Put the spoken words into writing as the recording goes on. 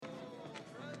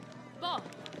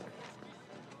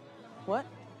What?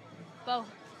 Bo.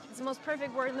 It's the most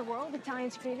perfect word in the world.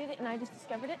 Italians created it, and I just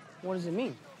discovered it. What does it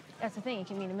mean? That's the thing. It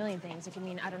can mean a million things. It can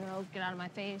mean, I don't know, get out of my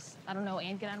face. I don't know,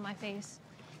 and get out of my face.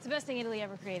 It's the best thing Italy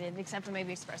ever created, except for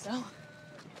maybe espresso.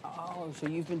 Oh, so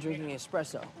you've been drinking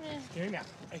espresso. Yeah.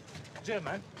 Hey,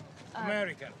 German?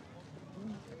 American?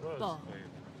 Bo.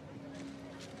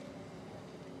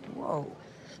 Whoa.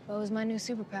 Bo is my new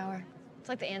superpower. It's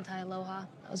like the anti-aloha.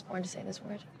 I was born to say this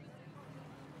word.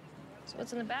 So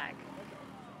what's in the bag?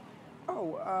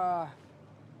 Oh,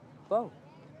 Bo.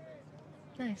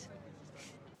 Nice.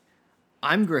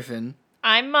 I'm Griffin.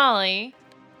 I'm Molly.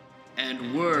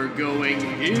 And we're going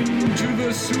into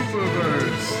the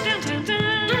Superverse. Dun, dun,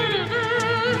 dun, dun,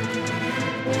 dun,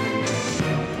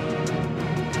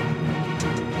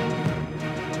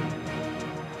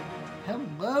 dun.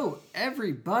 Hello,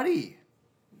 everybody.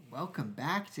 Welcome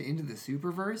back to Into the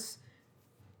Superverse.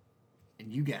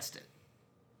 And you guessed it.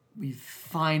 We've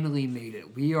finally made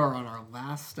it. We are on our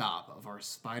last stop of our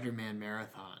Spider-Man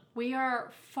marathon. We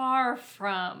are far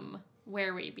from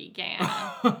where we began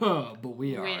But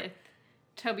we are. with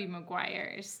Tobey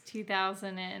Maguire's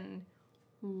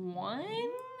 2001.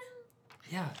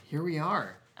 Yeah, here we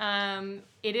are.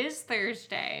 It is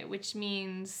Thursday, which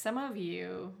means some of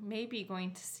you may be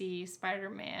going to see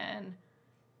Spider-Man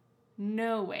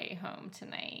No Way Home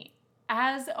tonight,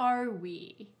 as are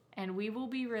we. And we will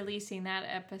be releasing that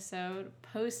episode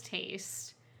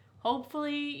post-haste.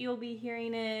 Hopefully you'll be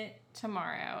hearing it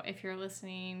tomorrow if you're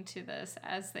listening to this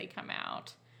as they come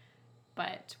out.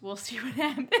 But we'll see what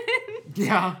happens.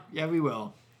 Yeah, we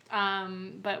will.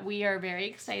 But we are very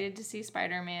excited to see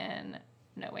Spider-Man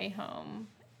No Way Home,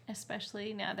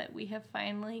 especially now that we have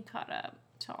finally caught up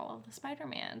to all of the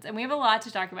Spider-Mans. And we have a lot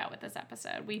to talk about with this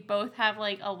episode. We both have,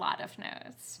 a lot of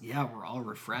notes. Yeah, we're all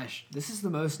refreshed. This is the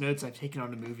most notes I've taken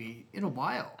on a movie in a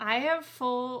while. I have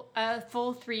full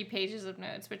 3 pages of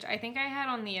notes, which I think I had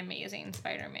on The Amazing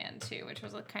Spider-Man too, which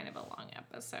was kind of a long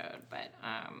episode. But,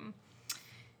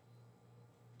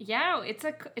 yeah,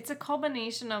 it's a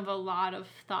culmination of a lot of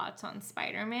thoughts on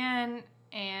Spider-Man,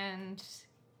 and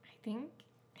I think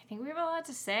we have a lot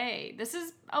to say. This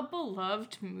is a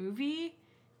beloved movie.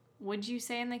 Would you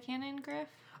say in the canon, Griff?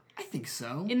 I think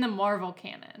so. In the Marvel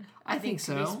canon. I think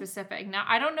so. To be specific. Now,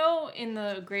 I don't know in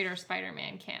the greater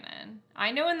Spider-Man canon. I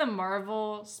know in the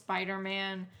Marvel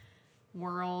Spider-Man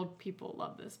world, people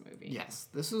love this movie. Yes,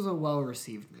 this is a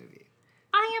well-received movie.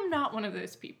 I am not one of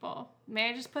those people.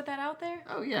 May I just put that out there?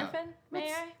 Oh, yeah. Griffin,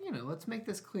 may I? Let's make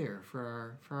this clear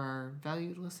for our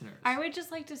valued listeners. I would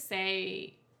just like to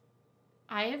say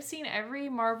I have seen every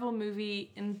Marvel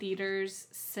movie in theaters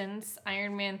since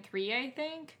Iron Man 3, I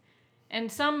think.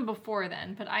 And some before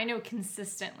then, but I know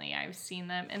consistently I've seen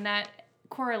them. And that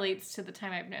correlates to the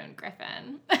time I've known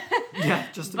Griffin. Yeah,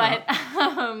 just about.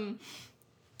 But,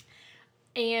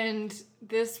 and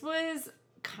this was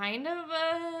kind of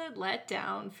a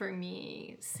letdown for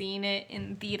me seeing it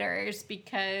in theaters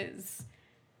because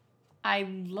I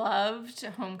loved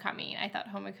Homecoming. I thought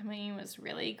Homecoming was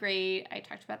really great. I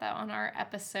talked about that on our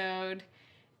episode.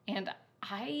 And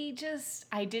I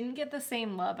didn't get the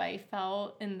same love I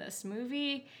felt in this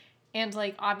movie. And,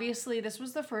 obviously, this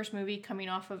was the first movie coming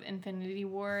off of Infinity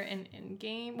War and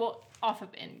Endgame. Well, off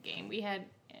of Endgame. We had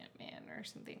Ant-Man or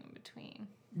something in between.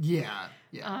 Yeah.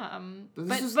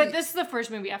 But this is the first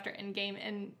movie after Endgame,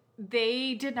 and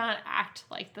they did not act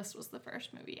like this was the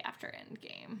first movie after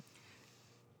Endgame.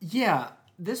 Yeah,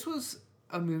 this was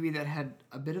a movie that had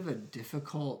a bit of a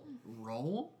difficult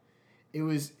role.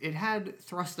 It had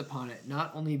thrust upon it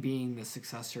not only being the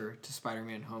successor to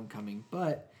Spider-Man Homecoming,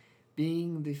 but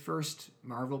being the first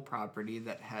Marvel property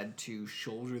that had to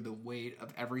shoulder the weight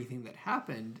of everything that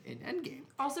happened in Endgame.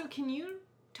 Also, can you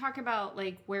talk about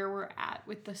where we're at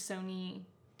with the Sony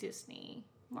Disney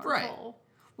Marvel? Right.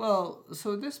 Well,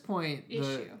 so at this point,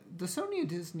 issue. the Sony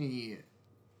Disney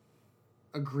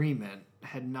agreement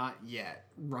had not yet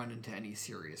run into any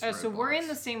serious roadblocks. So we're in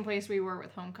the same place we were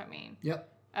with Homecoming. Yep.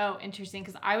 Oh, interesting,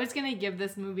 because I was going to give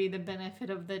this movie the benefit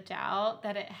of the doubt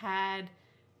that it had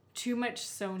too much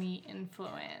Sony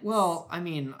influence. Well, I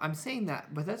mean, I'm saying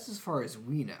that, but that's as far as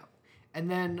we know. And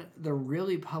then the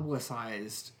really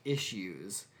publicized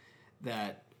issues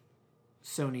that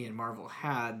Sony and Marvel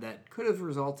had that could have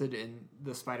resulted in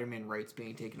the Spider-Man rights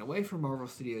being taken away from Marvel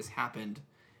Studios happened,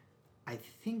 I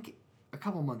think, a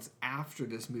couple months after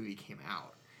this movie came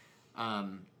out.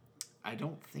 I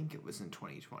don't think it was in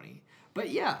 2020.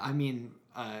 But yeah, I mean,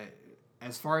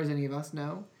 as far as any of us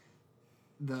know,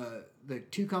 the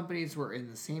two companies were in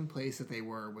the same place that they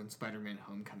were when Spider-Man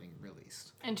Homecoming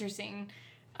released. Interesting.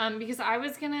 Because I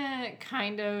was gonna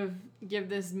kind of give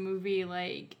this movie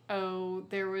like, oh,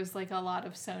 there was like a lot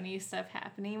of Sony stuff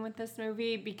happening with this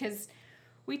movie, because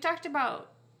we talked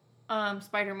about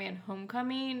Spider-Man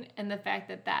Homecoming and the fact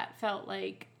that that felt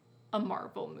like a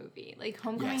Marvel movie. Like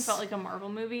Homecoming Yes. felt like a Marvel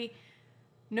movie.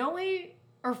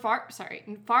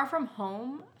 Far From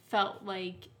Home felt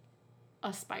like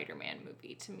a Spider-Man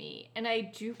movie to me. And I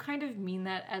do kind of mean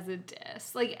that as a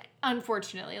diss. Like,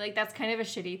 unfortunately, like that's kind of a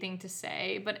shitty thing to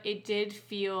say, but it did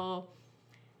feel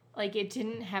like it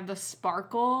didn't have the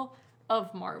sparkle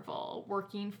of Marvel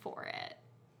working for it,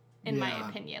 in my Yeah.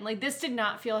 opinion. Like, this did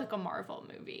not feel like a Marvel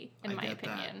movie, in my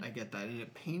opinion. I get that. And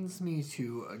it pains me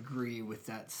to agree with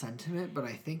that sentiment, but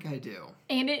I think I do.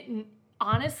 And it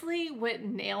honestly, what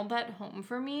nailed that home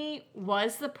for me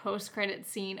was the post-credit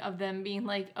scene of them being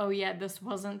like, oh yeah, this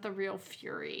wasn't the real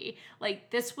Fury. Like,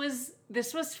 this was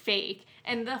fake.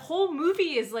 And the whole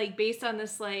movie is like based on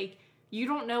this, like, you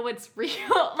don't know what's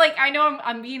real. Like, I know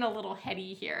I'm being a little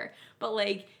heady here, but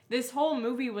like this whole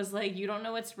movie was like, you don't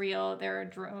know what's real. There are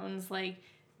drones like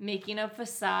making a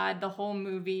facade the whole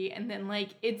movie, and then like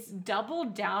it's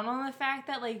doubled down on the fact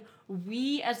that like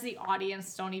we as the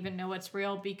audience don't even know what's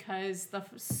real, because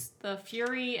the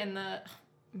Fury and the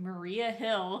Maria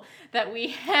Hill that we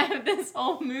have this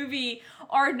whole movie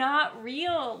are not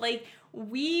real. Like,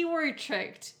 we were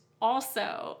tricked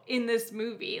also in this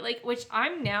movie, like, which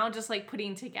I'm now just like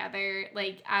putting together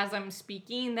like as I'm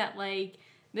speaking, that like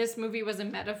this movie was a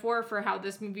metaphor for how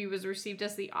this movie was received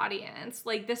as the audience.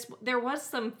 Like, there was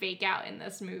some fake out in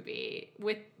this movie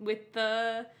with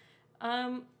the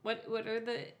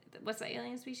what's the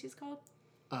alien species called?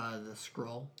 The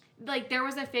scroll. Like, there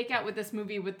was a fake out with this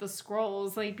movie with the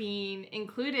scrolls like being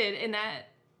included in that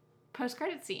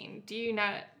post-credit scene. Do you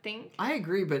not think? I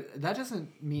agree, but that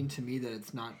doesn't mean to me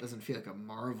that doesn't feel like a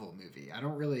Marvel movie. I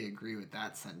don't really agree with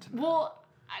that sentiment. Well,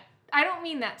 I don't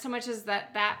mean that so much as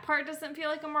that part doesn't feel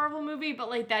like a Marvel movie, but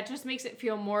like that just makes it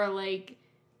feel more like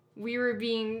we were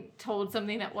being told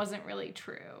something that wasn't really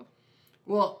true.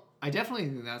 Well, I definitely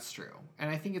think that's true. And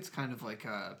I think it's kind of like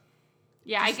a...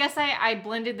 Yeah, I guess I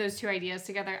blended those two ideas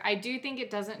together. I do think it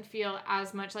doesn't feel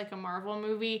as much like a Marvel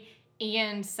movie,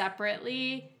 and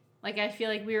separately, like, I feel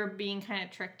like we were being kind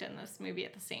of tricked in this movie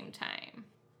at the same time.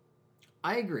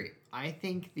 I agree. I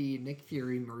think the Nick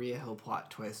Fury Maria Hill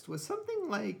plot twist was something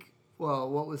like, well,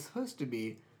 what was supposed to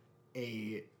be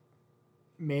a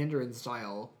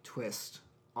Mandarin-style twist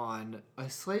on a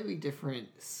slightly different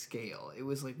scale. It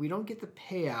was like, we don't get the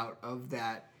payout of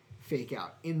that fake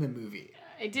out in the movie.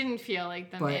 It didn't feel like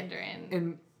the Mandarin.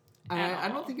 And I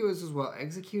don't think it was as well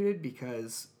executed,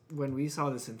 because when we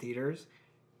saw this in theaters,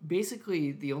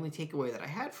 basically the only takeaway that I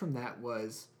had from that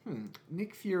was,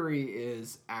 Nick Fury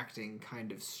is acting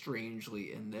kind of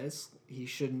strangely in this. He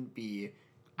shouldn't be...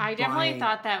 I definitely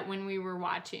thought that when we were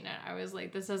watching it. I was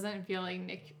like, this doesn't feel like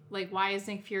Nick... Like, why is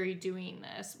Nick Fury doing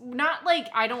this? Not like,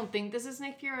 I don't think this is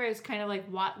Nick Fury. It's kind of like,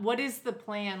 what is the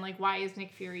plan? Like, why is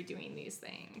Nick Fury doing these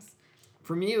things?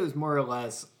 For me, it was more or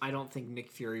less, I don't think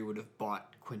Nick Fury would have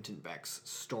bought Quentin Beck's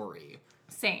story.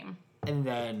 Same. And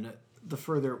then the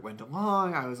further it went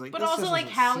along, I was like, But this also, like,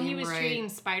 doesn't how seem he was right. treating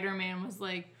Spider-Man was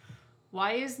like,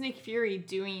 why is Nick Fury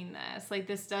doing this? Like,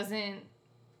 this doesn't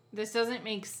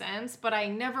make sense. But I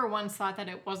never once thought that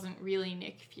it wasn't really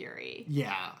Nick Fury.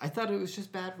 Yeah, I thought it was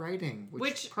just bad writing,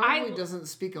 which I probably doesn't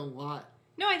speak a lot.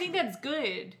 No, I think that's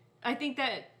good. I think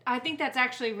that's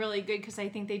actually really good, because I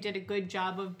think they did a good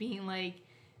job of being like,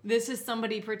 this is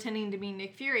somebody pretending to be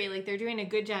Nick Fury. Like, they're doing a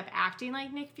good job acting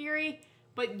like Nick Fury,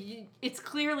 but it's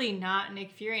clearly not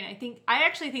Nick Fury. And I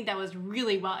actually think that was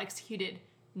really well executed,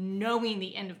 knowing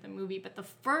the end of the movie. But the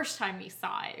first time we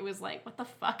saw it, it was like, what the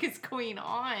fuck is going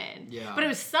on? Yeah. But it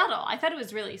was subtle. I thought it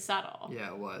was really subtle.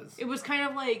 Yeah, it was. It was kind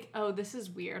of like, oh, this is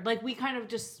weird. Like, we kind of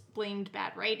just blamed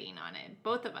bad writing on it.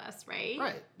 Both of us, right?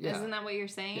 Right, yeah. Isn't that what you're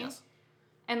saying? Yes.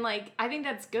 And, like, I think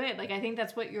that's good. Like, I think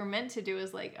that's what you're meant to do,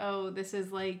 is like, oh, this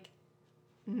is, like,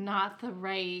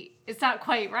 it's not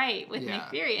quite right with Nick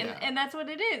Fury. And that's what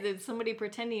it is. It's somebody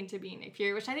pretending to be Nick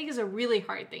Fury, which I think is a really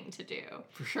hard thing to do.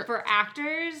 For sure. For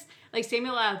actors, like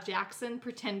Samuel L. Jackson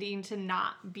pretending to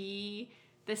not be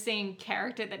the same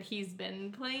character that he's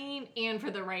been playing, and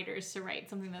for the writers to write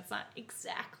something that's not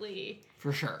exactly...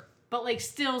 For sure. But, like,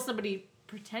 still somebody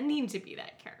pretending to be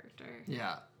that character.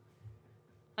 Yeah.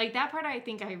 Like, that part I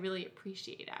think I really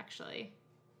appreciate, actually.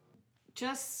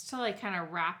 Just to, like, kind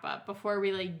of wrap up before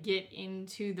we, like, get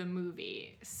into the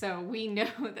movie. So we know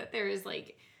that there is,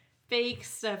 like, fake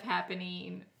stuff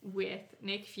happening with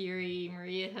Nick Fury,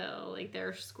 Maria Hill, like,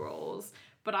 their scrolls.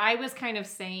 But I was kind of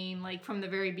saying, like, from the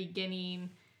very beginning,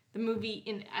 the movie,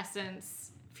 in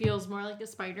essence, feels more like a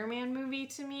Spider-Man movie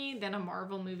to me than a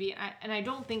Marvel movie. And I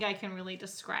don't think I can really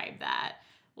describe that.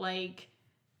 Like,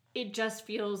 it just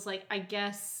feels like, I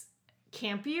guess,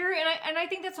 campier. And I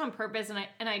think that's on purpose,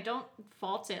 and I don't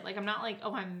fault it. Like, I'm not like,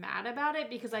 oh, I'm mad about it,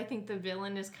 because I think the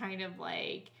villain is kind of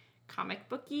like comic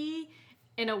booky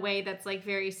in a way that's like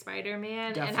very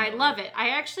Spider-Man. Definitely. And I love it. I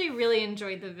actually really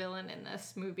enjoyed the villain in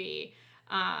this movie.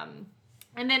 And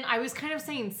then I was kind of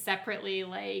saying separately,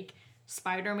 like,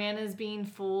 Spider-Man is being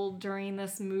fooled during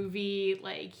this movie.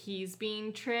 Like, he's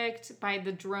being tricked by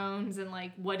the drones, and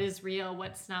like, what is real,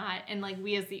 what's not. And like,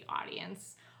 we as the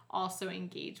audience also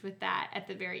engage with that at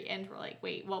the very end. We're like,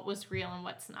 wait, what was real and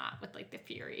what's not, with like the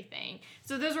Fury thing.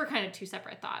 So those were kind of two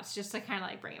separate thoughts, just to kind of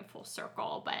like bring it full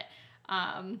circle. But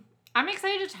I'm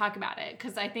excited to talk about it,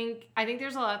 because I think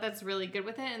there's a lot that's really good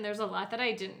with it, and there's a lot that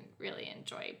I didn't really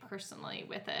enjoy personally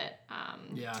with it.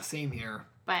 Yeah, same here.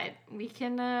 But we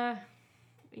can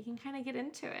kind of get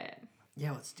into it.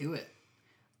 Yeah, let's do it.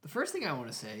 The first thing I want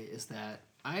to say is that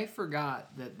I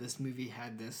forgot that this movie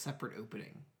had this separate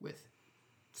opening with,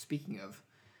 speaking of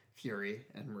Fury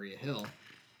and Maria Hill.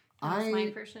 That was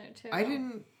my first note too. I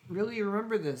didn't really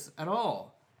remember this at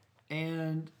all.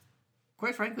 And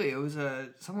quite frankly, it was a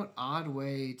somewhat odd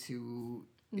way to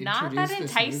not introduce that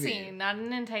this enticing. movie. Not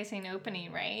an enticing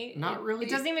opening, right? Not really. It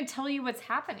doesn't even tell you what's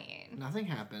happening. Nothing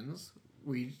happens.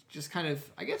 We just kind of,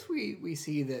 I guess we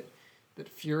see that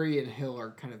Fury and Hill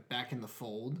are kind of back in the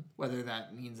fold, whether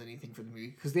that means anything for the movie,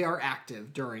 because they are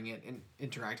active during it and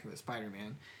interacting with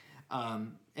Spider-Man.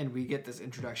 And we get this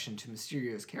introduction to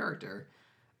Mysterio's character.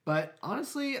 But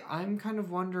honestly, I'm kind of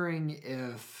wondering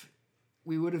if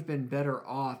we would have been better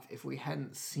off if we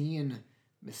hadn't seen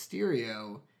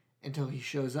Mysterio until he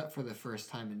shows up for the first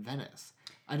time in Venice.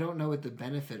 I don't know what the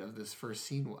benefit of this first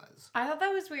scene was. I thought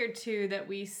that was weird too, that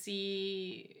we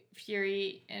see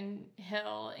Fury and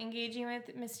Hill engaging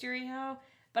with Mysterio,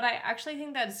 but I actually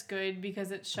think that's good,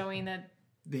 because it's showing that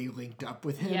They linked up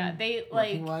with him. yeah, they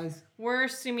like working-wise. we're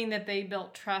assuming that they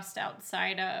built trust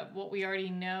outside of what we already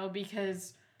know,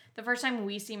 because the first time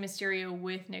we see Mysterio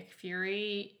with Nick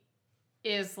Fury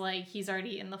is like he's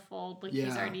already in the fold, like he's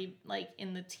Yeah. already like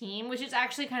in the team, which is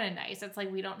actually kind of nice. It's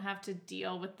like we don't have to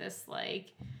deal with this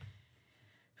like,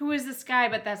 who is this guy?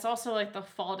 But that's also like the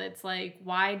fault. It's like,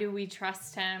 why do we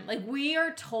trust him? Like, we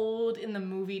are told in the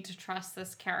movie to trust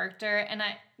this character, and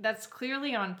that's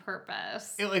clearly on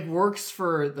purpose. It like works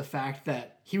for the fact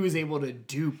that he was able to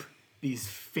dupe these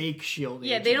fake SHIELD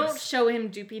Yeah, agents. they don't show him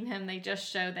duping him. They just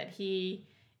show that he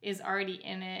is already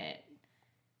in it,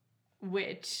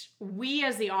 which we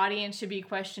as the audience should be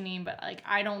questioning, but like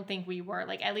I don't think we were.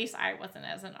 Like, at least I wasn't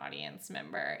as an audience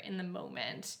member in the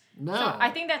moment. No. So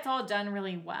I think that's all done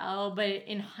really well, but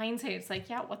in hindsight it's like,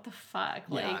 yeah, what the fuck?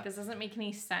 Yeah. Like, this doesn't make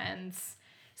any sense.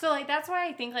 So like that's why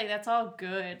I think like that's all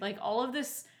good. Like, all of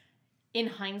this in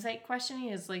hindsight questioning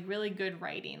is like really good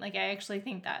writing. Like, I actually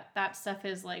think that stuff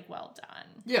is like well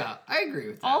done. Yeah, I agree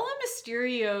with that. All the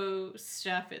Mysterio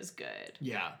stuff is good.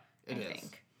 Yeah, it I is.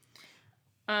 think.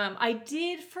 I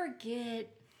did forget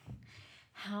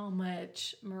how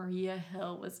much Maria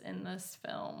Hill was in this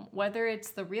film. Whether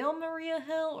it's the real Maria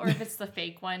Hill or if it's the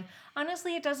fake one.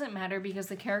 Honestly, it doesn't matter, because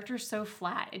the character's so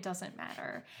flat, it doesn't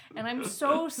matter. And I'm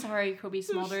so sorry, Kobe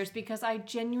Smulders, because I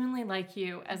genuinely like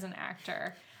you as an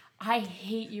actor. I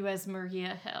hate you as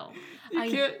Maria Hill.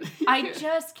 I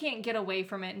just can't get away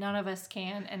from it. None of us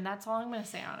can, and that's all I'm going to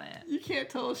say on it. You can't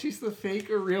tell if she's the fake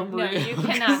or real No, Maria. you Hill,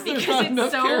 cannot, there's because not it's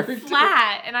enough so character.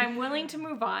 flat, and I'm willing to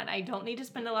move on. I don't need to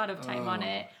spend a lot of time on Oh.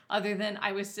 it, other than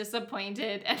I was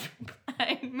disappointed, and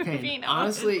I'm Okay, moving on.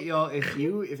 honestly, y'all,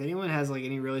 if anyone has like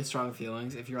any really strong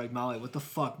feelings, if you're like, Molly, what the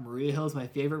fuck, Maria Hill is my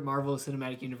favorite Marvel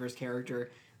Cinematic Universe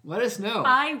character, let us know.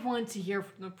 I want to hear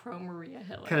from the pro Maria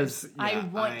Hillers. Because I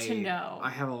want to know.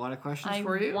 I have a lot of questions I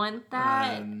for you. want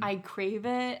that. Um, I crave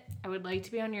it. I would like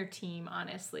to be on your team,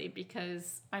 honestly,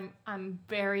 because I'm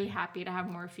very happy to have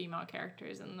more female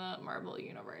characters in the Marvel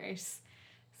universe.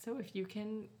 So if you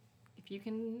can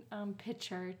pitch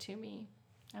her to me,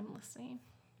 I'm listening.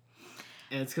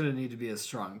 And it's gonna need to be a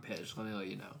strong pitch. Let me let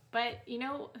you know. But you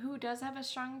know who does have a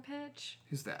strong pitch?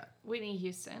 Who's that? Whitney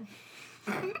Houston.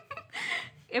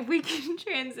 If we can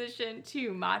transition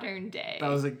to modern day. That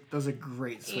was a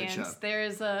great switch And up.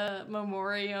 there's a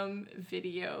memoriam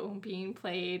video being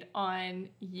played on,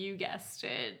 you guessed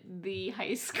it, the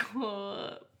high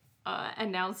school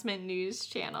announcement news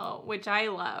channel, which I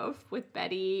love, with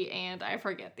Betty and I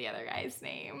forget the other guy's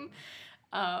name.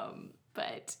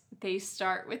 But they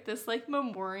start with this like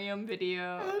memoriam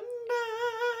video. And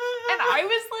I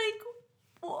was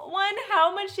like, one,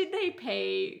 how much did they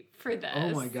pay for this? Oh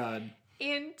my god.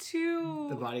 And two,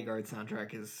 The Bodyguard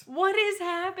soundtrack is... what is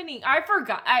happening? I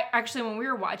forgot. Actually, when we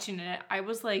were watching it, I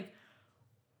was like,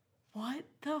 what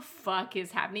the fuck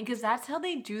is happening? Because that's how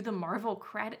they do the Marvel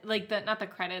credit, like not the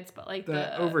credits, but like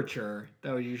The overture,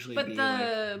 that would usually but be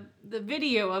the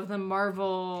video of the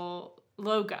Marvel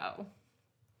logo.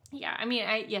 Yeah, I mean,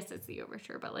 yes, it's the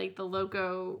overture, but like the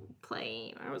logo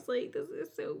playing, I was like, this is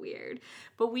so weird.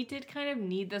 But we did kind of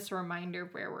need this reminder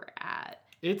of where we're at.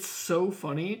 It's so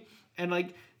funny. And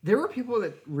like, there were people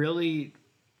that really,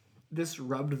 this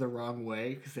rubbed the wrong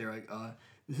way because they were like,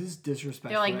 this is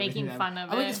disrespectful. They're like making fun of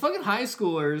it. I'm like, it's fucking high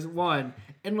schoolers, one.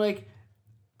 And like,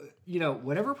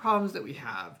 whatever problems that we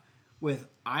have with,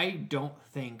 I don't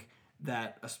think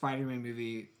that a Spider-Man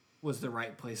movie was the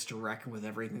right place to reckon with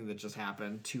everything that just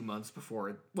happened 2 months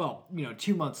before. Well,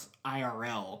 2 months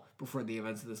IRL before the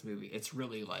events of this movie. It's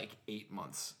really like 8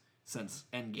 months since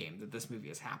Endgame that this movie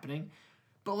is happening.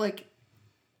 But like,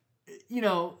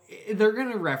 they're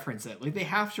going to reference it. Like, they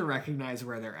have to recognize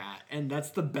where they're at. And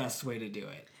that's the best way to do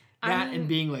it. And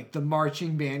being like, the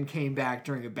marching band came back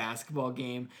during a basketball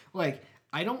game. Like,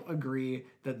 I don't agree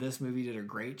that this movie did a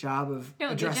great job of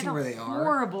addressing where they are.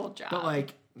 Horrible job. But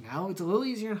like, now it's a little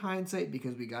easier in hindsight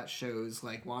because we got shows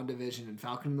like WandaVision and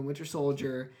Falcon and the Winter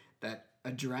Soldier that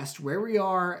addressed where we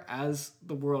are as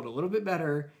the world a little bit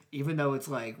better, even though it's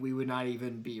like we would not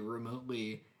even be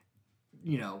remotely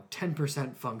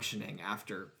 10% functioning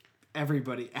after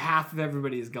half of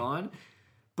everybody is gone.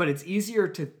 But it's easier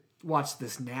to watch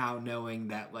this now knowing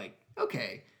that, like,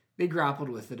 okay, they grappled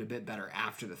with it a bit better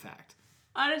after the fact.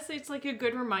 Honestly, it's like a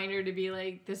good reminder to be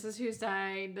like, this is who's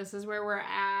died, this is where we're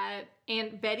at.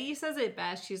 And Betty says it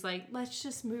best. She's like, let's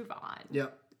just move on.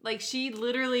 Yep. Like, she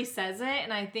literally says it,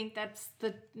 and I think that's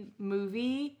the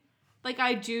movie. Like,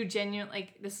 I do genuinely,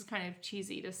 like, this is kind of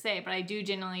cheesy to say, but I do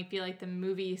genuinely feel like the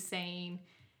movie is saying,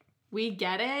 we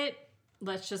get it,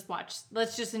 let's just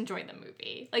enjoy the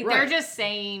movie. Like, right. They're just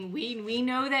saying, we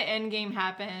know that Endgame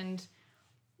happened,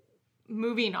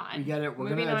 moving on. We get it, we're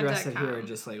going to address it here and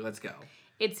just like, let's go.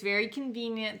 It's very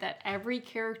convenient that every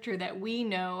character that we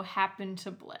know happened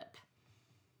to blip.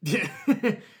 Yeah.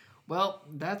 Well,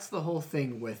 that's the whole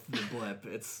thing with the blip.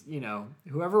 It's,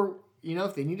 whoever,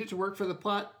 if they needed to work for the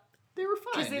plot, they were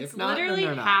fine. Because it's if not, literally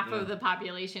then they're half not, of the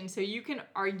population, so you can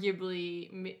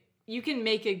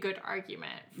make a good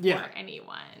argument for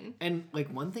anyone. And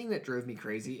like, one thing that drove me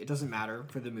crazy, it doesn't matter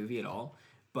for the movie at all,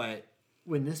 but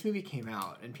when this movie came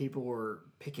out and people were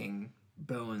picking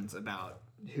bones about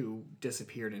who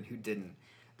disappeared and who didn't,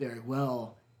 they're like,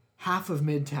 well, half of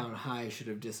Midtown High should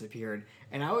have disappeared.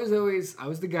 And I was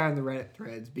the guy on the Reddit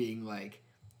threads being like,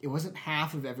 it wasn't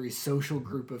half of every social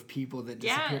group of people that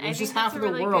disappeared. It was just half of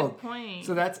the world. Good point.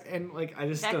 So that's, and like, I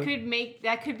just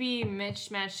that could be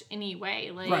mismatched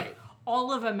anyway. Like, right.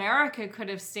 All of America could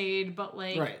have stayed, but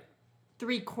like, right.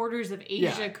 3/4 of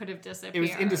Asia could have disappeared. It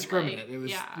was indiscriminate. Like, it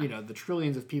was, the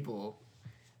trillions of people,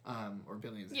 or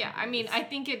billions of people. I mean, I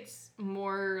think it's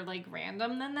more like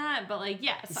random than that, but like,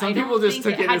 yes. Some people just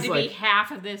took it had as to like be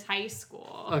half of this high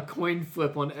school. A coin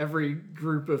flip on every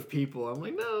group of people. I'm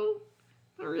like, no,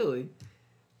 not really.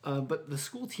 But the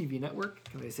school TV network,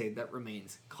 can I say, that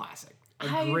remains classic.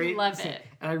 I love it.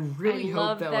 And I really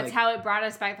hope that that's how it brought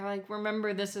us back. They're like,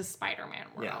 remember, this is Spider-Man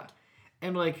world. Yeah.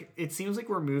 And like, it seems like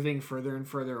we're moving further and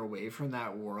further away from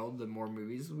that world the more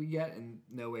movies we get, and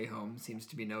No Way Home seems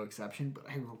to be no exception. But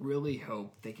I really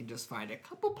hope they can just find a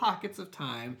couple pockets of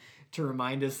time to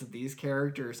remind us that these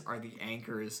characters are the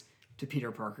anchors to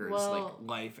Peter Parker's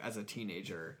life as a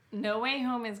teenager. No Way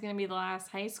Home is going to be the last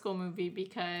high school movie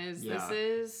because this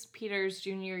is Peter's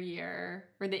junior year,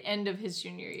 or the end of his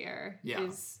junior year. Yeah.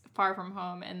 Is Far From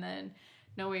Home, and then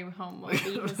No Way Home will be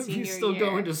his senior He's still year.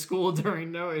 going to school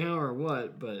during No Way Home or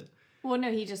what, but... Well,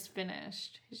 no, he just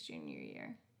finished his junior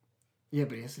year. Yeah,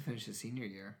 but he has to finish his senior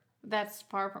year. That's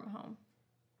Far From Home.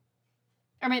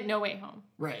 I meant No Way Home.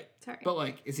 Right. Sorry. But,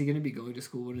 like, is he going to be going to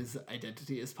school when his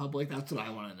identity is public? That's what I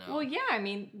want to know. Well, yeah, I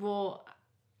mean,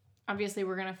 obviously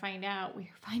we're going to find out. We're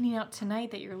finding out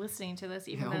tonight that you're listening to this,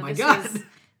 even though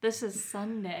this is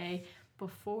Sunday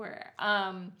before.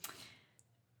 I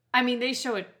mean, they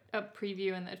show a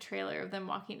preview in the trailer of them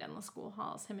walking down the school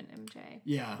halls, him and MJ.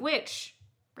 Yeah. Which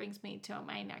brings me to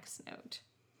my next note.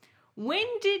 When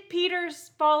did Peter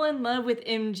fall in love with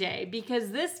MJ?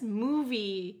 Because this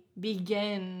movie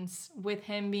begins with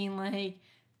him being like,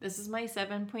 this is my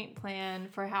 7-point plan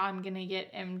for how I'm going to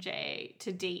get MJ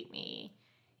to date me.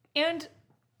 And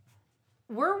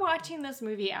we're watching this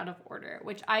movie out of order,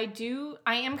 which I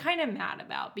am kind of mad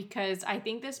about, because I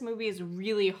think this movie is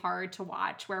really hard to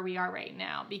watch where we are right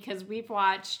now, because we've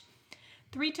watched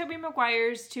 3 Tobey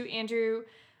Maguires, 2 Andrew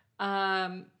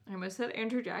I almost said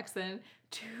Andrew Jackson,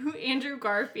 2 Andrew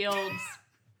Garfields,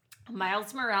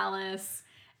 Miles Morales,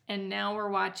 and now we're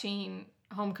watching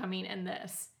Homecoming and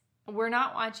this. We're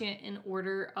not watching it in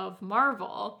order of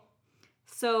Marvel.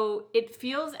 So it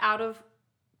feels out of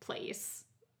place.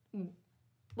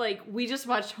 Like, we just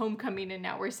watched Homecoming and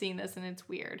now we're seeing this and it's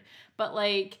weird. But,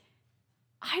 like,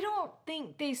 I don't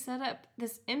think they set up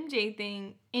this MJ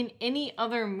thing in any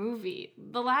other movie.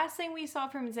 The last thing we saw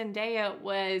from Zendaya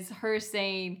was her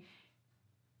saying,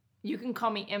 "You can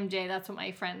call me MJ, that's what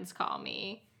my friends call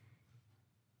me."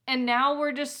 And now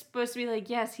we're just supposed to be like,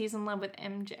 yes, he's in love with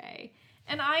MJ.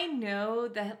 And I know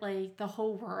that, like, the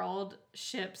whole world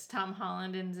ships Tom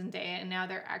Holland and Zendaya, and now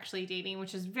they're actually dating,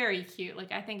 which is very cute.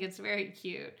 Like, I think it's very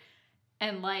cute.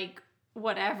 And, like,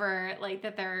 whatever, like,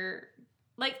 that they're,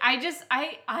 like,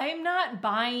 I'm not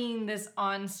buying this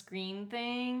on-screen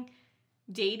thing.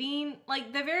 Dating,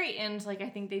 like, the very end, like, I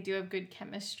think they do have good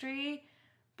chemistry.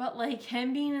 But, like,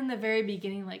 him being in the very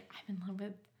beginning, like, I'm in love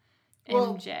with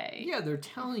MJ. Yeah, they're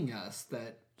telling us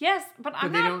that. Yes, but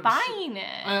I'm not buying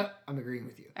it. I'm agreeing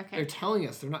with you. Okay. They're telling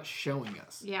us, they're not showing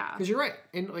us. Yeah. Because you're right.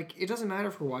 And, like, it doesn't matter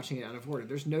if we're watching it out of order.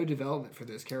 There's no development for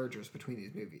those characters between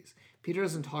these movies. Peter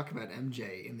doesn't talk about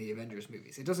MJ in the Avengers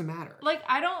movies. It doesn't matter. Like,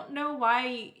 I don't know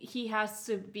why he has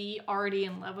to be already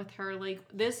in love with her. Like,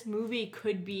 this movie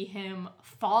could be him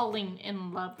falling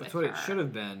in love with her. That's what it should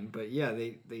have been. But, yeah,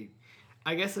 they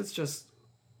I guess it's just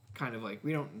kind of like,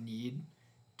 we don't need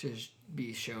to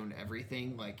be shown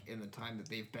everything, like, in the time that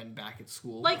they've been back at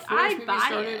school. Like, before this I movie buy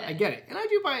started. it. I get it. And I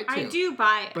do buy it, too. I do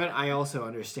buy it. But I also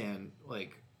understand,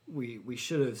 like, we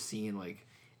should have seen, like,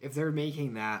 if they're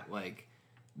making that, like,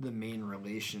 the main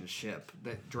relationship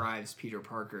that drives Peter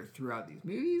Parker throughout these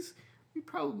movies, we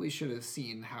probably should have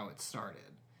seen how it started.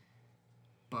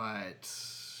 But,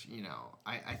 you know,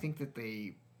 I think that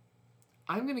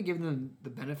I'm going to give them the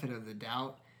benefit of the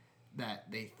doubt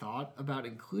that they thought about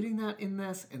including that in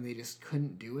this, and they just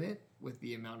couldn't do it with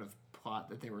the amount of plot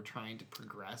that they were trying to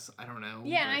progress. I don't know.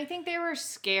 Yeah, and I think they were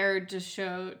scared to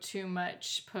show too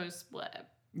much post-blip.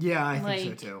 Yeah, I think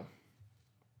Like, so too.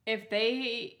 If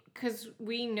they, because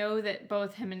we know that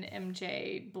both him and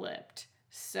MJ blipped.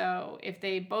 So if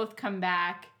they both come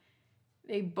back,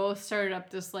 they both started up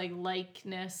this, like,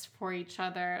 likeness for each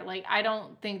other. Like, I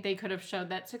don't think they could have showed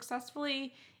that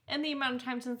successfully in the amount of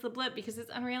time since the blip because it's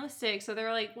unrealistic. So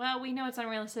they're like, well, we know it's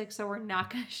unrealistic, so we're not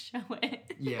going to show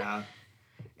it. Yeah.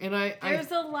 And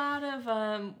There's a lot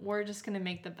of, we're just going to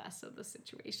make the best of the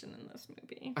situation in this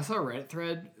movie. I saw a Reddit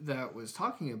thread that was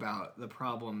talking about the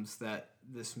problems that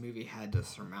this movie had to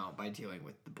surmount by dealing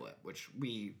with the blip, which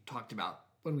we talked about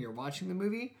when we were watching the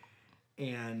movie.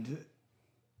 And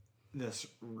this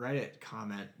Reddit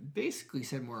comment basically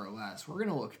said more or less, we're going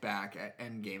to look back at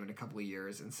Endgame in a couple of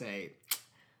years and say,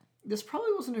 this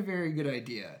probably wasn't a very good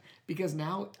idea. Because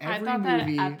now every I thought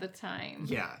movie... that at the time.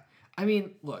 Yeah. I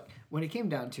mean, look, when it came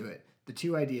down to it, the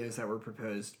two ideas that were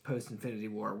proposed post-Infinity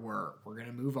War were, we're going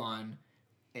to move on,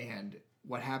 and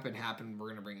what happened, we're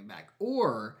going to bring it back.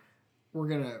 Or we're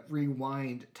going to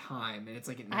rewind time, and it's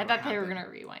like it never I thought they were happened. going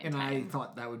to rewind And time. I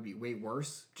thought that would be way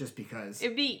worse, just because...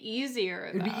 It'd be easier,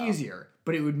 It'd be easier,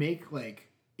 but it would make, like,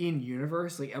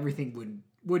 in-universe, like, everything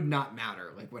would not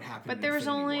matter, like, what happened But in there was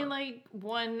Infinity only, War. like,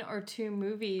 1 or 2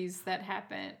 movies that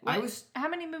happened. How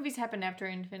many movies happened after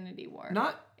Infinity War?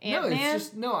 Ant-Man?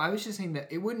 I was just saying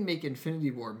that it wouldn't make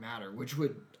Infinity War matter, which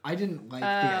I didn't like the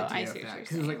I idea see of what that, you're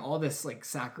because it was like all this, like,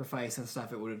 sacrifice and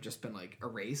stuff, it would have just been, like,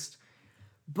 erased.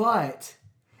 But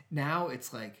now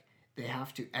it's like they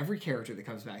have to, every character that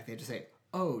comes back, they have to say,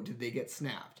 oh, did they get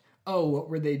snapped? Oh, what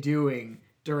were they doing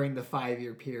during the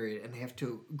 5-year period? And they have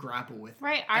to grapple with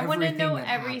Right, I want to everything know that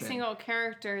every happened. single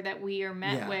character that we are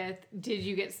met Yeah. with. Did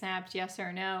you get snapped, yes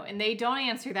or no? And they don't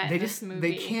answer that They in just this movie.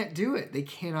 they can't do it. They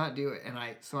cannot do it. And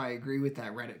I agree with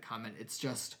that Reddit comment. It's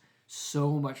just so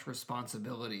much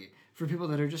responsibility for people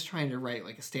that are just trying to write,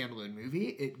 like, a standalone movie.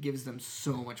 It gives them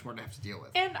so much more to have to deal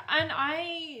with. And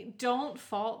I don't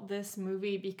fault this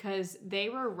movie because they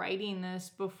were writing this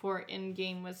before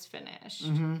Endgame was finished.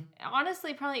 Mm-hmm.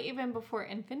 Honestly, probably even before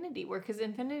Infinity War, because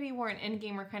Infinity War and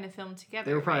Endgame were kind of filmed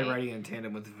together. They were probably right? writing in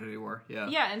tandem with Infinity War. Yeah.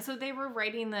 Yeah, and so they were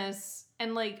writing this,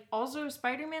 and, like, also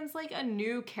Spider-Man's, like, a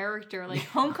new character. Like,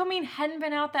 Homecoming hadn't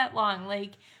been out that long.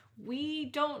 Like, we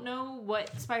don't know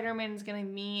what Spider-Man is going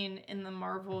to mean in the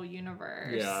Marvel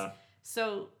universe. Yeah.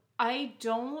 So I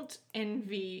don't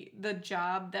envy the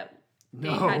job that they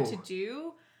No. had to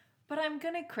do, but I'm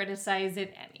going to criticize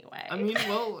it anyway. I mean,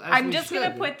 well, as I'm we just going to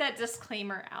should. put that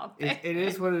disclaimer out there. It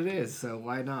is what it is, so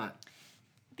why not?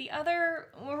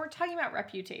 When we're talking about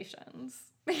reputations,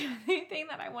 the only thing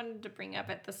that I wanted to bring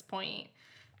up at this point,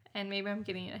 and maybe I'm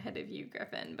getting ahead of you,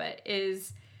 Griffin, but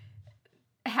is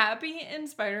Happy and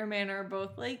Spider-Man are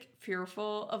both, like,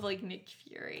 fearful of, like, Nick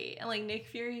Fury. And, like, Nick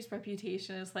Fury's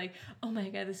reputation is like, oh my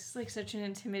god, this is, like, such an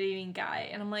intimidating guy.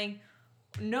 And I'm like,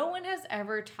 no one has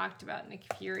ever talked about Nick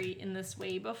Fury in this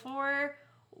way before.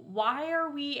 Why are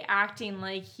we acting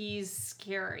like he's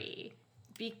scary?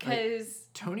 Because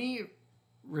Tony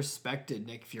respected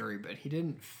Nick Fury, but he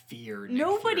didn't fear Nick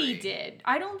nobody Fury. did.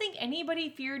 I don't think anybody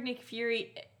feared Nick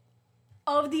Fury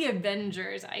of the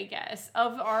Avengers, I guess,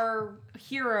 of our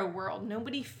hero world.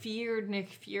 Nobody feared Nick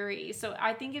Fury. So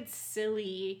I think it's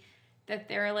silly that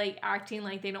they're, like, acting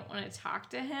like they don't want to talk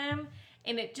to him.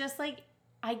 And it just, like,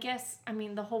 I guess, I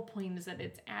mean, the whole point is that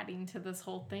it's adding to this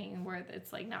whole thing where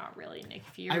it's, like, not really Nick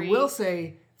Fury. I will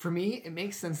say, for me, it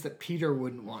makes sense that Peter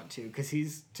wouldn't want to, because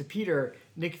he's, to Peter,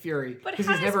 Nick Fury, But because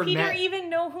how he's does never Peter met. even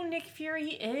know who Nick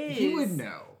Fury is? He would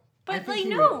know. I But, think like, he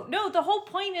no, would. no, the whole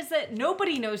point is that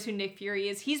nobody knows who Nick Fury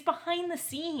is. He's behind the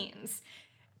scenes.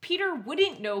 Peter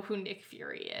wouldn't know who Nick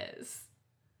Fury is.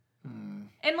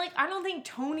 And, like, I don't think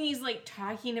Tony's, like,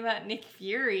 talking about Nick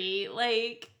Fury.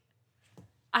 Like,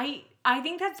 I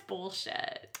think that's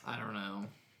bullshit. I don't know.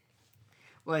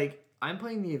 Like, I'm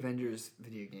playing the Avengers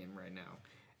video game right now.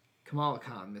 Kamala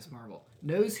Khan, Miss Marvel,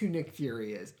 knows who Nick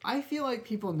Fury is. I feel like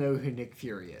people know who Nick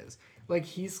Fury is. Like,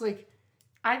 he's like,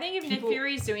 I think if People- Nick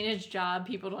Fury's doing his job,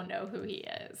 people don't know who he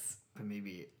is. but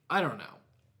maybe, I don't know.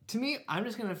 To me, I'm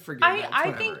just gonna forget that. It's I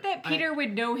whatever. think that Peter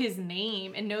would know his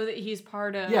name and know that he's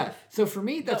part of... Yeah, so for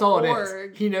me, that's the all it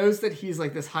org. is. He knows that he's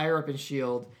like this higher up in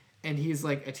S.H.I.E.L.D., and he's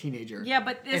like a teenager. Yeah,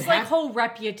 but this, And like, Hap- whole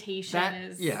reputation That,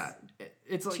 is... yeah,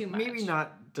 it's like too maybe much.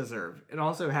 not deserved. And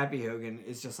also, Happy Hogan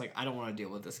is just like, I don't want to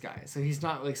deal with this guy. So he's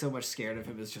not like so much scared of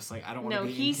him. It's just like, I don't want to No,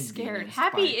 be he's scared. inconvenienced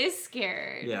Happy by- is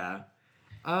scared. Yeah.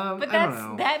 But I don't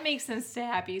know. that makes sense to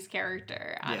Happy's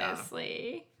character, Yeah.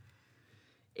 honestly.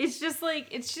 It's just like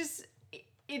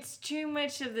it's too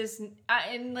much of this,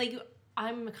 and like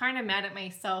I'm kind of mad at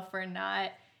myself for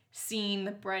not seeing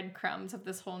the breadcrumbs of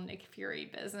this whole Nick Fury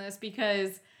business,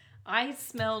 because I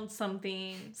smelled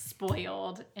something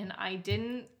spoiled and I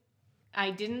didn't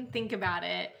think about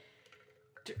it.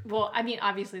 Well, I mean,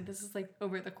 obviously this is like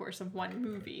over the course of one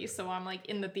movie, so I'm like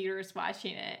in the theaters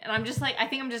watching it, and I'm just like, I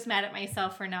think I'm just mad at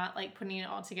myself for not like putting it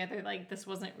all together. Like, this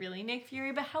wasn't really Nick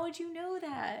Fury, but how would you know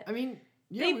that? I mean,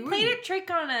 yeah, They we played wouldn't. a trick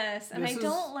on us, and This I is-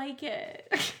 don't like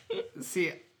it.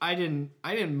 See, I didn't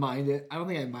mind it. I don't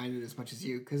think I minded it as much as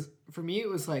you, because for me it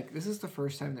was like, this is the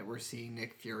first time that we're seeing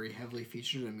Nick Fury heavily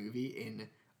featured in a movie in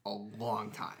a long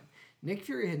time. Nick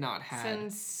Fury had not had...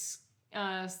 Since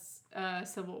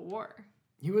Civil War.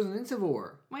 He wasn't in Civil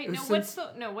War. Wait, It was no, since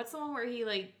what's the one where he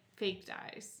like fake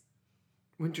dies?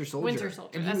 Winter Soldier. Winter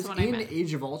Soldier, And he that's was the one I in meant.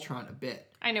 Age of Ultron a bit.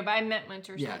 I know, but I meant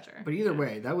Winter Yeah, Soldier. but either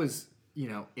way, that was,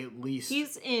 at least...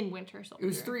 He's in Winter Soldier. It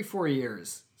was 4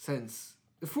 years since...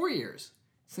 4 years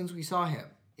since we saw him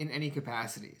in any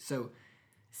capacity. So,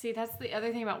 See, that's the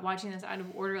other thing about watching this out of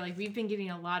order. Like, we've been getting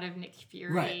a lot of Nick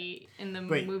Fury Right. in the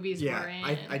but movies yeah, we're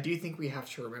in. I do think we have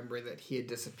to remember that he had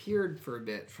disappeared for a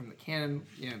bit from the canon,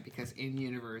 because in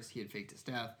universe he had faked his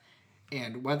death.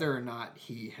 And whether or not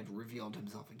he had revealed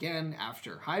himself again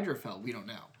after Hydra fell, we don't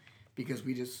know. Because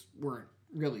we just weren't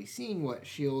really seeing what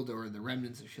S.H.I.E.L.D. or the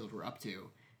remnants of S.H.I.E.L.D. were up to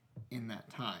in that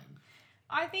time.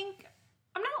 I think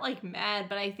I'm not like mad,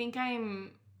 but I think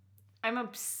I'm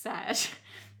upset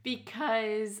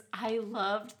because I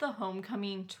loved the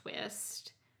Homecoming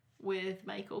twist with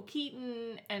Michael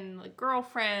Keaton and the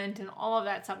girlfriend and all of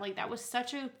that stuff. Like, that was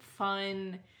such a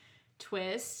fun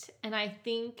twist, and I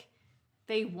think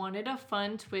they wanted a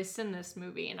fun twist in this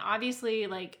movie. And obviously,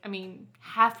 like, I mean,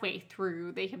 halfway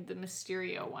through they have the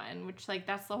Mysterio one, which, like,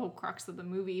 that's the whole crux of the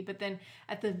movie. But then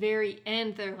at the very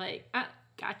end they're like,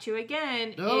 got you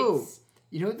again. No! It's,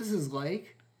 You know what this is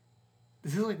like?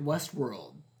 This is like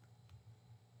Westworld.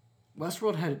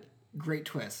 Westworld had a great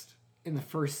twist in the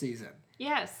first season.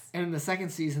 yes. And in the second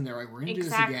season, they're like, we're going to do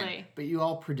this again. Exactly. But you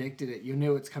all predicted it. You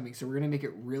know it's coming, so we're going to make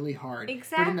it really hard. But in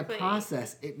the Exactly.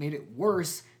 process, it made it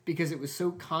worse because it was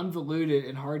so convoluted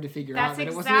and hard to figure out That's that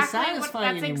it wasn't as exactly satisfying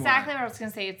that's anymore. exactly what I was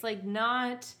gonna say. It's like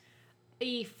not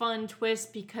a fun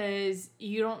twist because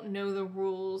you don't know the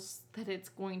rules that it's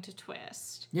going to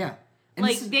twist. Yeah. And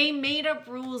Like, this is- they made up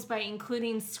rules by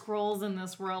including scrolls in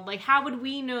this world. Like, how would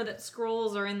we know that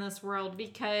scrolls are in this world?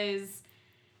 Because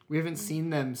we haven't seen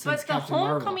them since but the Captain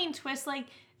Marvel. Homecoming twist, like,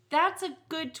 that's a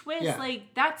good twist. Yeah.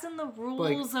 Like, that's in the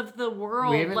rules of the we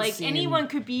world. haven't Like, seen- anyone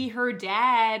could be her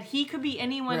dad. He could be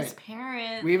anyone's Right.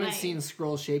 parent. We haven't like, seen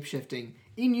Skrull shapeshifting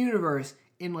in universe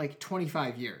in like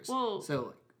 25 years. Well,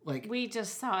 so like we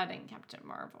just saw it in Captain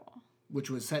Marvel. which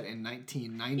was set in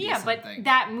 1990 Yeah, something. but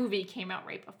that movie came out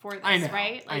right before this, I know,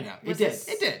 right? I know. It was did. this-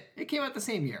 It did. It came out the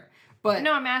same year. But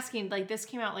No, I'm asking, like, this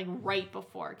came out, like, right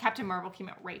before. Captain Marvel came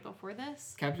out right before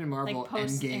this? Captain Marvel, like,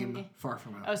 post Endgame, Endgame. Far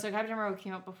From Home. Oh, so Captain Marvel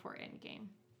came out before Endgame.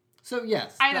 So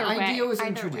yes, Either the way, idea was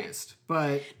either way. introduced,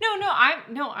 but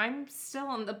I'm still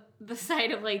on the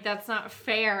side of, like, that's not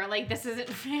fair. Like, this isn't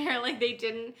fair. Like, they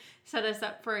didn't set us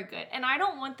up for a good. And I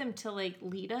don't want them to, like,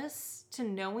 lead us to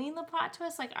knowing the plot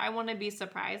twist. Like, I want to be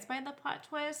surprised by the plot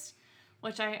twist,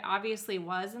 which I obviously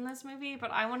was in this movie, but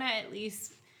I want to at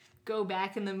least go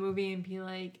back in the movie and be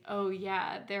like, oh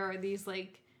yeah, there are these,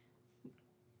 like,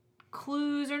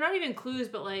 clues, or not even clues,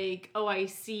 but like, oh, I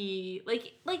see,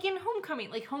 like in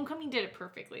Homecoming. Like, Homecoming did it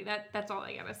perfectly. That's all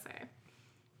I gotta say.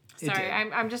 It Sorry, did.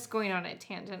 I'm just going on a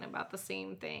tangent about the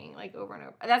same thing, like, over and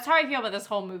over. That's how I feel about this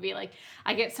whole movie. Like,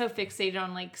 I get so fixated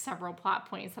on, like, several plot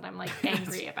points that I'm, like,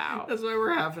 angry about. that's why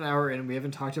we're half an hour in and we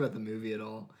haven't talked about the movie at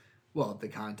all. Well, the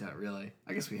content, really.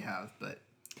 I guess we have, but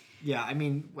yeah, I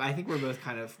mean, I think we're both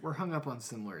we're hung up on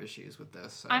similar issues with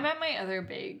this. So. I'm at my other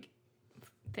big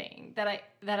thing that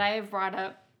I have brought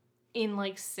up in,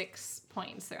 like, 6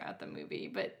 points throughout the movie,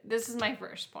 but this is my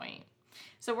first point.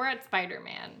 So we're at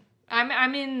Spider-Man.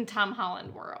 I'm in Tom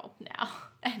Holland world now,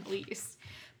 at least.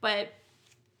 But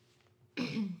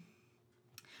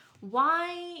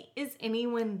why is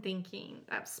anyone thinking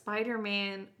that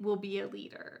Spider-Man will be a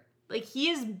leader? Like, he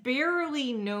is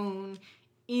barely known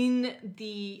in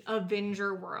the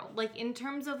Avenger world. Like, in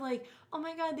terms of, like, oh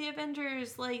my god, the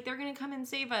Avengers, like, they're gonna come and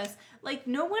save us. Like,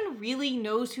 no one really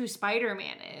knows who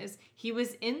Spider-Man is. He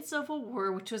was in Civil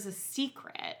War, which was a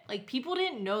secret. Like, people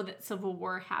didn't know that Civil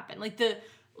War happened.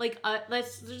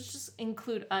 Let's just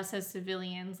include us as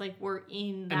civilians. Like, we're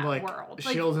in that and like world.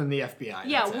 Shield and the FBI.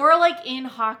 Yeah, that's it. we're, like, in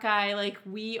Hawkeye. Like,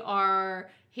 we are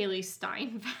Haley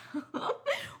Steinfeld.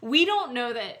 We don't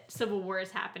know that Civil War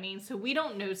is happening, so we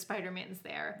don't know Spider-Man's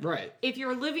there. Right. If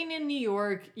you're living in New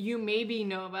York, you maybe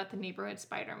know about the neighborhood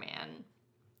Spider-Man.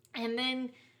 And then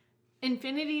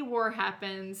Infinity War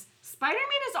happens. Spider-Man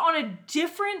is on a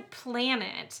different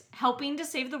planet helping to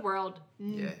save the world,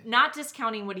 Yeah. not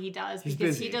discounting what he does, He's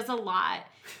because busy. he does a lot.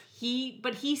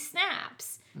 But he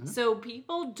snaps. So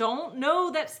people don't know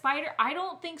that I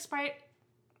don't think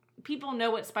people know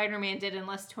what Spider-Man did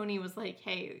unless Tony was like,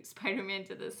 hey, Spider-Man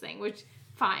did this thing, which,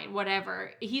 fine,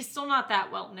 whatever. He's still not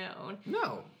that well known.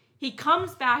 No. He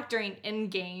comes back during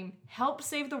Endgame, helps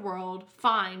save the world,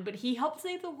 fine, but he helped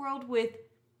save the world with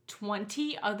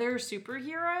 20 other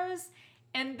superheroes,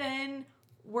 and then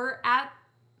we're at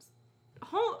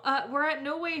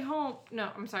No Way Home. No,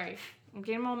 I'm sorry. I'm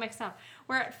getting them all mixed up.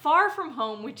 We're at Far From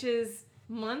Home, which is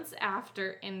months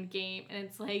after Endgame, and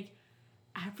it's like,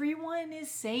 everyone is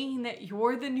saying that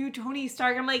you're the new Tony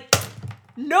Stark. I'm like,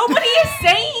 nobody is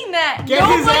saying that. Get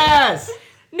his ass!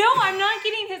 No, I'm not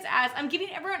getting his ass. I'm getting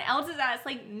everyone else's ass.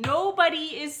 Like,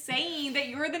 nobody is saying that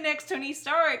you're the next Tony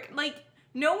Stark. Like,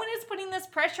 no one is putting this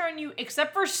pressure on you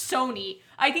except for Sony.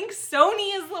 I think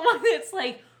Sony is the one that's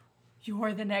like,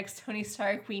 you're the next Tony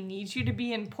Stark. We need you to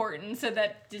be important so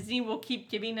that Disney will keep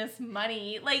giving us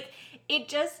money. Like,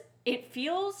 it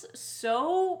feels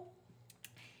so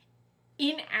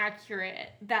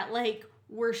inaccurate that, like,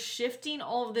 we're shifting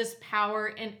all of this power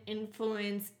and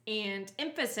influence and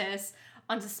emphasis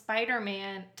onto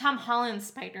Spider-Man, Tom Holland's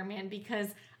Spider-Man, because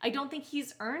I don't think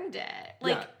he's earned it.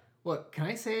 Like, yeah. Look, can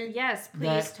I say? yes, please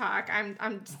that- talk.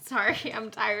 I'm sorry.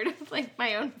 I'm tired of, like,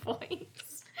 my own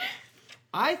voice.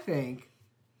 I think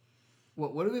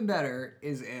what would have been better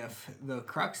is if the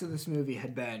crux of this movie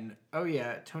had been, oh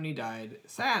yeah, Tony died,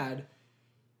 sad.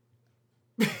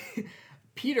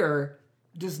 Peter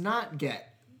does not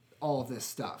get all this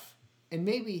stuff. And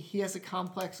maybe he has a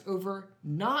complex over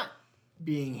not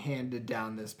being handed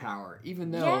down this power,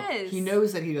 even though Yes. he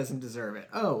knows that he doesn't deserve it.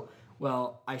 Oh,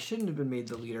 well, I shouldn't have been made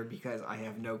the leader because I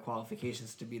have no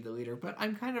qualifications to be the leader, but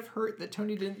I'm kind of hurt that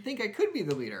Tony didn't think I could be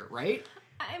the leader, right?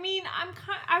 I mean, I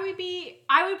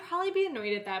would probably be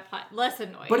annoyed at that plot. Less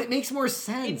annoyed. But it makes more It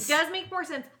sense. does make more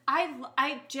sense.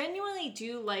 I genuinely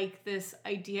do like this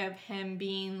idea of him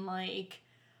being like,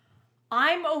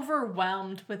 I'm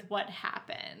overwhelmed with what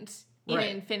happened in Right.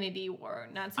 Infinity War.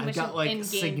 Not so I've much got, in like, Endgame,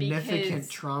 significant because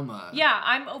trauma. yeah,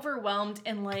 I'm overwhelmed,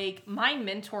 and, like, my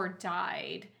mentor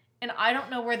died, and I don't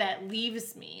know where that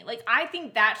leaves me. Like, I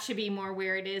think that should be more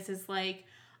where it is like,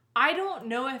 I don't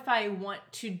know if I want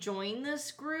to join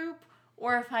this group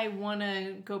or if I want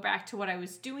to go back to what I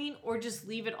was doing or just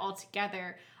leave it all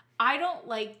together. I don't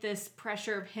like this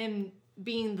pressure of him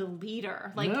being the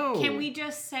leader. Like, No. can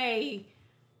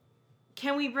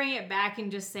we bring it back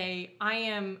and just say, I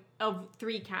am of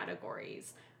 3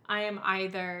 categories. I am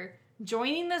either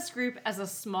joining this group as a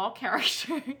small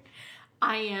character.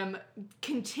 I am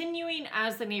continuing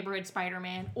as the neighborhood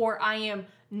Spider-Man, or I am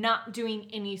not doing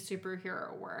any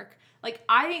superhero work. Like,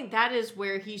 I think that is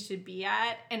where he should be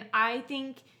at. And I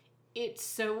think it's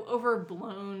so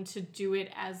overblown to do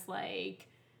it as, like,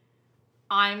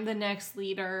 I'm the next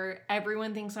leader.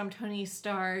 Everyone thinks I'm Tony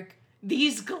Stark.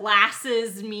 These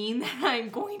glasses mean that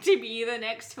I'm going to be the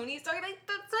next Tony Stark. Like,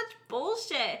 that's such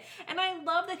bullshit. And I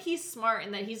love that he's smart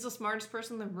and that he's the smartest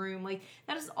person in the room. Like,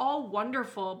 that is all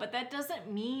wonderful, but that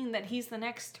doesn't mean that he's the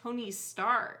next Tony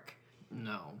Stark.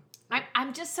 No.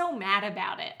 I'm just so mad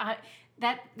about it.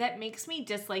 That makes me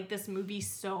dislike this movie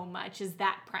so much, is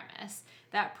that premise.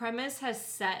 That premise has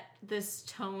set this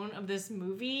tone of this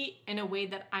movie in a way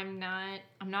that I'm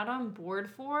not on board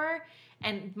for.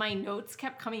 And my notes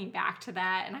kept coming back to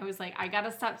that. And I was like, I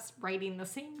gotta stop writing the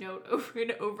same note over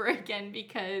and over again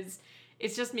because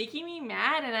it's just making me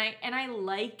mad. And I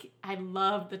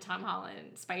love the Tom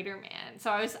Holland Spider-Man. So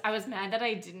I was mad that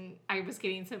I was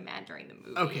getting so mad during the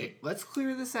movie. Okay, let's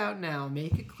clear this out now.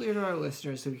 Make it clear to our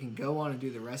listeners so we can go on and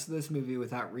do the rest of this movie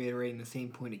without reiterating the same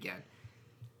point again.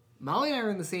 Molly and I are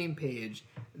on the same page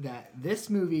that this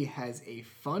movie has a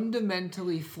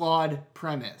fundamentally flawed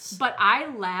premise. But I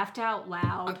laughed out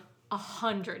loud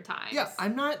 100 times. Yeah,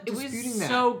 I'm not disputing that. It was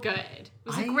so good. It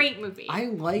was a great movie. I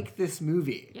like this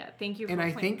movie. Yeah, thank you for And I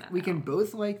pointing think that we out. can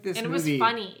both like this and movie. it was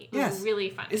funny. It Yes, was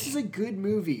really funny. This is a good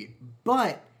movie,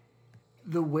 but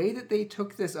the way that they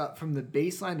took this up from the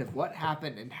baseline of what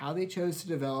happened and how they chose to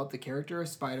develop the character of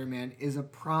Spider-Man is a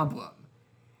problem.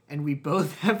 And we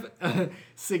both have a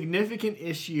significant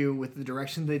issue with the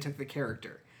direction they took the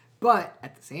character. But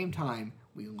at the same time,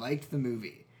 we liked the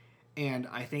movie. And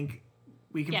I think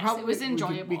we can probably... it was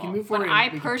enjoyable. We can move forward. But I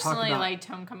and we can talk personally about- liked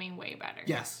Homecoming way better.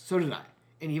 Yes, so did I.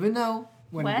 And even though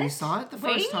when we saw it the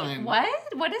first time... What?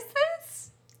 What is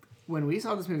this? When we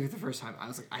saw this movie the first time, I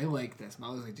was like, I like this.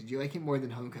 Molly was like, did you like it more than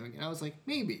Homecoming? And I was like,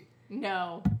 maybe.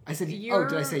 No. I said, did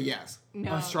I say yes?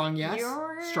 No. A strong yes?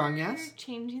 You're Strong yes?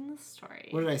 changing the story.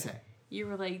 What did I say? You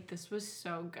were like, this was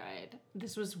so good.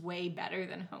 This was way better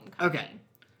than Homecoming. Okay.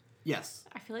 Yes.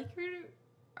 I feel like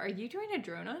are you doing a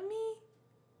drone on me?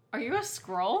 Are you a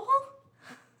scroll?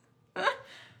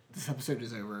 This episode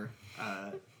is over.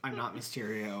 I'm not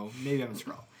Mysterio. Maybe I'm a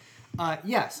Skrull.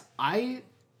 Yes, I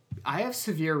have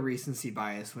severe recency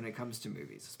bias when it comes to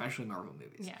movies, especially Marvel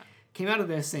movies. Yeah. Came out of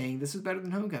this saying this is better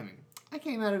than Homecoming. I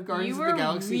came out of Guardians You of the were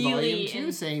Galaxy really Volume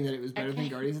 2 saying that it was better than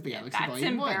Guardians of the Galaxy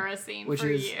Volume 1. That's embarrassing which for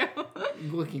is, you.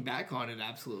 looking back on it,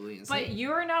 absolutely insane. But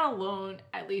you are not alone,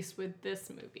 at least with this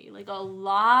movie. Like, a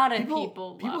lot of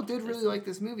people did really like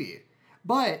this movie.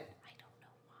 But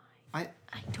I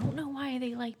don't know why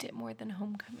they liked it more than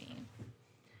Homecoming.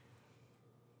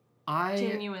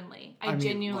 Genuinely. I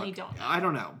genuinely don't know. I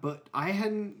don't know, but I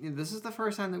hadn't... This is the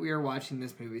first time that we were watching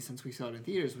this movie since we saw it in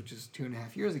theaters, which is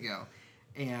 2.5 years ago.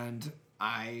 And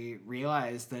I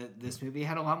realized that this movie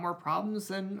had a lot more problems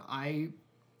than I,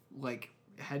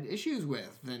 had issues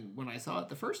with than when I saw it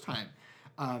the first time.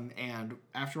 And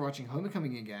after watching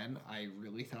Homecoming again, I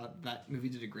really thought that movie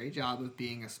did a great job of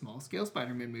being a small-scale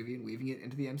Spider-Man movie and weaving it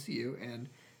into the MCU, and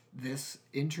this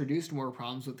introduced more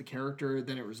problems with the character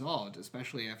than it resolved,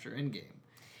 especially after Endgame.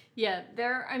 Yeah,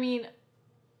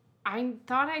 I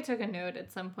thought I took a note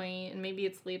at some point, and maybe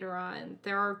it's later on.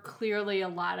 There are clearly a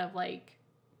lot of,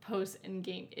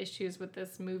 post-Endgame issues with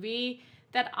this movie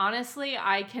that, honestly,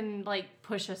 I can,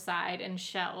 push aside and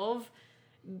shelve.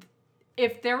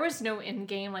 If there was no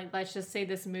Endgame, let's just say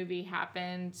this movie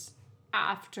happened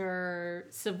after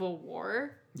Civil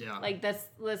War. Yeah.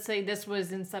 Let's say this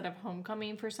was instead of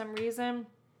Homecoming for some reason.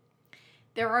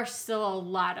 There are still a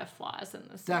lot of flaws in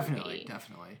this movie.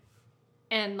 Definitely.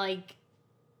 And,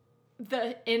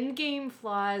 the Endgame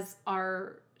flaws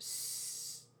are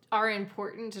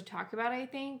important to talk about, I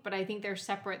think, but I think they're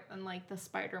separate than, the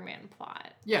Spider-Man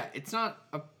plot. Yeah, it's not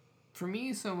for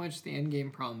me, so much the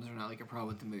Endgame problems are not a problem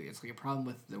with the movie. It's a problem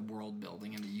with the world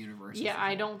building and the universe. Yeah,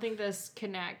 I don't think this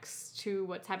connects to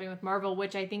what's happening with Marvel,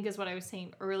 which I think is what I was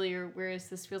saying earlier, whereas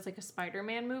this feels like a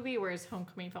Spider-Man movie, whereas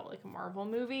Homecoming felt like a Marvel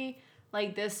movie.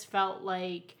 This felt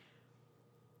like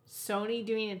Sony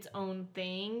doing its own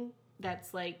thing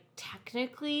that's,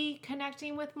 technically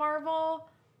connecting with Marvel,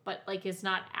 but, is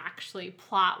not actually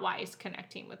plot-wise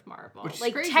connecting with Marvel. Which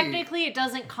is crazy. Technically it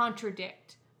doesn't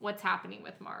contradict what's happening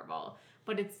with Marvel,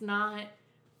 but it's not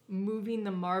moving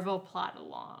the Marvel plot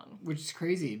along. Which is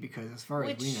crazy because as far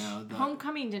as we know,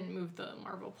 Homecoming didn't move the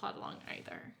Marvel plot along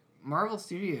either. Marvel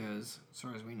Studios, as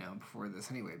far as we know, before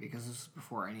this anyway, because this was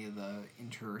before any of the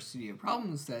inter-studio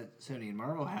problems that Sony and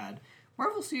Marvel had,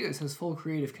 Marvel Studios has full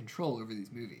creative control over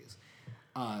these movies.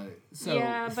 So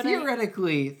Yeah, but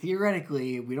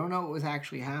theoretically, we don't know what was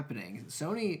actually happening.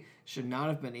 Sony should not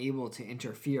have been able to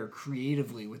interfere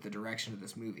creatively with the direction of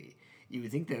this movie. You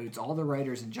would think that it's all the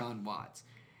writers and John Watts.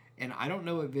 And I don't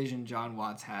know what vision John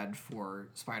Watts had for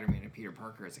Spider-Man and Peter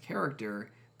Parker as a character,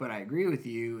 but I agree with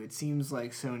you. It seems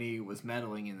like Sony was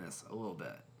meddling in this a little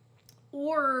bit.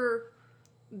 Or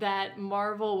that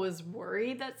Marvel was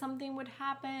worried that something would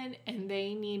happen and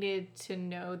they needed to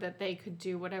know that they could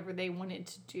do whatever they wanted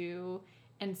to do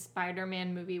and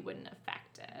Spider-Man movie wouldn't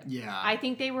affect it. Yeah. I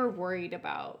think they were worried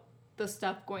about the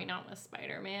stuff going on with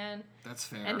Spider-Man. That's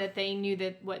fair. And that they knew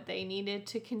that what they needed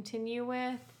to continue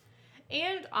with.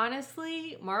 And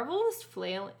honestly, Marvel was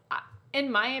flailing,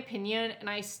 in my opinion, and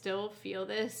I still feel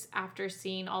this after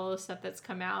seeing all the stuff that's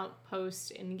come out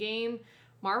post Endgame,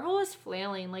 Marvel is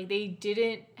flailing. Like, they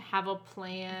didn't have a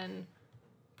plan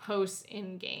post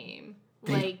Endgame.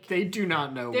 They do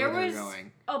not know where they're going.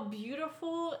 There was a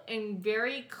beautiful and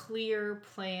very clear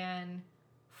plan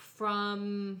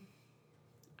from,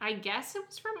 I guess it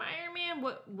was from Iron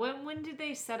Man. When did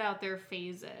they set out their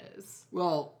phases?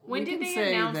 Well, when did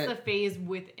they announce the phase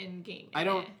with Endgame? I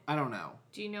don't know.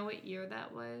 Do you know what year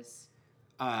that was?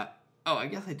 I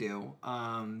guess I do.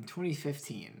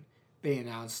 2015. They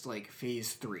announced like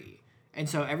phase 3. And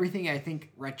so everything I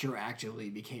think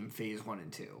retroactively became phase 1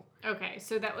 and 2. Okay,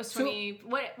 so that was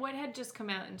what had just come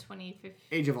out in 2015?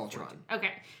 Age of Ultron.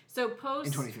 Okay. So post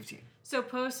in 2015. So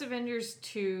post Avengers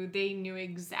 2, they knew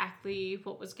exactly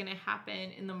what was going to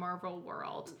happen in the Marvel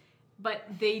world, but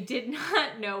they did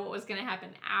not know what was going to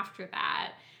happen after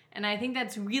that. And I think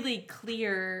that's really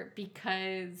clear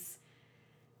because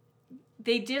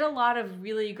they did a lot of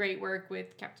really great work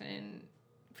with Captain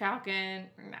Falcon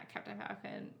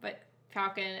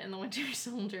and the Winter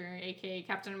Soldier, aka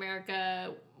Captain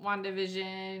America,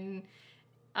 WandaVision,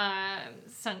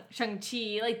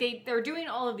 Shang-Chi. Like they're doing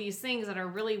all of these things that are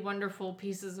really wonderful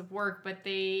pieces of work, but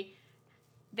they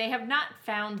have not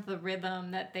found the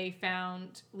rhythm that they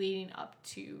found leading up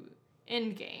to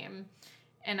Endgame.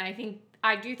 And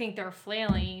I do think they're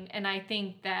flailing, and I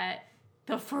think that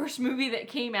the first movie that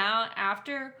came out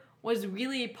after was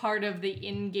really part of the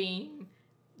Endgame,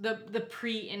 the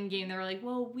pre-Endgame. They were like,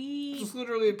 well, it's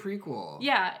literally a prequel.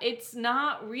 Yeah, it's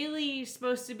not really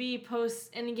supposed to be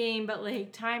post-Endgame, but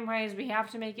like time-wise, we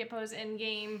have to make it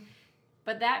post-Endgame.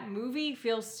 But that movie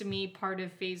feels to me part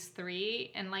of phase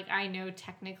 3, and like I know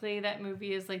technically that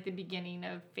movie is like the beginning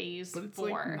of phase 4.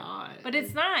 Like not. But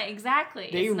it's not, exactly.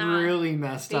 They it's not. really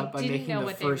messed up by making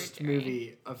the first doing.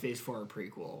 movie of phase 4 a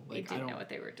prequel. Like, they didn't know what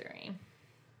they were doing.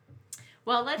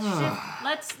 Well,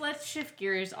 let's shift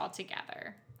gears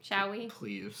altogether, shall we?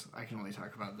 Please. I can only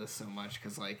talk about this so much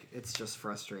because like it's just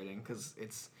frustrating because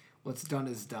it's what's done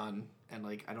is done, and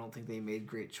like I don't think they made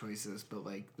great choices, but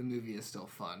like the movie is still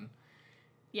fun.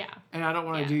 Yeah. And I don't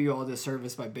want to do you all this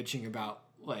service by bitching about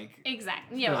like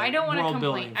exactly. I don't want to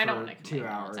complain. I don't want to complain 2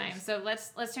 all hours. the time. So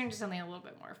let's turn to something a little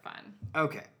bit more fun.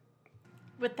 Okay.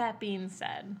 With that being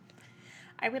said,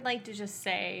 I would like to just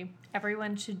say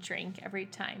everyone should drink every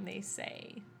time they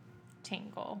say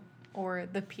Tingle or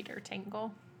the Peter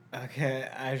Tingle. Okay,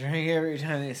 I drink every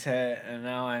time they say it, and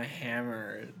now I'm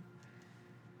hammered.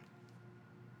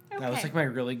 Okay. That was like my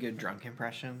really good drunk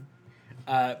impression.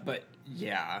 But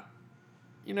yeah,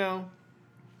 you know,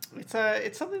 it's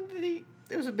something that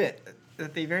it was a bit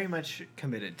that they very much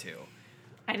committed to.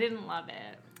 I didn't love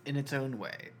it. In its own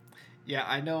way. Yeah,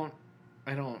 I don't.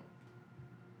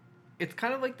 It's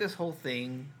kind of like this whole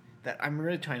thing that I'm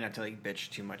really trying not to like bitch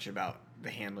too much about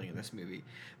the handling of this movie,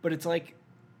 but it's like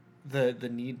the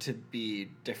need to be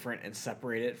different and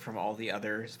separate it from all the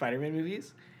other Spider-Man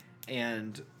movies,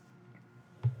 and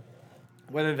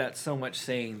whether that's so much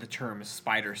saying the term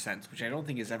spider sense, which I don't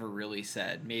think is ever really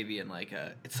said, maybe in like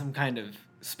it's some kind of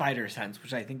spider sense,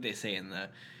 which I think they say in the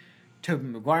Tobey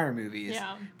Maguire movies.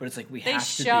 Yeah. But it's like They have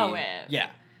to show be, it. Yeah.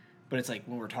 But it's like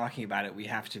when we're talking about it, we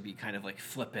have to be kind of like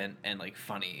flippant and like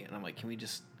funny. And I'm like, can we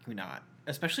not?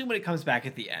 Especially when it comes back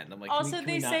at the end. I'm like, Also, can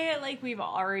they we not? say it like we've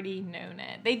already known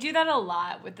it. They do that a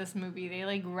lot with this movie. They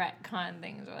like retcon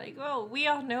things. They're like, oh, we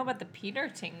all know about the Peter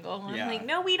Tingle. And Yeah. I'm like,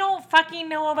 no, we don't fucking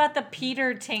know about the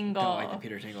Peter Tingle. Don't like the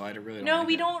Peter Tingle. I really don't. No, like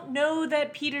we it. don't know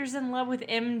that Peter's in love with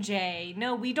MJ.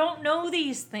 No, we don't know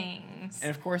these things.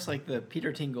 And of course, like the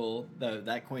Peter Tingle,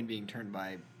 that coin being turned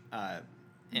by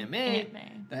Aunt May,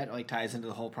 that like ties into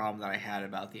the whole problem that I had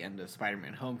about the end of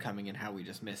Spider-Man: Homecoming and how we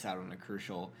just miss out on a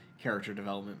crucial character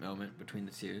development moment between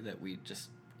the two that we just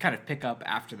kind of pick up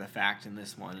after the fact in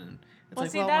this one. And it's well,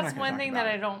 like, see, we're that's not gonna one talk thing about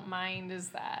that it. I don't mind is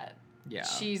that Yeah.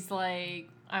 she's like,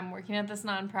 I'm working at this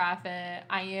nonprofit.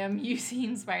 I am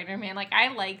using Spider-Man. Like,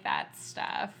 I like that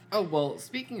stuff. Oh, well,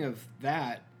 speaking of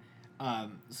that,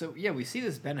 so yeah, we see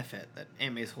this benefit that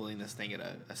Aunt May's holding this thing at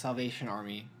a Salvation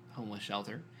Army homeless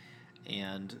shelter,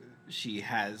 and she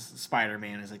has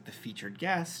Spider-Man as like the featured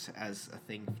guest as a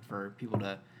thing for people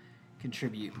to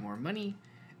contribute more money.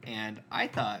 And I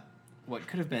thought what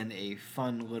could have been a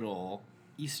fun little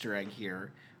Easter egg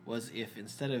here was if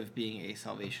instead of being a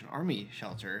Salvation Army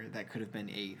shelter, that could have been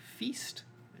a feast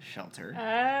shelter.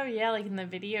 Oh, yeah, like in the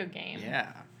video game.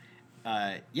 Yeah.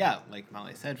 Yeah, like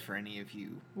Molly said, for any of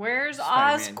you Where's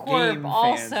Spider-Man Oscorp game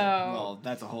also? fans, well,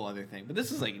 that's a whole other thing. But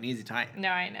this is like an easy tie. No,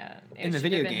 I know. It In the should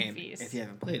video have been game, Feast. if you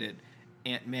haven't played it,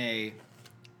 Aunt May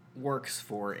works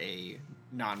for a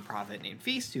nonprofit named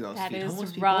Feast who helps That feed is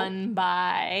homeless people. run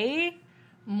by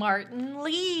Martin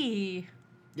Lee.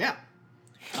 Yeah.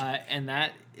 And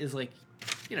that is like,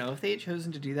 you know, if they had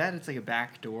chosen to do that, it's like a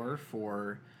backdoor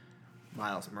for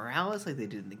Miles Morales, like they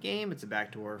did in the game. It's a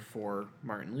backdoor for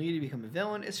Martin Lee to become a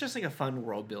villain. It's just like a fun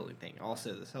world building thing.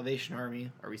 Also, the Salvation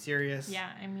Army. Are we serious? Yeah,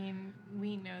 I mean,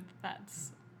 we know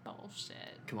that's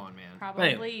bullshit. Come on, man.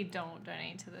 Probably don't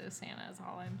donate to those Santas,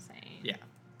 all I'm saying. Yeah.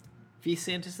 Feast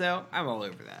Santas, though, I'm all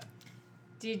over that.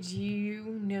 Did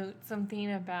you note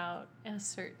something about a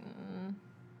certain...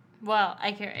 Well,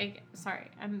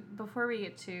 sorry. Before we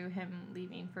get to him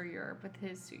leaving for Europe with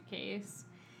his suitcase,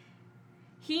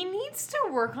 he needs to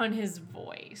work on his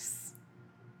voice.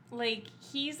 Like,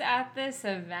 he's at this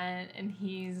event and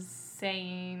he's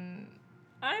saying,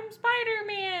 I'm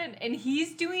Spider-Man, and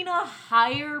he's doing a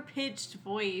higher pitched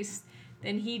voice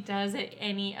than he does at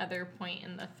any other point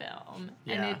in the film.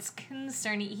 Yeah. And it's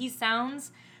concerning. He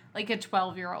sounds like a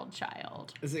 12-year-old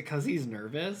child. Is it because he's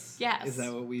nervous? Yes. Is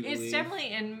that what we believe? It's definitely,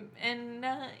 and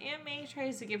Aunt May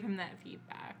tries to give him that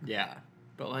feedback. Yeah.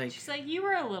 But like... She's like, you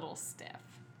were a little stiff.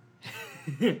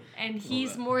 And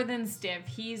he's bit. more than stiff.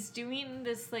 He's doing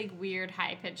this like weird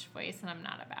high-pitched voice, and I'm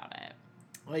not about it.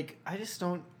 Like, I just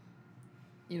don't...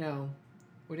 You know...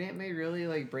 Would Aunt May really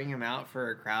like bring him out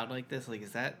for a crowd like this? Like,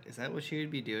 is that what she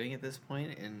would be doing at this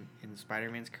point in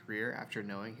Spider-Man's career after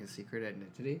knowing his secret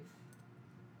identity?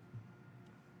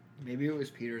 Maybe it was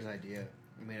Peter's idea.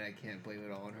 I mean, I can't blame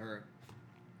it all on her.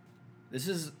 This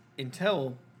is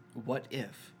until What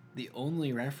If, the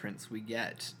only reference we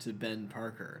get to Ben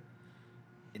Parker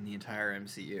in the entire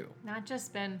MCU. Not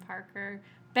just Ben Parker.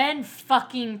 Ben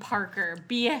fucking Parker.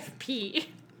 BFP.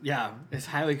 Yeah, his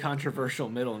highly controversial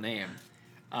middle name.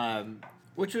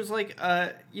 Which was like,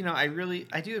 you know,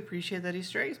 I do appreciate that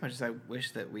Easter egg as much as I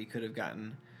wish that we could have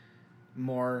gotten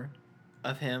more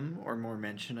of him or more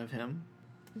mention of him.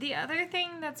 The other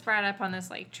thing that's brought up on this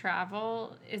like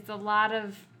travel is a lot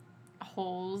of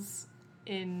holes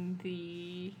in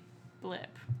the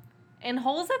blip. And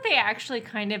holes that they actually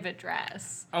kind of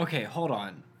address. Okay, hold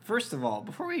on. First of all,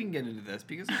 before we can get into this,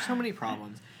 because there's so many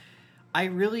problems, I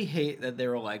really hate that they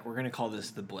were like, we're going to call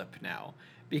this the blip now.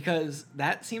 Because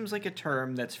that seems like a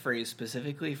term that's phrased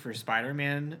specifically for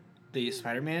Spider-Man, the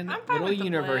Spider-Man I'm fine Middle with the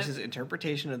Universe's blip.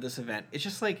 interpretation of this event. It's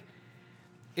just like,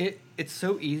 it's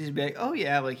so easy to be like, oh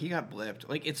yeah, like he got blipped.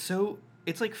 Like it's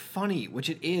like funny, which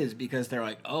it is, because they're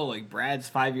like, oh, like Brad's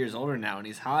 5 years older now and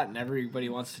he's hot and everybody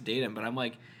wants to date him. But I'm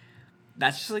like,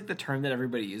 that's just like the term that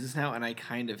everybody uses now, and I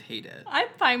kind of hate it. I'm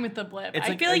fine with the blip. It's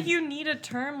I like feel like you need a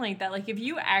term like that. Like if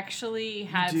you actually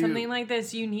had do. something like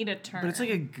this, you need a term. But it's like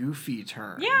a goofy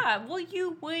term. Yeah, well,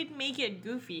 you would make it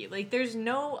goofy. Like, there's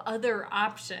no other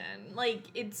option. Like,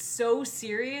 it's so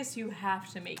serious, you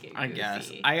have to make it goofy. I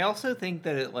guess. I also think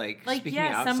that it, like speaking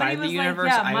yeah, somebody outside was the universe,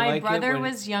 like, yeah, I my like brother it when...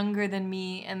 was younger than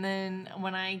me, and then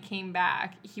when I came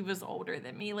back, he was older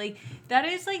than me. Like, that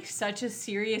is, like, such a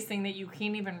serious thing that you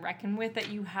can't even reckon with, that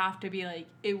you have to be like,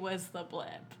 it was the blip.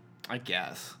 I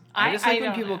guess. I just like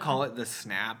when don't people know. call it the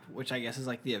snap, which I guess is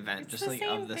like the event, It's just the like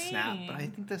same of the snap. But I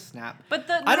thing. think the snap. But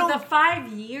I the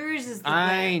 5 years is the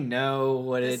I blip. know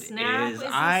what it snap is. is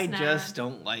the I snap. just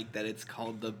don't like that it's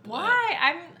called the blip.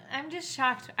 Why? I'm just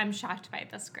shocked. I'm shocked by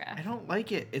the script. I don't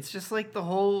like it. It's just like the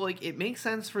whole like it makes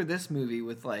sense for this movie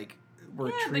with like we're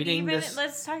Yeah, but treating even this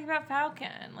let's talk about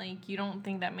Falcon. Like, you don't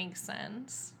think that makes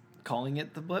sense? calling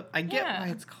it the blip. I get Yeah. why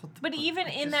it's called the But blip. even I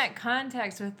in just- that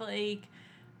context with like,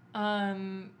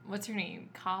 what's her name?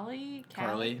 Carly?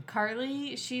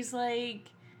 Carly. She's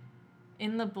like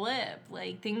in the blip.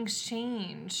 Like, things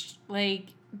changed. Like,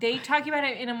 they talk about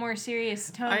it in a more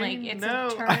serious tone. Like, it's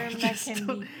a term that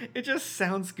can be. It just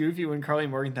sounds goofy when Carly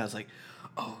Morgenthau's like,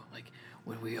 oh, like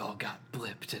when we all got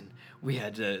blipped and we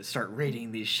had to start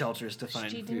raiding these shelters to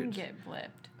find She food. didn't get blipped.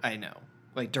 I know.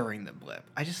 like during the blip.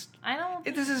 I don't.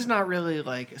 This is not really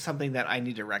like something that I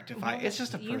need to rectify. It's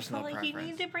just a personal You feel like preference.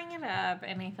 you need to bring it up,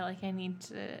 and I feel like I need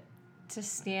to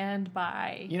stand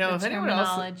by. You know, the if anyone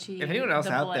else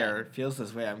the out blip. there feels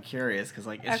this way, I'm curious because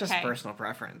like it's just Okay. personal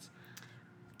preference.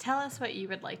 Tell us what you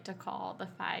would like to call the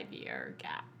 5-year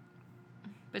gap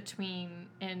between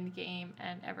Endgame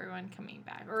and everyone coming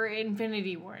back, or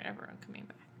Infinity War and everyone coming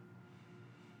back.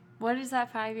 What is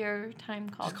that 5-year time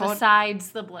called Just call it-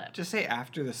 besides the blip? Just say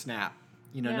after the snap.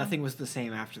 You know, Yeah. nothing was the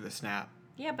same after the snap.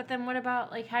 Yeah, but then what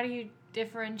about, like, how do you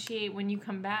differentiate when you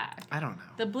come back? I don't know.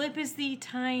 The blip is the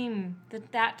time,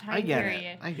 that time I get period.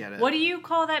 it. I get it. What do you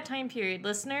call that time period?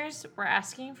 Listeners, we're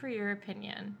asking for your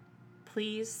opinion.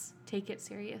 Please take it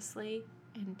seriously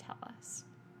and tell us.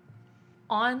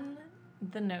 On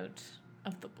the note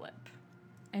of the blip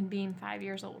and being 5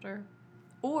 years older,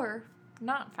 or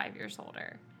not 5 years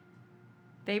older,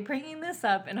 they bringing this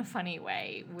up in a funny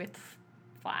way with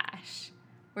Flash,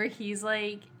 where he's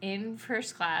like in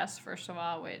first class, first of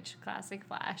all, which classic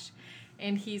Flash,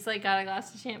 and he's like got a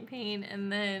glass of champagne,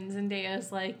 and then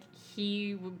Zendaya's like,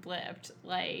 he blipped,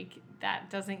 like that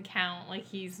doesn't count, like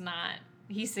he's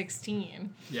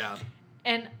 16. Yeah.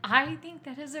 And I think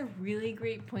that is a really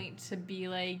great point to be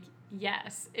like,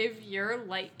 yes, if you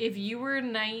were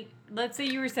let's say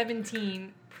you were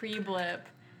 17 pre-blip,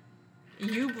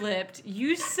 you blipped,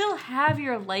 you still have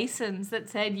your license that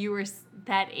said you were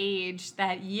that age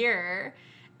that year.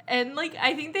 And like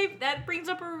I think that brings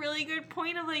up a really good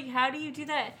point of like, how do you do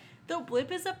that? The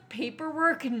blip is a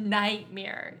paperwork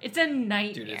nightmare. It's a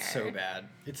nightmare. Dude, it's so bad.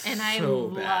 It's And so I bad.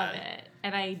 love it.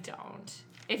 And I don't.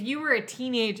 If you were a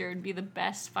teenager, it'd be the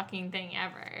best fucking thing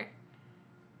ever.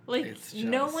 Like, It's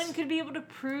no just- one could be able to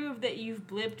prove that you've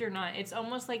blipped or not. It's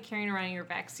almost like carrying around your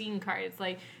vaccine card. It's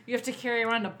like, you have to carry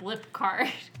around a blip card.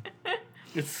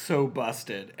 It's so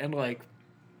busted. And like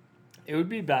it would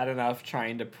be bad enough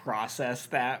trying to process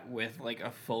that with like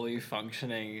a fully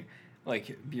functioning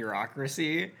like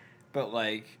bureaucracy, but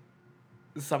like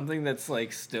something that's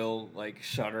like still like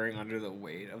shuddering under the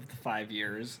weight of the 5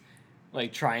 years,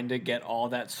 like trying to get all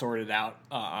that sorted out.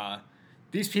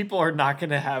 These people are not going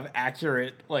to have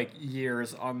accurate like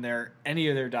years on any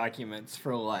of their documents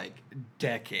for like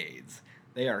decades.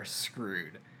 They are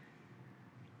screwed.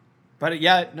 But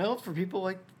yeah, no, for people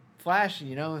like Flash,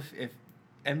 you know, if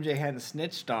MJ hadn't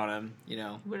snitched on him, you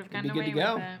know, Would have it'd be gotten good to away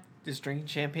go. with it. Just drinking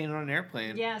champagne on an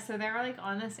airplane. Yeah, so they're like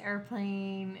on this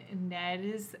airplane. Ned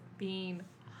is being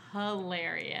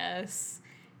hilarious.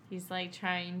 He's like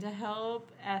trying to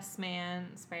help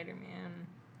S-Man, Spider-Man,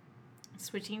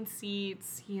 switching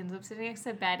seats. He ends up sitting next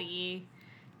to Betty.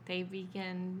 They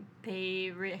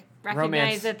recognize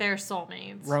Romance. that they're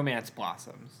soulmates. Romance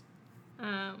blossoms.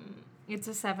 It's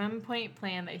a 7-point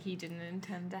plan that he didn't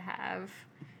intend to have.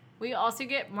 We also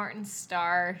get Martin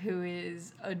Starr, who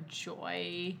is a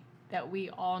joy that we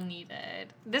all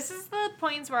needed. This is the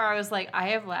points where I was like, I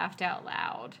have laughed out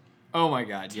loud Oh my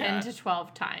god, 10 yeah. to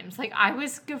 12 times. Like, I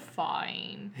was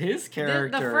guffawing. His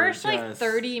character The first, like, just-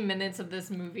 30 minutes of this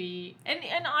movie, and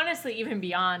honestly, even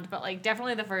beyond, but, like,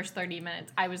 definitely the first 30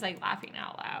 minutes, I was, like, laughing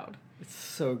out loud. It's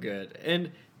so good.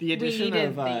 And the addition needed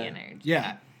of the energy.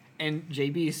 yeah, and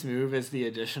JB Smoove as the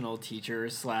additional teacher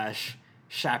 /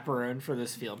 chaperone for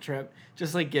this field trip,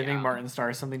 just like giving Yeah. Martin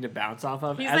Starr something to bounce off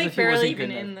of. He's, as like, if he wasn't barely good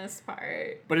even enough. in this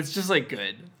part. But it's just like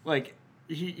good. Like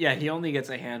he only gets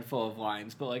a handful of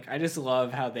lines, but like I just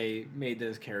love how they made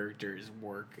those characters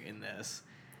work in this.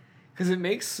 Cuz it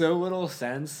makes so little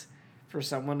sense for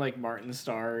someone like Martin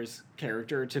Starr's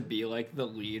character to be like the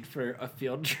lead for a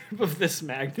field trip of this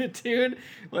magnitude.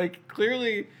 Like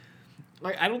clearly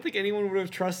like I don't think anyone would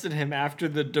have trusted him after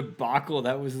the debacle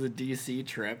that was the DC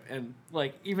trip, and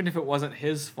like even if it wasn't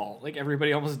his fault, like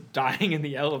everybody almost dying in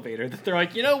the elevator, that they're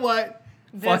like, "You know what?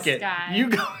 Fuck This it. guy. You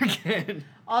go again."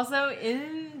 Also,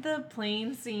 in the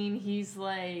plane scene, he's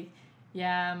like,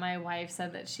 yeah, my wife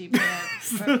said that she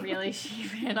blipped, but really she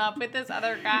ran up with this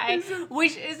other guy,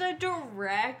 which is a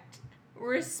direct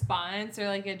response or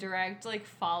like a direct like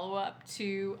follow-up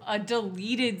to a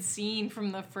deleted scene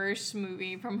from the first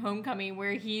movie, from Homecoming,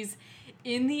 where he's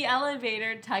in the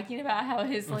elevator talking about how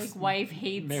his like wife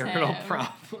hates Marital him.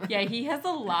 problem. Yeah, he has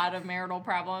a lot of marital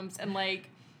problems, and like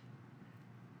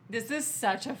this is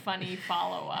such a funny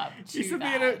follow-up to He said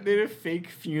that. they had a fake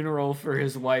funeral for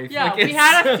his wife. Yeah, Like, we it's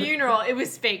had a so- funeral. It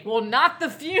was fake. Well, not the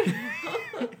funeral.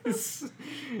 It's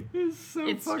so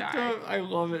It's fucked dark. up. I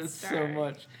love it It's so dark.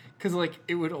 much. Because, like,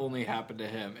 it would only happen to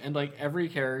him. And, like, every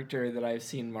character that I've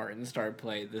seen Martin Starr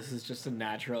play, this is just a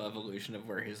natural evolution of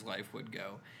where his life would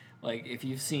go. Like, if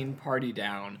you've seen Party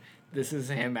Down, this is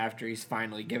him after he's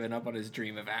finally given up on his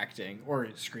dream of acting or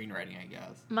screenwriting, I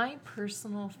guess. My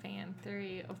personal fan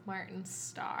theory of Martin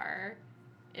Starr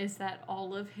is that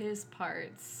all of his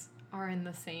parts are in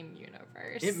the same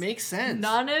universe. It makes sense.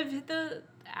 None of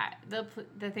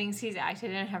the things he's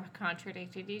acted in have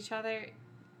contradicted each other.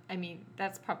 I mean,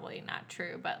 that's probably not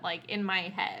true, but like in my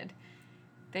head,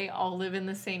 they all live in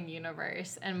the same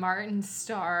universe, and Martin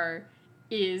Starr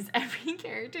is every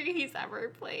character he's ever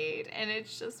played, and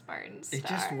it's just Martin Starr. It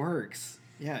just works.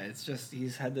 Yeah, it's just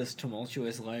he's had this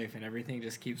tumultuous life, and everything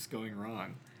just keeps going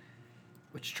wrong,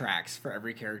 which tracks for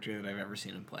every character that I've ever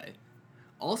seen him play.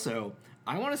 Also,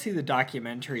 I want to see the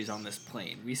documentaries on this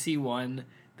plane. We see one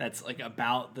that's like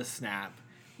about the snap.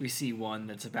 We see one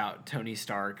that's about Tony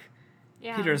Stark.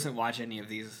 Yeah. Peter doesn't watch any of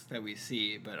these that we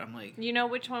see, but I'm like... You know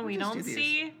which one we just don't do these.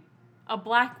 see? A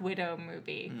Black Widow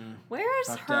movie. Where is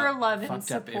Fucked her up. love and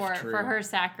Fucked up if support true. for her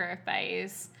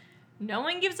sacrifice? No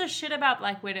one gives a shit about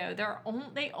Black Widow.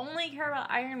 They only care about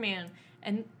Iron Man.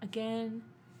 And again,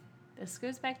 this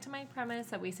goes back to my premise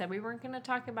that we said we weren't going to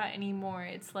talk about anymore.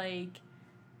 It's like,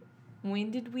 when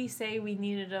did we say we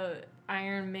needed a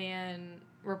Iron Man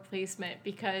replacement?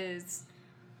 Because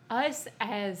us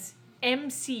as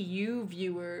MCU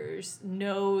viewers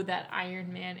know that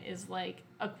Iron Man is like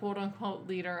a quote unquote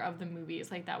leader of the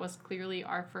movies. Like, that was clearly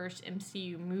our first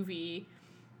MCU movie.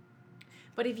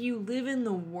 But if you live in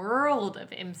the world of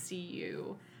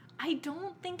MCU, I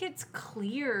don't think it's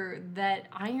clear that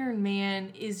Iron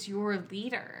Man is your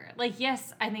leader. Like,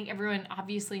 yes, I think everyone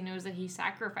obviously knows that he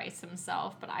sacrificed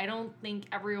himself, but I don't think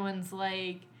everyone's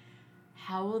like,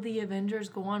 how will the Avengers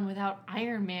go on without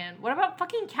Iron Man? What about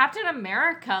fucking Captain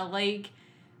America? Like,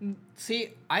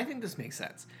 See, I think this makes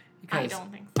sense. I Because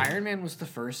don't think so. Iron Man was the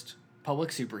first public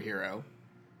superhero.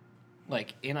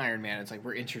 Like, in Iron Man, it's like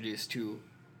we're introduced to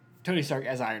Tony Stark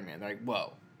as Iron Man. They're like,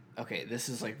 whoa, okay, this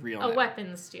is like real A now.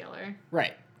 weapons stealer.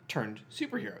 Right. Turned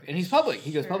superhero. And he's public.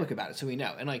 He goes Sure. public about it, so we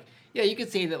know. And, like, yeah, you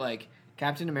could say that, like,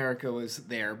 Captain America was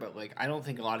there, but, like, I don't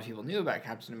think a lot of people knew about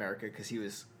Captain America because he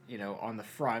was, you know, on the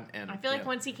front. And I feel you like know,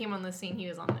 once he came on the scene, he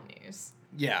was on the news.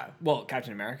 Yeah. Well,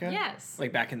 Captain America? Yes.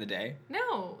 Like, back in the day?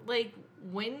 No, like,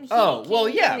 when he Oh, well,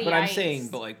 came yeah, to but the I'm ice- saying,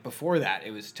 but, like, before that,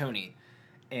 it was Tony.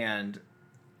 And...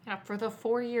 Yeah, for the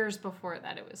 4 years before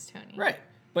that, it was Tony. Right.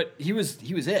 But he was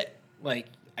it. Like,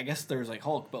 I guess there was like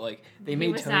Hulk, but like they He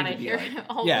made was Tony not to a be hero. like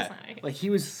Hulk was yeah, not a hero. like he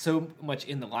was so much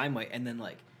in the limelight, and then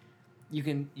like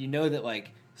you know that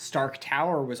like Stark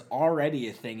Tower was already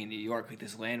a thing in New York, like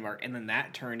this landmark, and then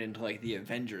that turned into like the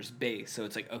Avengers base. So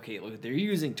it's like, okay, look, they're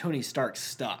using Tony Stark's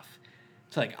stuff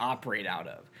to like operate out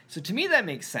of. So to me, that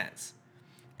makes sense,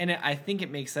 and I think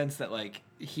it makes sense that like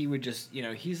he would just, you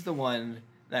know, he's the one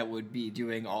that would be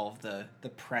doing all of the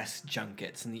press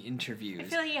junkets and the interviews. I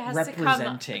feel like he has to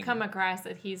representing. come across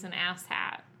that he's an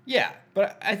asshat. Yeah,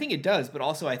 but I think it does. But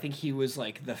also, I think he was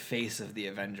like the face of the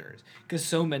Avengers because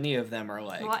so many of them are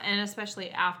like, Well, and especially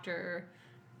after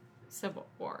Civil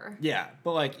War. yeah.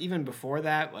 But like even before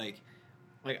that, like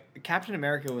Captain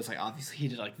America was like obviously he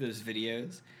did like those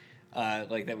videos,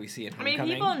 like that we see in I mean,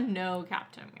 Homecoming. people know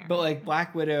Captain America. But like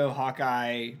Black Widow,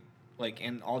 Hawkeye, like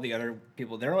and all the other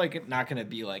people, they're like not gonna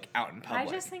be like out in public.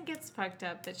 I just think it's fucked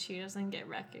up that she doesn't get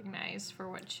recognized for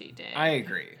what she did. I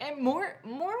agree. And more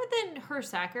than her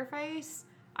sacrifice,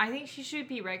 I think she should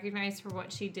be recognized for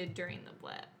what she did during the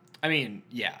blip. I mean,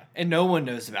 yeah, and no one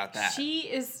knows about that. She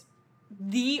is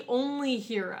the only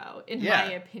hero, in Yeah.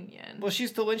 my opinion. Well,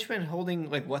 she's the linchpin holding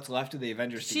like what's left of the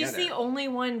Avengers She's together. the only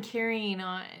one carrying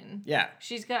on. Yeah.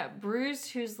 She's got Bruce,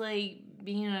 who's like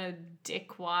being a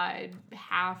dickwad,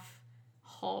 half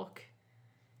Hulk.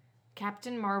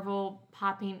 Captain Marvel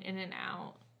popping in and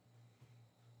out.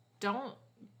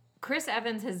 Chris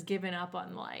Evans has given up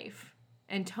on life,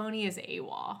 and Tony is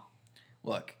AWOL.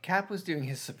 Look, Cap was doing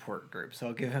his support group, so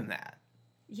I'll give him that.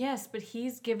 Yes, but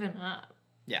he's given up.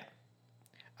 Yeah.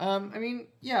 I mean,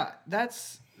 yeah,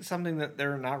 that's something that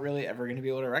they're not really ever going to be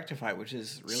able to rectify, which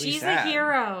is really She's sad. a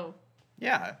hero.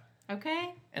 Yeah.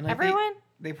 Okay? And like Everyone?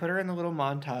 They put her in the little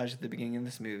montage at the beginning of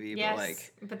this movie, Yes, but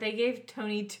like but they gave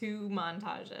Tony 2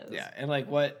 montages. yeah, and like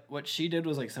what she did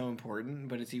was like so important,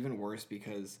 but it's even worse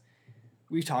because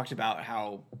we've talked about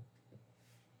how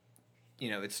you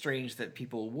know, it's strange that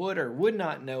people would or would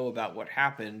not know about what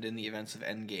happened in the events of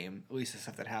Endgame, at least the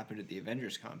stuff that happened at the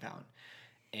Avengers compound.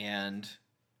 And,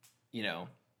 you know,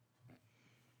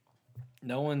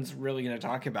 no one's really going to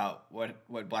talk about what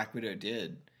Black Widow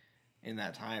did in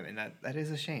that time. And that is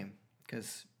a shame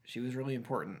because she was really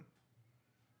important.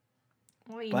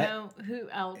 Well, you But- know,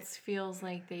 who else feels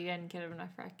like they didn't get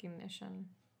enough recognition?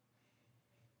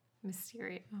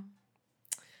 Mysterio.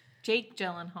 Jake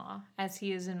Gyllenhaal, as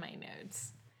he is in my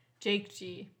notes. Jake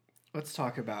G. Let's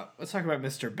talk about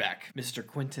Mr. Beck, Mr.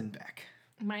 Quentin Beck.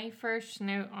 My first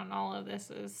note on all of this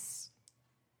is,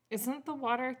 isn't the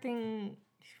water thing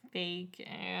fake,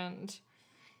 and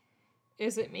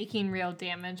is it making real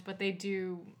damage? But they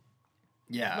do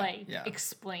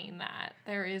explain that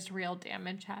there is real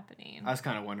damage happening. I was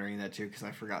kind of wondering that too because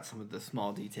I forgot some of the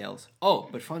small details. Oh,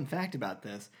 but fun fact about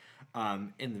this,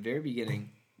 in the very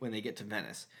beginning when they get to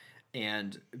Venice,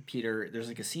 and Peter, there's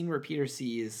like a scene where Peter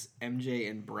sees MJ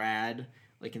and Brad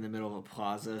like in the middle of a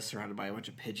plaza surrounded by a bunch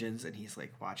of pigeons, and he's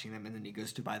like watching them, and then he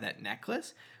goes to buy that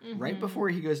necklace. Right before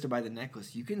he goes to buy the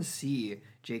necklace, you can see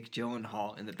Jake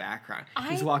Gyllenhaal in the background.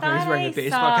 He's walking around, he's wearing a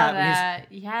baseball cap,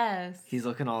 and he's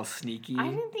looking all sneaky. I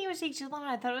didn't think it was Jake Gyllenhaal.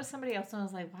 I thought it was somebody else, and I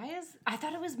was like, I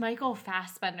thought it was Michael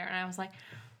Fassbender, and I was like,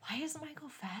 why is Michael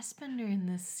Fassbender in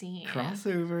this scene?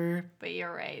 Crossover. But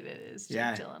you're right, it is Jake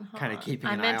Gyllenhaal. Kind of keeping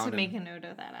an eye on him. I meant to make a note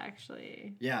of that,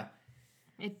 actually. Yeah.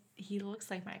 He looks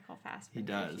like Michael Fassbender. He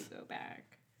does. If you go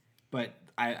back. But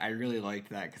I really liked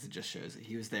that because it just shows that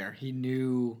he was there. He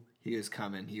knew he was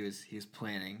coming. He was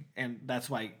planning, and that's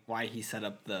why he set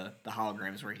up the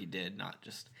holograms where he did, not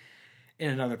just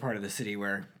in another part of the city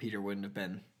where Peter wouldn't have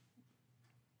been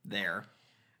there.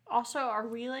 Also, are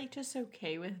we like just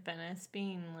okay with Venice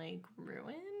being like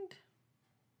ruined?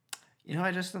 You know,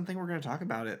 I just don't think we're going to talk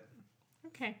about it.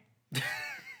 Okay.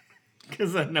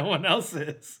 Because no one else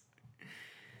is.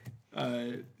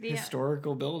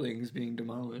 Historical buildings being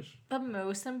demolished. The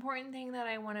most important thing that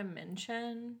I want to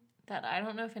mention that I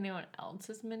don't know if anyone else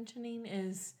is mentioning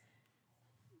is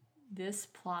this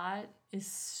plot is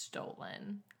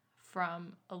stolen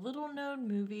from a little known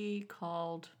movie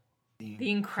called The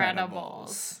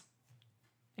Incredibles.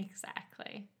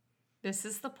 Exactly. This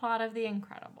is the plot of The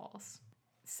Incredibles.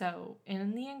 So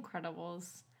in The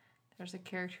Incredibles, there's a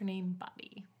character named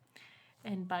Buddy.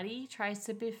 And Buddy tries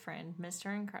to befriend Mr.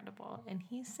 Incredible. And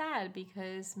he's sad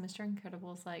because Mr.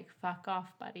 Incredible's like, fuck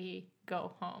off, Buddy.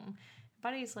 Go home.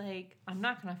 Buddy's like, I'm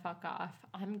not going to fuck off.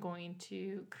 I'm going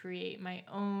to create my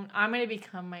own. I'm going to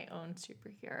become my own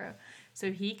superhero.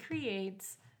 So he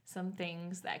creates some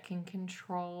things that can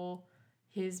control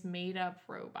his made-up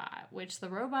robot, which the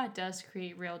robot does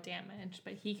create real damage,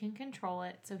 but he can control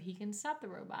it so he can stop the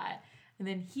robot. And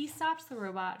then he stops the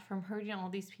robot from hurting all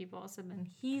these people. So then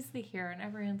he's the hero, and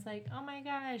everyone's like, oh my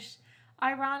gosh,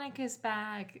 Ironic is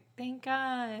back. Thank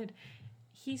God.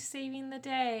 He's saving the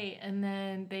day. And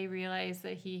then they realize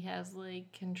that he has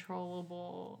like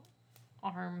controllable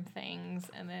arm things.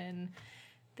 And then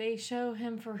they show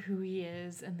him for who he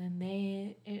is. And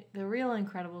then the real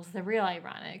Incredibles, the real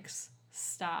Ironics,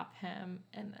 stop him.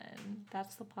 And then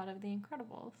that's the plot of The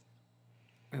Incredibles.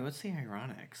 Wait, what's the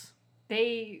Ironics?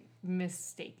 They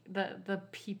mistake the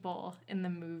people in the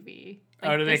movie.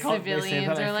 Like, do they call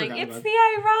civilians are like, it's the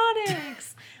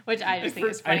Ironics, which I just think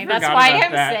is funny. That's why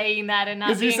I'm saying that and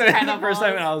not The Incredibles. Incredibles. The first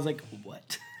time, and I was like,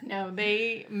 what? No,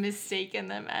 they mistaken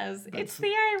them as it's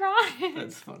the Ironics.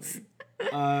 That's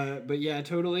funny. But yeah,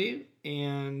 totally.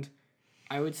 And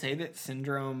I would say that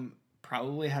Syndrome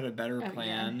probably had a better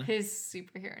plan. Yeah. His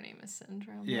superhero name is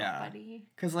Syndrome. Yeah, Buddy.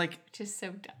 Because like, which is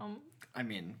so dumb. I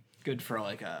mean, good for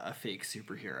like a fake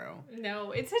superhero.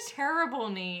 No, it's a terrible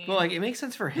name. Well, like it makes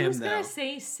sense for him. Who's gonna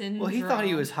say Syndrome? Well, he thought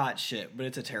he was hot shit, but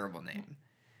it's a terrible name.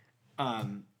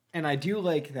 And I do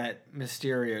like that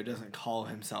Mysterio doesn't call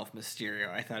himself Mysterio.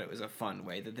 I thought it was a fun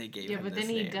way that they gave him this name. Yeah, but then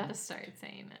he does start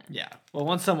saying it. Yeah. Well,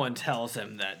 once someone tells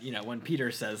him that, you know, when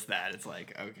Peter says that, it's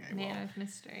like, okay, Man of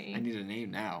Mystery. I need a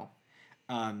name now.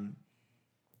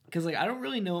 Because, like, I don't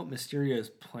really know what Mysterio's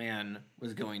plan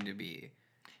was going to be.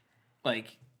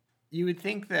 Like, you would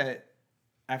think that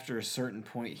after a certain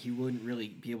point, he wouldn't really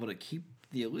be able to keep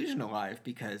the illusion alive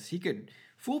because he could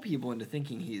fool people into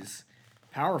thinking he's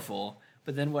powerful.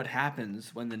 But then what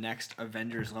happens when the next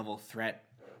Avengers level threat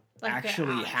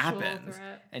actually happens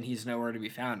and he's nowhere to be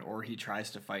found, or he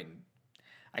tries to fight?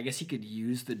 I guess he could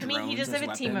use the drones. I mean, he does have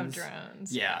weapons. A team of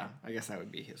drones. Yeah, I guess that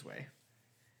would be his way.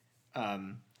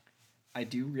 I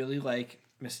do really like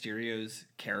Mysterio's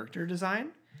character design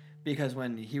because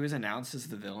when he was announced as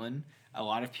the villain, a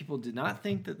lot of people did not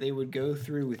think that they would go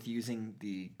through with using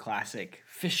the classic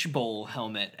fishbowl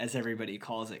helmet, as everybody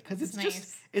calls it, because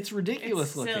it's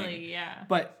ridiculous looking. Silly, yeah.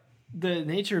 But the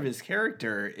nature of his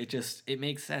character, it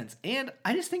makes sense, and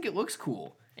I just think it looks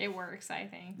cool. It works, I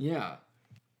think. Yeah.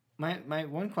 My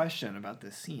one question about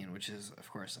this scene, which is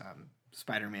of course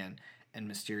Spider-Man and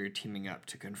Mysterio teaming up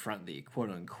to confront the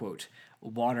quote-unquote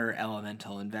water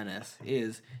elemental in Venice,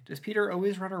 is does Peter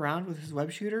always run around with his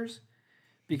web shooters?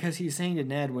 Because he's saying to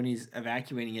Ned when he's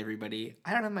evacuating everybody,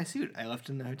 I don't have my suit. I left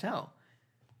it in the hotel.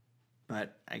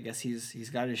 but I guess he's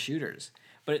got his shooters.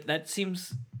 But that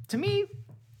seems to me,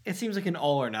 it seems like an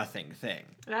all or nothing thing.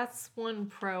 That's one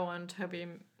pro on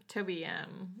Toby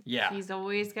M. Yeah. He's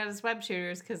always got his web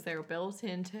shooters because they're built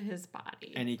into his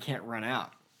body. And he can't run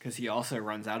out because he also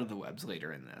runs out of the webs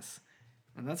later in this.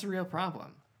 And that's a real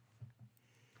problem.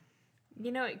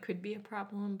 You know, it could be a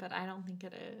problem, but I don't think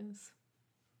it is.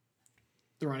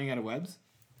 They're running out of webs?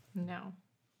 No.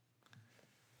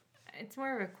 It's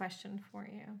more of a question for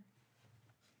you.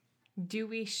 Do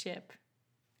we ship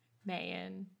May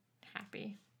and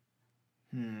Happy?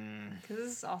 Because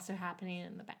this is also happening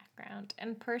in the background.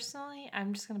 And personally,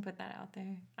 I'm just going to put that out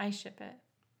there. I ship it.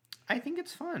 I think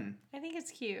it's fun. I think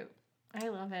it's cute. I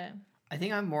love it. I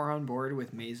think I'm more on board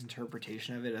with May's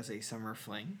interpretation of it as a summer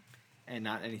fling and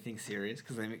not anything serious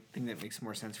because I think that makes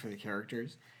more sense for the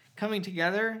characters. Coming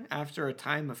together after a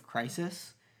time of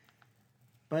crisis.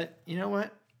 But you know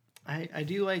what? I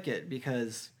do like it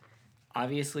because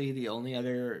obviously the only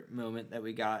other moment that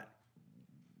we got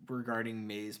regarding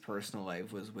May's personal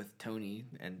life was with Tony,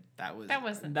 and that was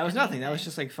nothing. That was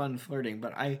just like fun flirting,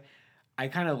 but I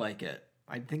kind of like it.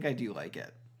 I think I do like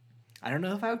it. I don't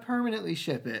know if I would permanently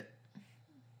ship it,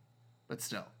 but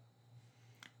still.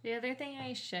 The other thing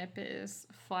I ship is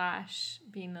Flash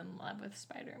being in love with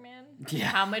Spider-Man. Yeah.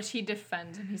 How much he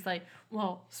defends him. He's like,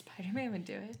 well, Spider-Man would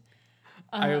do it.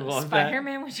 I love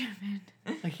Spider-Man would do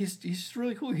it. Like he's just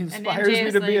really cool. He And inspires MJ me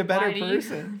is to be a like, better "Why do you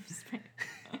person. love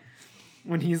Spider-Man?"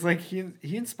 When he's like, he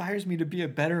inspires me to be a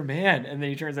better man, and then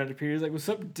he turns out to Peter's like, "What's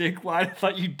up, Dick? Why I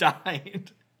thought you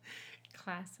died."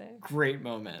 Classic. Great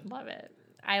moment. Love it.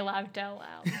 I laughed out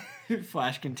loud.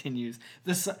 Flash continues.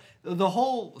 The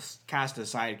whole cast of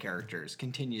side characters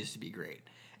continues to be great,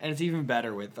 and it's even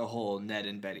better with the whole Ned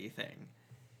and Betty thing.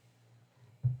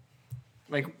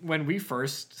 Like when we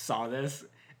first saw this,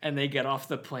 and they get off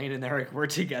the plane and they're like, "We're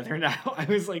together now." I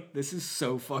was like, "This is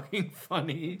so fucking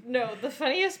funny." No, the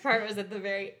funniest part was at the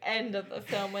very end of the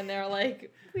film when they're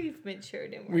like, "We've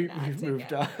matured and we've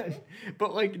moved on."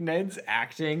 But like Ned's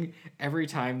acting every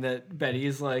time that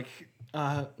Betty's like,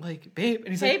 babe, and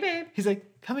he's "Hey, like, babe." He's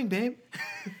like, "Coming, babe."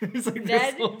 He's like,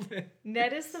 Ned- this little bit.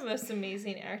 Ned is the most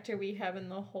amazing actor we have in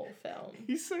the whole film.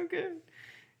 He's so good.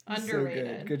 He's Underrated.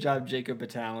 So good. Good job, Jacob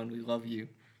Batalon. We love you.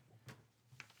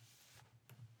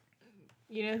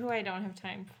 You know who I don't have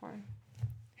time for?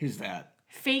 Who's that?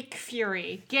 Fake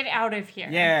Fury. Get out of here.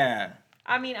 Yeah.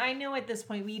 I mean, I know at this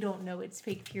point we don't know it's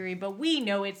Fake Fury, but we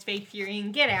know it's Fake Fury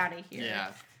and get out of here.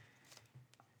 Yeah.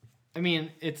 I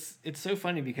mean, it's so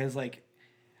funny because, like,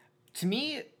 to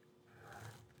me,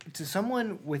 to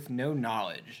someone with no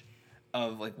knowledge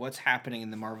of, like, what's happening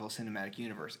in the Marvel Cinematic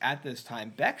Universe at this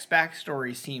time, Beck's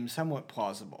backstory seems somewhat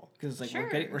plausible. Because, like, Sure.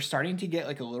 we're starting to get,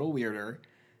 like, a little weirder.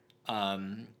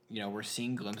 You know, we're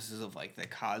seeing glimpses of, like, the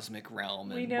cosmic realm.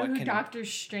 And We know what who can... Doctor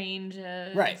Strange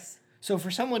is. Right. So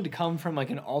for someone to come from, like,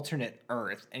 an alternate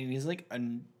Earth, and he's, like, a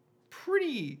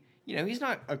pretty... You know, he's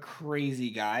not a crazy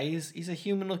guy. He's a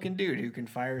human-looking dude who can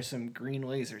fire some green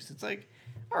lasers. It's like,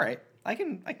 all right, I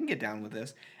can get down with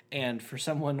this. And for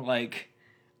someone like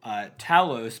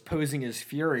Talos posing as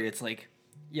Fury, it's like,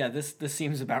 yeah, this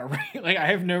seems about right. Like, I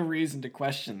have no reason to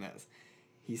question this.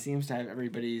 He seems to have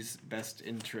everybody's best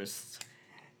interests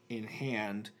in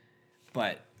hand,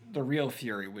 but the real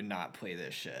Fury would not play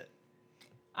this shit.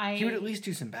 He would at least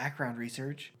do some background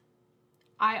research.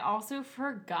 I also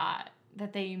forgot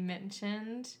that they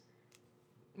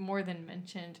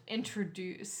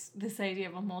introduce this idea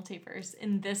of a multiverse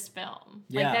in this film.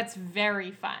 Yeah. Like, that's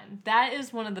very fun. That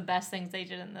is one of the best things they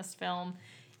did in this film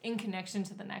in connection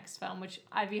to the next film, which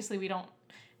obviously we don't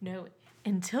know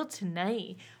until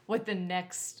tonight what the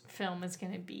next film is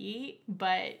going to be.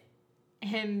 But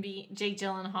Jake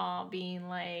Gyllenhaal being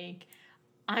like,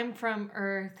 I'm from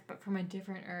Earth, but from a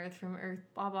different Earth, from Earth,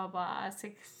 blah, blah, blah,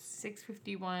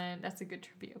 651. That's a good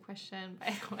trivia question,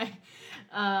 by the way.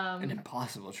 An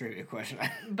impossible trivia question.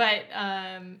 But,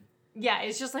 yeah,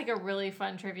 it's just like a really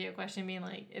fun trivia question being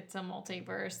like, it's a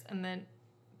multiverse. And then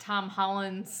Tom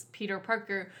Holland's Peter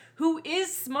Parker, who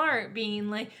is smart, being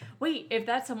like, wait, if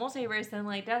that's a multiverse, then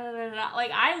like, da-da-da-da.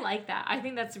 Like, I like that. I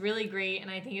think that's really great,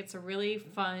 and I think it's a really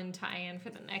fun tie-in for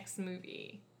the next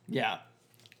movie. Yeah.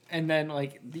 And then,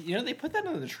 like, you know, they put that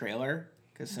in the trailer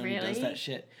because Sony does Really? that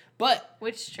shit. But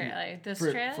Which trailer? This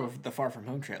for trailer? the Far From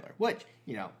Home trailer, which,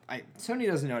 you know, Sony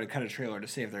doesn't know how to cut a trailer to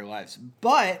save their lives.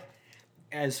 But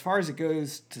as far as it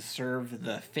goes to serve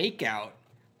the fake out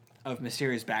of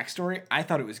Mysterio's backstory, I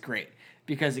thought it was great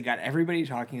because it got everybody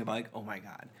talking about, like, oh my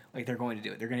god, like, they're going to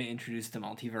do it. They're going to introduce the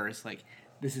multiverse. Like,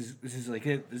 this is like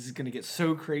it. This is going to get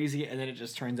so crazy, and then it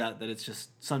just turns out that it's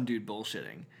just some dude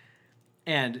bullshitting.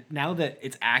 And now that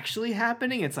it's actually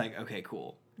happening, it's like, okay,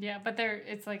 cool. Yeah, but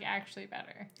it's like actually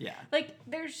better. Yeah, Like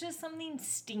there's just something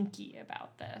stinky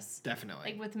about this.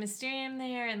 definitely. Like with Mysterium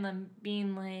there and them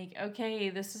being like, okay,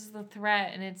 this is the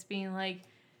threat, and it's being like,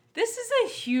 this is a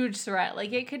huge threat.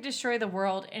 Like it could destroy the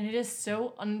world, and it is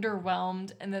so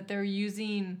underwhelmed, and that they're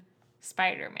using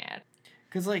Spider-Man.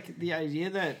 Because, like, the idea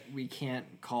that we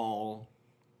can't call,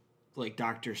 like,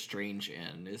 Doctor Strange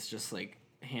in is just, like,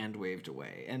 hand-waved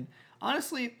away. And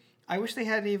honestly, I wish they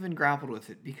hadn't even grappled with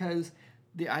it, because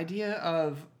the idea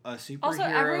of a superhero... Also,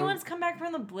 everyone's come back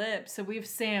from the blip. So we have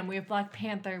Sam, we have Black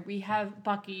Panther, we have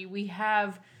Bucky, we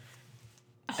have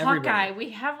Everybody. Hawkeye, we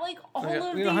have, like, all We have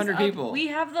of these... 100 people. We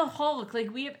have the Hulk.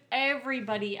 Like, we have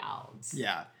everybody else.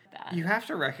 Yeah. That. You have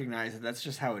to recognize that that's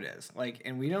just how it is. Like,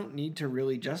 and we don't need to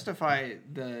really justify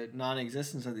the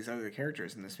non-existence of these other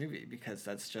characters in this movie, because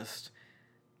that's just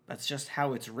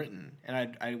how it's written.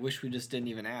 And I wish we just didn't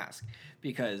even ask,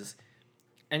 because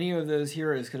any of those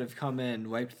heroes could have come in,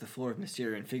 wiped the floor of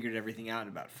Mysterio, and figured everything out in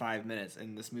about 5 minutes,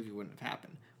 and this movie wouldn't have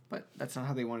happened. But that's not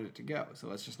how they wanted it to go, so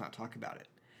let's just not talk about it.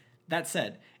 That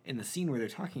said, in the scene where they're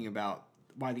talking about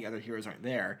why the other heroes aren't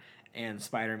there, and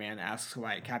Spider-Man asks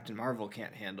why Captain Marvel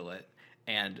can't handle it,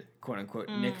 and quote-unquote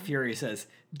Nick Fury says,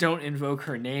 don't invoke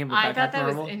her name I about thought Captain that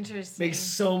Marvel, was interesting. makes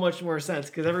so much more sense,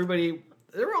 because there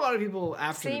were a lot of people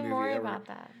after Say the movie more that were- about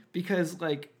that. because,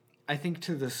 like, I think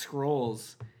to the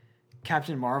Skrulls,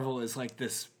 Captain Marvel is, like,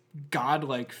 this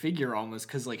godlike figure almost,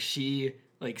 because, like, she,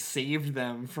 like, saved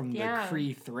them from the Yeah.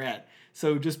 Kree threat.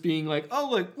 So just being like, oh,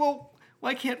 like, well,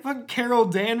 why can't fucking Carol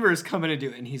Danvers come in and do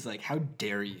it? And he's like, how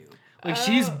dare you? Like,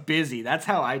 she's busy. That's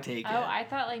how I take it. Oh, I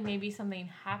thought, like, maybe something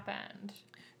happened.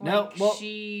 No, Like, well,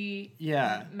 she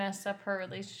yeah. messed up her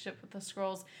relationship with the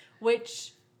Skrulls,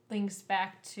 which links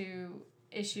back to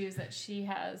issues that she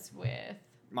has with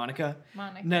Monica?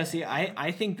 Monica. No, see,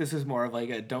 I think this is more of like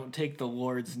a don't take the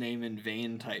Lord's name in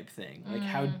vain type thing. Like,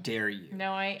 how dare you?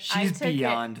 No, I She's took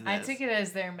beyond it, I this. took it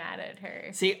as they're mad at her.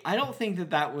 See, I don't think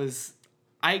that was...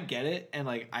 I get it, and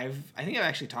like I think I've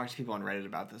actually talked to people on Reddit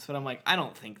about this, but I'm like, I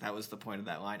don't think that was the point of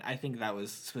that line. I think that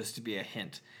was supposed to be a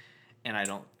hint, and I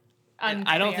don't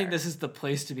Unfair. think this is the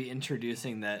place to be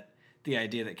introducing the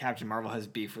idea that Captain Marvel has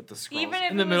beef with the Skrulls Even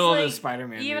if in the it was middle like, of the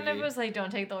Spider-Man even movie. if it was like,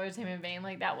 don't take the Lord's name in vain,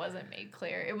 like that wasn't made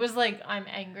clear. It was like, I'm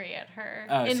angry at her,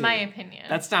 Oh, in see, my opinion.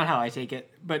 That's not how I take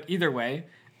it, but either way,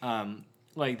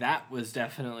 like that was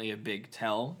definitely a big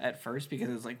tell at first, because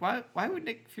it's like, why would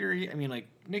Nick Fury? I mean, like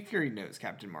Nick Fury knows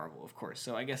Captain Marvel, of course,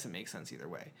 so I guess it makes sense either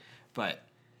way. But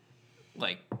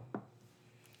like,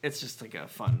 it's just like a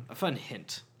fun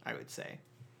hint, I would say.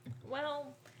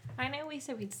 Well, I know we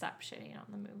said we'd stop shitting on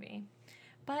the movie,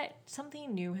 but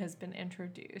something new has been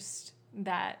introduced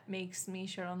that makes me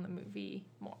shit on the movie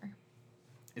more.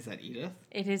 Is that Edith?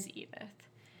 It is Edith.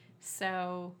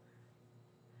 So,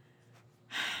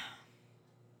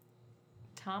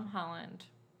 Tom Holland,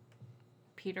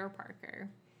 Peter Parker,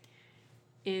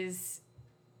 is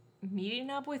meeting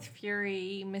up with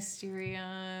Fury,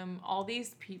 Mysterium, all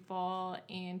these people,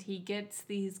 and he gets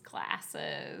these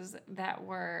glasses that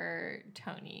were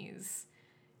Tony's,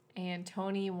 and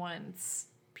Tony wants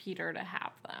Peter to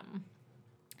have them.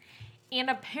 And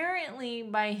apparently,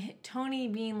 by Tony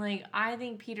being like, I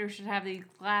think Peter should have these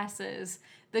glasses,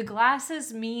 the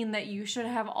glasses mean that you should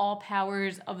have all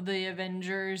powers of the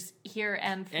Avengers here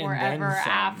and forever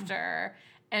some. after.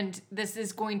 And this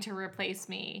is going to replace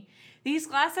me. These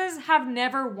glasses have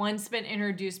never once been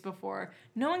introduced before.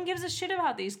 No one gives a shit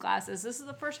about these glasses. This is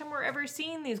the first time we're ever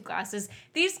seeing these glasses.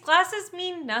 These glasses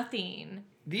mean nothing.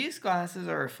 These glasses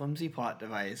are a flimsy plot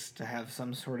device to have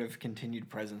some sort of continued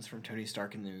presence from Tony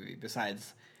Stark in the movie,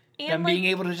 besides them being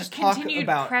able to just talk continued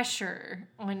about... pressure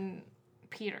on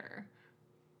Peter.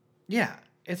 Yeah,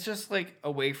 it's just like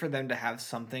a way for them to have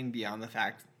something beyond the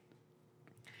fact...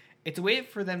 It's a way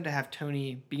for them to have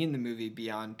Tony be in the movie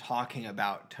beyond talking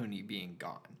about Tony being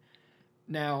gone.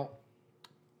 Now,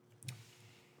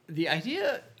 the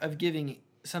idea of giving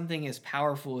something as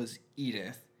powerful as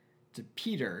Edith to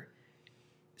Peter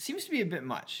seems to be a bit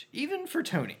much, even for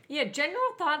Tony. Yeah, general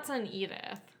thoughts on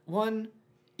Edith. One,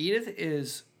 Edith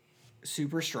is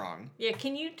super strong. Yeah,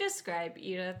 can you describe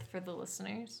Edith for the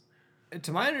listeners?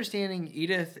 To my understanding,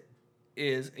 Edith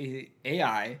is a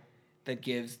AI that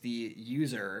gives the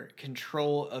user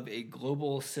control of a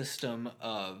global system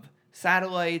of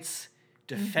satellites,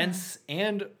 defense,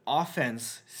 and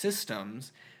offense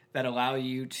systems that allow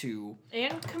you to...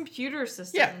 And computer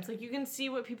systems. Yeah. Like, you can see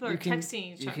what people are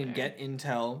texting each You other. can get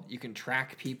intel, you can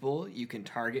track people, you can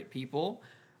target people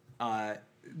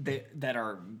that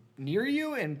are near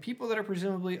you and people that are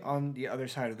presumably on the other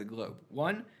side of the globe.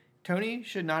 One, Tony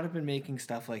should not have been making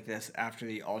stuff like this after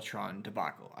the Ultron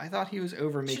debacle. I thought he was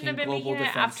over making Shouldn't have been global making it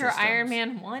defense after systems. Iron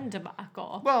Man 1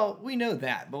 debacle. Well, we know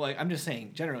that, but like I'm just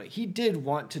saying, generally, he did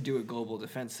want to do a global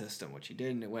defense system, which he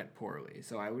did, and it went poorly.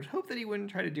 So I would hope that he wouldn't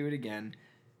try to do it again.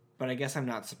 But I guess I'm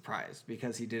not surprised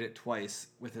because he did it twice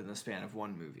within the span of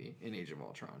one movie in Age of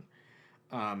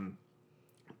Ultron.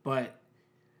 But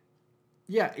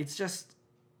yeah, it's just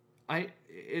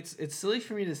it's silly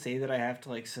for me to say that I have to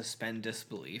like suspend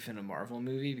disbelief in a Marvel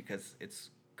movie because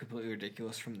it's completely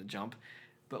ridiculous from the jump.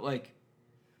 But like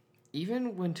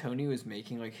even when Tony was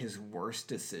making like his worst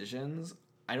decisions,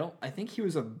 I think he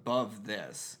was above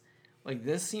this. Like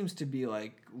this seems to be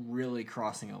like really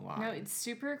crossing a line. No, it's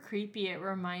super creepy. It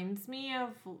reminds me of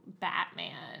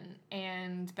Batman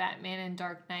and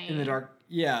Dark Knight. In the dark,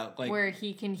 yeah, like where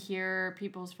he can hear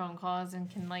people's phone calls and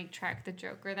can like track the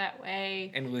Joker that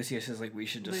way. And Lucius is like, we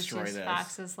should destroy Lucius this.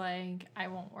 Fox is like, I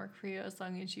won't work for you as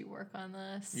long as you work on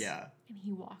this. Yeah. And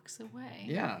he walks away.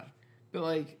 Yeah. But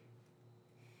like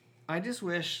I just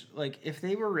wish like if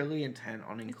they were really intent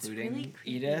on including really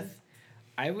creepy. Edith,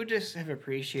 I would just have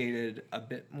appreciated a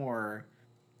bit more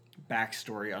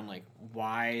backstory on like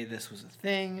why this was a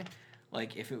thing,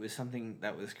 like if it was something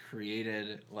that was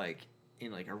created like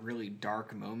in like a really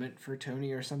dark moment for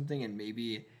Tony or something, and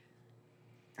maybe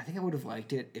I think I would have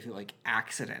liked it if it like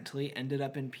accidentally ended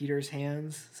up in Peter's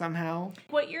hands somehow.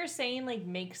 What you're saying like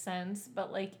makes sense,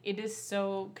 but like it is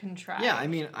so contrived. Yeah, I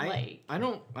mean, I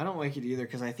don't like it either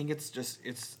because I think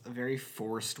it's a very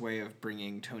forced way of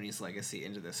bringing Tony's legacy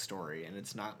into this story, and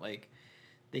it's not like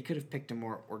they could have picked a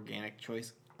more organic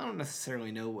choice. I don't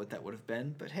necessarily know what that would have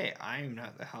been, but hey, I am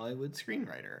not the Hollywood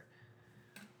screenwriter.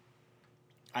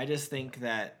 I just think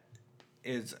that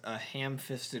is a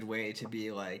ham-fisted way to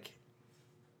be like,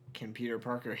 can Peter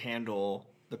Parker handle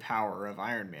the power of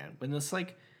Iron Man? When this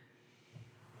like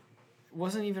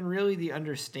wasn't even really the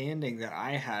understanding that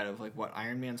I had of like what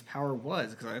Iron Man's power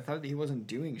was, because I thought that he wasn't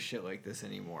doing shit like this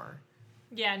anymore.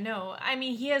 Yeah, no. I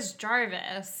mean, he has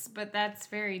Jarvis, but that's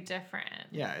very different.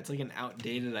 Yeah, it's like an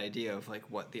outdated idea of like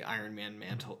what the Iron Man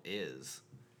mantle is.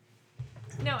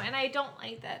 No, and I don't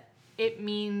like that it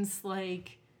means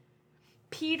like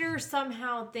Peter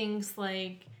somehow thinks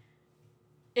like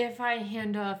if I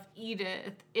hand off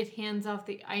Edith, it hands off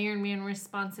the Iron Man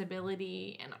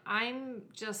responsibility. And I'm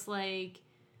just like,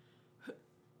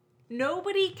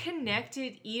 nobody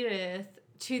connected Edith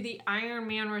to the Iron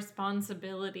Man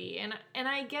responsibility. And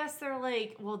I guess they're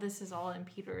like, well, this is all in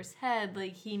Peter's head.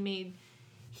 Like he made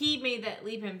that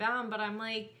leap and bound, but I'm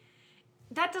like,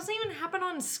 that doesn't even happen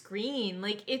on screen.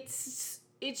 Like it's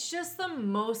just the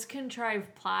most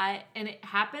contrived plot, and it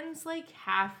happens like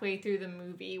halfway through the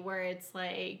movie where it's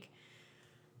like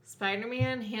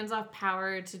Spider-Man hands off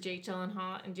power to Jake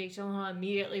Gyllenhaal, and Jake Gyllenhaal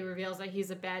immediately reveals that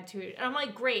he's a bad dude. And I'm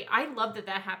like, great, I love that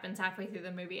happens halfway through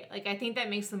the movie. Like, I think that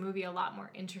makes the movie a lot more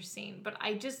interesting, but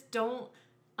I just don't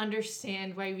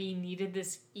understand why we needed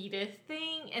this Edith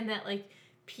thing, and that like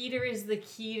Peter is the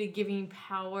key to giving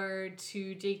power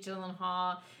to Jake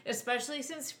Gyllenhaal, especially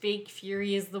since Fake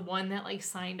Fury is the one that like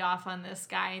signed off on this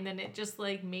guy, and then it just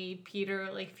like made Peter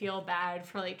like feel bad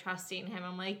for like trusting him.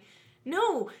 I'm like,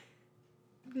 no,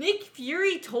 Nick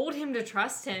Fury told him to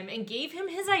trust him and gave him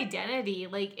his identity.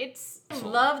 Like I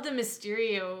love the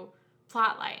Mysterio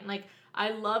plotline. Like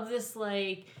I love this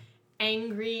like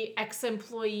angry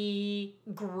ex-employee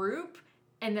group,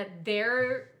 and that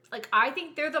they're like, I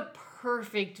think they're the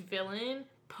perfect villain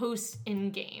post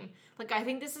Endgame. Like, I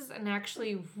think this is an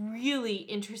actually really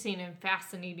interesting and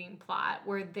fascinating plot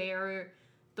where they're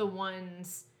the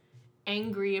ones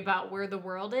angry about where the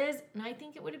world is. And I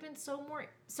think it would have been so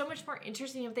much more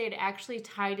interesting if they had actually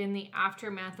tied in the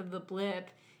aftermath of the blip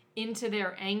into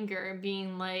their anger and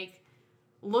being like,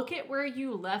 look at where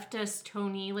you left us,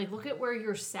 Tony. Like, look at where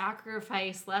your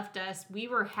sacrifice left us. We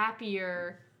were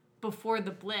happier before the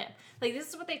blip. Like, this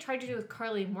is what they tried to do with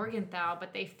Carly Morgenthau,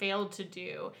 but they failed to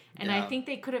do. And I think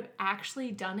they could have actually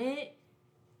done it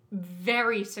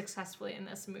very successfully in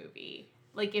this movie.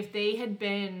 Like, if they had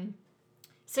been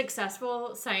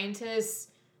successful scientists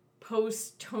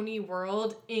post Tony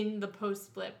World in the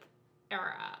post blip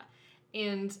era.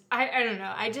 And I don't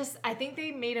know. I think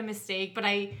they made a mistake, but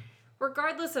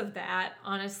regardless of that,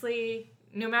 honestly,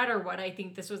 no matter what, I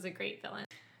think this was a great villain.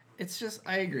 It's just,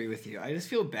 I agree with you. I just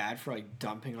feel bad for, like,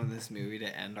 dumping on this movie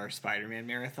to end our Spider-Man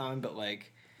marathon, but,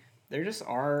 like, there just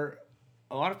are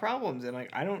a lot of problems, and, like,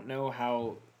 I don't know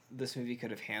how this movie could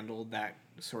have handled that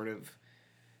sort of...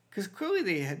 Because clearly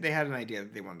they had an idea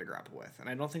that they wanted to grapple with, and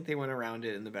I don't think they went around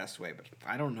it in the best way, but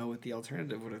I don't know what the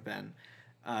alternative would have been.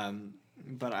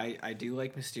 But I do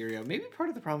like Mysterio. Maybe part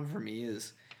of the problem for me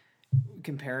is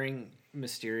comparing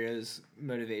Mysterio's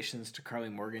motivations to Carly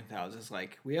Morgenthau's is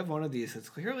like, we have one of these that's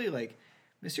clearly like,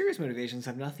 Mysterio's motivations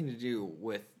have nothing to do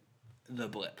with the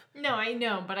blip. No, I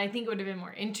know, but I think it would have been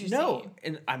more interesting. No,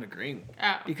 and I'm agreeing.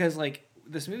 Oh. Because, like,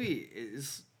 this movie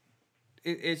is...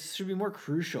 It should be more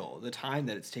crucial, the time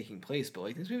that it's taking place. But,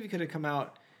 like, this movie could have come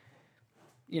out,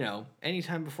 you know,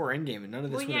 anytime before Endgame, and none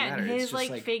of this would have mattered. And his, It's just,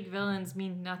 like, fake villains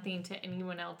mean nothing to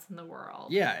anyone else in the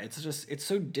world. Yeah, it's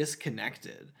so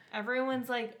disconnected. Everyone's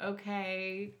like,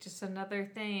 okay, just another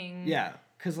thing. Yeah,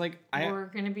 because, like, we're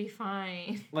gonna be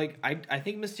fine. Like, I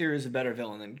think Mysterio is a better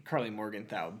villain than Carly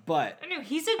Morgenthau, but... I know,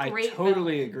 he's a great I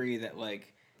totally villain. agree that,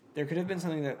 like, there could have been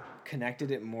something that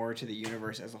connected it more to the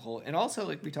universe as a whole. And also,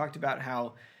 like, we talked about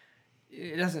how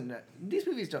it doesn't... These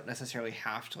movies don't necessarily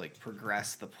have to, like,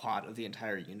 progress the plot of the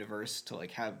entire universe to,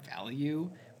 like, have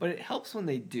value, but it helps when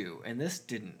they do, and this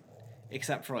didn't,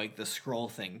 except for, like, the scroll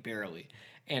thing, barely.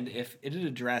 And if it had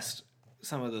addressed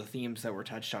some of the themes that were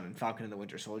touched on in Falcon and the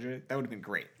Winter Soldier, that would have been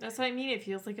great. That's what I mean. It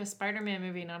feels like a Spider-Man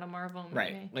movie, not a Marvel movie.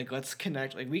 Right. Like, let's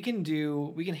connect. Like, we can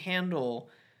handle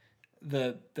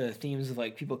the themes of,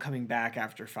 like, people coming back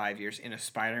after 5 years in a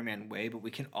Spider-Man way, but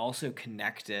we can also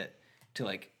connect it to,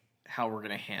 like, how we're going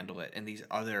to handle it in these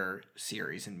other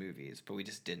series and movies, but we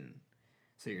just didn't.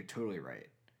 So you're totally right.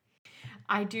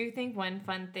 I do think one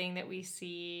fun thing that we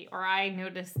see, or I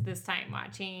noticed this time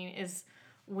watching, is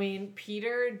when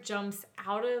Peter jumps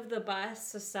out of the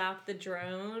bus to stop the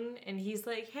drone, and he's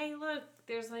like, hey, look,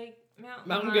 there's, like,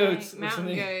 mountain goats, and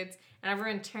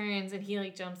everyone turns, and he,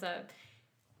 like, jumps up.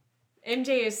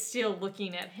 MJ is still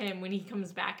looking at him when he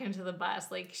comes back into the bus,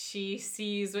 like, she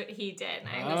sees what he did, and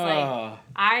I was like,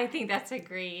 I think that's a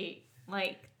great,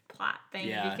 like, plot thing,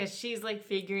 because she's, like,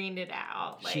 figuring it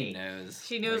out. Like,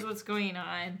 she knows what's going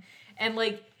on, and,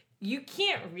 like, you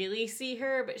can't really see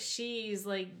her, but she's,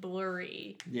 like,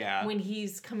 blurry when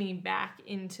he's coming back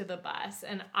into the bus.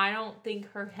 And I don't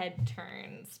think her head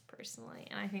turns, personally.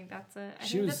 And I think that's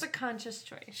a conscious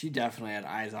choice. She definitely had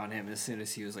eyes on him as soon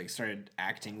as he was, like, started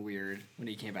acting weird when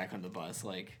he came back on the bus.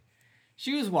 Like,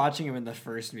 she was watching him in the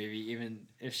first movie, even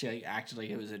if she, like, acted like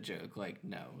it was a joke. Like,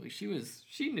 no. Like, she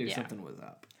knew something was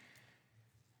up.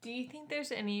 Do you think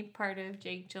there's any part of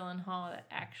Jake Gyllenhaal that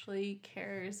actually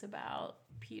cares about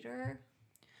Peter?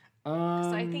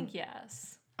 Because I think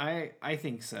yes. I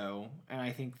think so, and I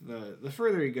think the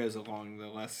further he goes along, the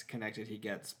less connected he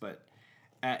gets. But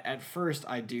at first,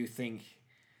 I do think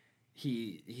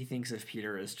he thinks of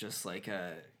Peter as just like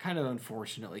a kind of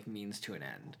unfortunate, like, means to an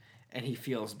end, and he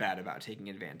feels bad about taking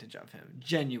advantage of him,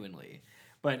 genuinely.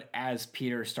 But as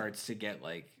Peter starts to get,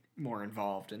 like, more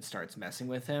involved and starts messing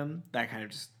with him, that kind of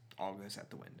just all goes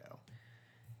out the window.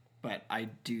 But I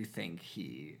do think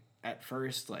he, at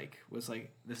first, like, was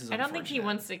like, this is I don't think he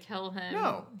wants to kill him.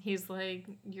 No. He's like,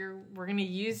 we're gonna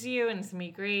use you and it's gonna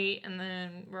be great, and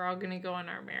then we're all gonna go on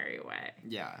our merry way.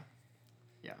 Yeah.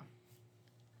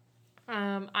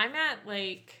 I'm at,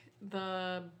 like,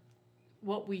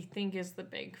 what we think is the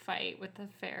big fight with the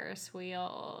Ferris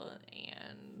wheel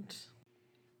and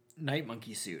Night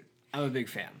Monkey suit. I'm a big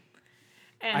fan.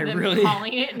 And I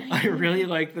really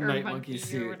like the Night Monkey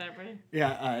suit. Or whatever.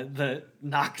 Yeah, the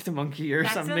Knock the Monkey or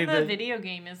That's something. That's in the video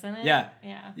game, isn't it? Yeah.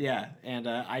 Yeah. Yeah, and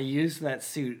I use that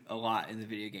suit a lot in the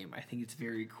video game. I think it's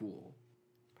very cool.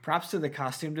 Props to the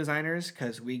costume designers,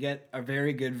 because we get a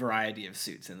very good variety of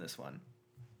suits in this one.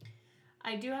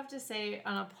 I do have to say,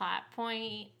 on a plot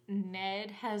point,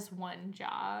 Ned has one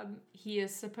job. He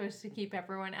is supposed to keep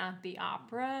everyone at the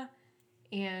opera.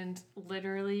 And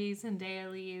literally,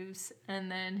 Zendaya leaves, and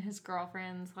then his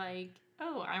girlfriend's like,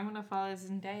 oh, I want to follow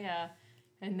Zendaya.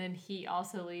 And then he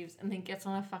also leaves, and then gets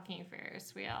on a fucking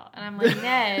Ferris wheel. And I'm like,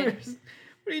 Ned,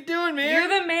 what are you doing, man?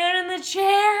 You're the man in the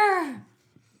chair!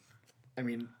 I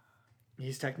mean,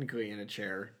 he's technically in a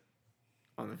chair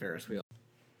on the Ferris wheel.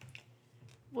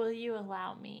 Will you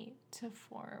allow me to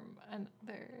form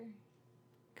another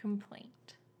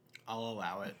complaint? I'll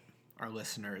allow it. Our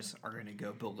listeners are going to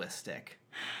go ballistic.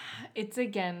 It's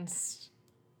against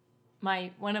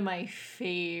one of my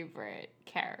favorite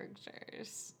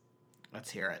characters. Let's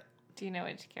hear it. Do you know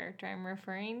which character I'm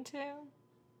referring to?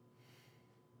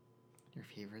 Your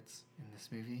favorites in this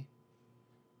movie?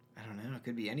 I don't know. It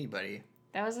could be anybody.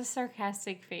 That was a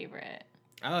sarcastic favorite.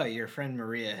 Oh, your friend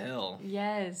Maria Hill.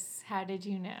 Yes. How did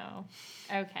you know?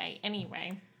 Okay.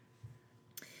 Anyway.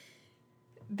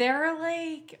 They're,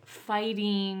 like,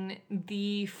 fighting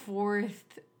the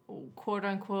fourth,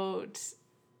 quote-unquote,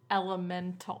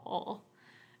 elemental,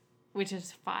 which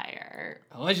is fire.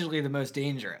 Allegedly the most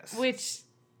dangerous. Which,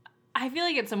 I feel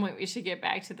like at some point we should get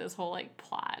back to this whole, like,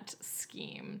 plot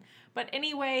scheme. But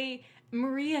anyway,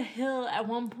 Maria Hill at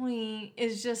one point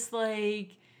is just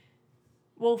like,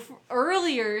 Well,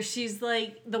 earlier, she's,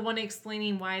 like, the one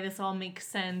explaining why this all makes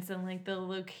sense and, like, the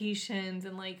locations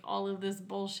and, like, all of this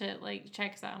bullshit, like,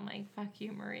 checks out. I'm like, fuck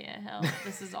you, Maria Hill.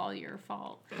 This is all your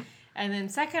fault. And then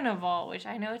second of all, which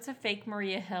I know it's a fake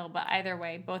Maria Hill, but either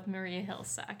way, both Maria Hills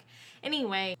suck.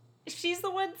 Anyway, she's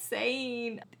the one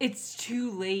saying it's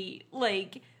too late.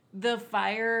 Like, the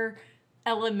fire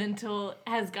elemental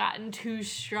has gotten too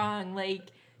strong.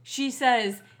 Like, she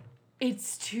says...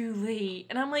 It's too late.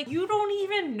 And I'm like, you don't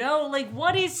even know. Like,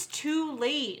 what is too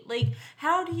late? Like,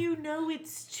 how do you know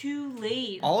it's too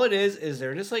late? All it is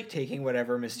they're just, like, taking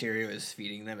whatever Mysterio is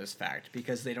feeding them as fact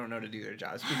because they don't know how to do their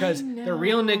jobs. Because the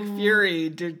real Nick Fury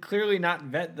did clearly not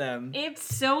vet them.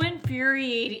 It's so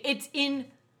infuriating. It's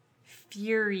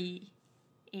infuriating.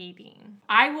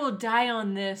 I will die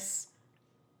on this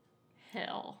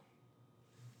hill.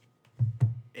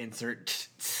 Insert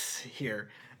here.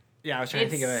 Yeah, I was trying to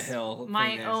think of a hill.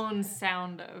 My own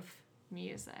sound of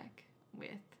music with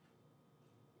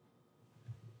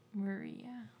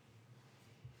Maria.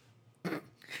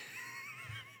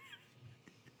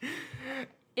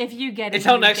 If you get it,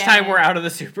 until next time we're out of the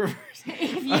Superverse.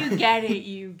 If you get it,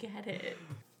 you get it.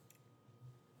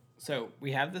 So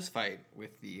we have this fight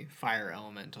with the fire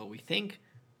elemental. We think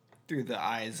through the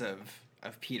eyes of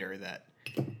Peter that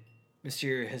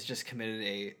Mysterio has just committed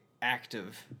a act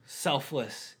of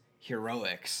selfless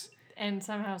heroics. And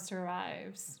somehow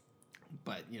survives.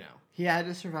 But, you know, he had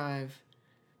to survive,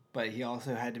 but he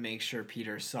also had to make sure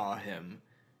Peter saw him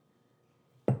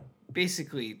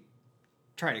basically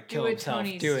try to kill himself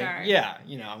Tony doing Stark. Yeah,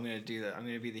 you know, I'm going to do that. I'm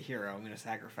going to be the hero. I'm going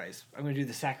to do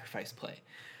the sacrifice play.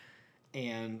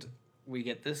 And we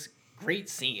get this great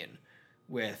scene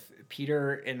with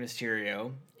Peter and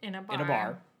Mysterio in a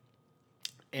bar.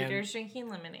 Peter's drinking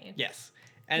lemonade. Yes.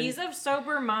 And he's of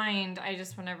sober mind. I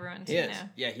just want everyone to know.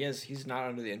 Yeah, he is. He's not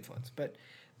under the influence. But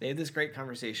they have this great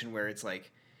conversation where it's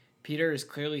like, Peter is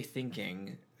clearly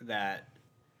thinking that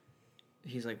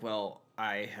he's like, well,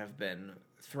 I have been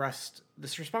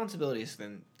this responsibility has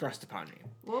been thrust upon me.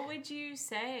 What would you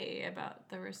say about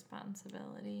the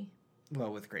responsibility?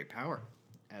 Well, with great power,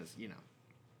 as you know.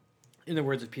 In the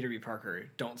words of Peter B. Parker,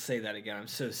 don't say that again. I'm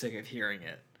so sick of hearing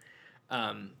it.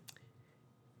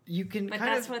 You can but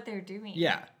kind that's of, what they're doing.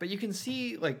 Yeah, but you can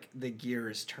see like the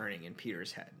gears turning in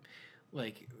Peter's head.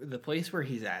 Like the place where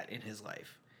he's at in his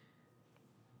life.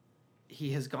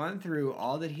 He has gone through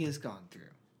all that he has gone through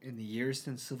in the years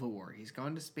since Civil War. He's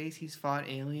gone to space, he's fought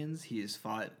aliens, he has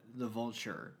fought the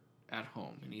Vulture at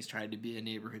home, and he's tried to be a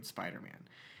neighborhood Spider-Man.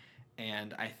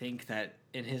 And I think that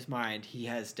in his mind, he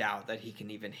has doubt that he can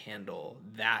even handle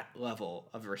that level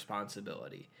of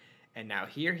responsibility. And now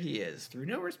here he is, through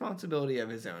no responsibility of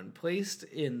his own, placed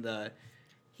in the...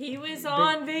 He was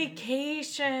on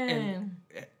vacation. And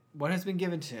what has been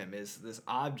given to him is this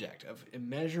object of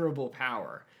immeasurable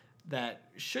power that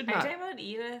should not... Are you talking about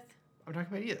Edith? I'm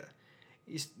talking about Edith.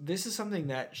 This is something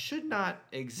that should not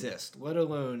exist, let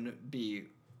alone be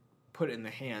put in the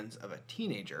hands of a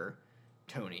teenager,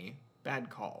 Tony. Bad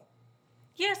call.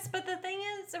 Yes, but the thing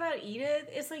is about Edith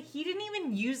is like he didn't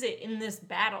even use it in this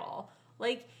battle.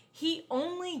 Like he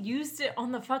only used it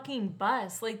on the fucking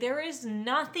bus. Like there is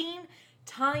nothing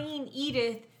tying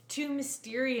Edith to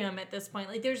Mysterium at this point.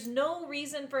 Like there's no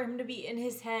reason for him to be in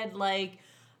his head like,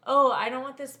 oh, I don't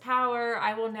want this power.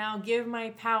 I will now give my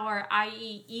power,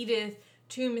 i.e. Edith,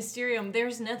 to Mysterium.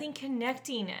 There's nothing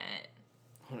connecting it.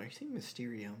 Hold on, are you saying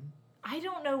Mysterium? I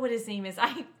don't know what his name is.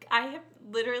 I have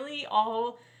literally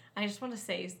all... I just want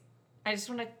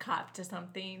to cop to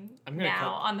something now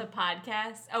on the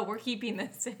podcast. Oh, we're keeping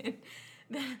this in.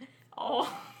 all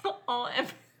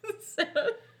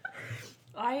episodes.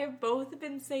 I have both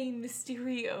been saying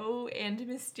Mysterio and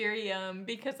Mysterium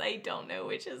because I don't know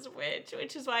which is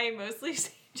which is why I mostly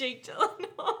say Jake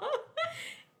Gyllenhaal.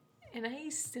 And I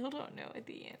still don't know what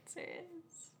the answer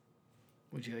is.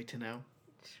 Would you like to know?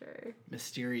 Sure.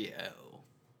 Mysterio.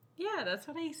 Yeah, that's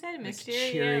what I said. Like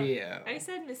Mysterio. Cheerio. I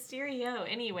said Mysterio.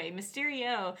 Anyway,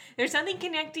 Mysterio. There's nothing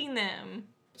connecting them.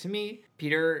 To me,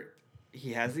 Peter,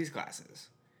 he has these glasses,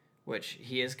 which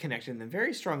he is connecting them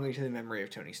very strongly to the memory of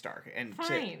Tony Stark. And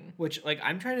Fine. Which, like,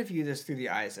 I'm trying to view this through the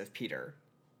eyes of Peter,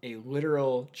 a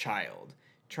literal child,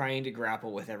 trying to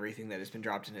grapple with everything that has been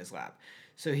dropped in his lap.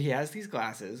 So he has these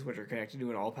glasses, which are connected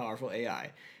to an all-powerful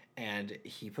AI, and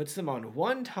he puts them on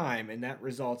one time, and that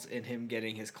results in him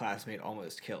getting his classmate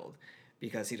almost killed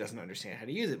because he doesn't understand how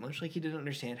to use it, much like he didn't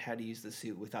understand how to use the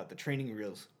suit without the training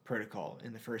wheels protocol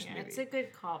in the first movie. It's a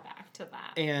good callback to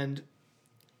that. And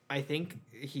I think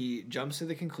he jumps to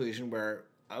the conclusion where,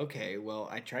 okay, well,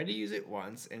 I tried to use it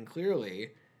once, and clearly,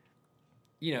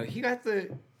 you know, he got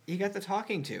the he got the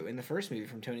talking to in the first movie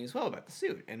from Tony as well about the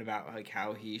suit and about like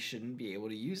how he shouldn't be able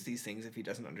to use these things if he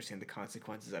doesn't understand the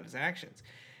consequences of his actions.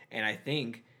 And I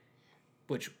think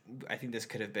this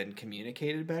could have been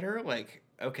communicated better. Like,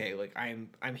 okay, like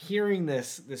I'm hearing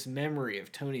this memory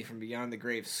of Tony from beyond the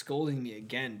grave scolding me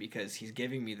again because he's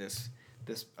giving me this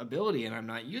ability and I'm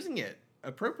not using it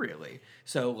appropriately.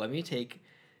 So let me take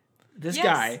this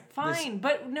guy. Fine,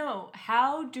 but no.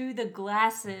 How do the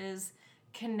glasses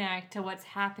connect to what's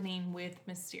happening with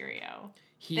Mysterio?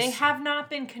 They have not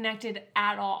been connected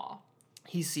at all.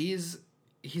 He's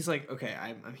like, okay,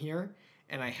 I'm here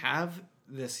and I have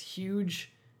this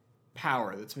huge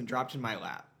power that's been dropped in my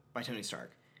lap by Tony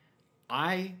Stark.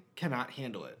 I cannot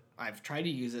handle it. I've tried to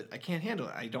use it. I can't handle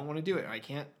it. I don't want to do it.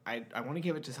 I want to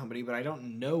give it to somebody, but I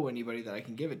don't know anybody that I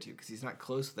can give it to because he's not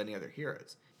close with any other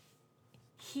heroes.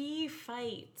 He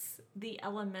fights the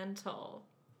elemental.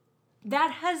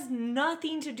 That has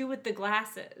nothing to do with the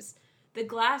glasses. The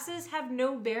glasses have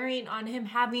no bearing on him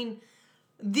having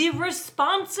the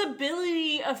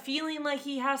responsibility of feeling like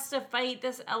he has to fight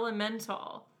this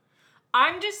elemental.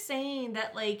 I'm just saying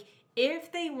that, like,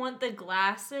 if they want the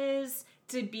glasses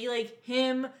to be like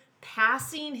him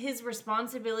passing his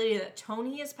responsibility that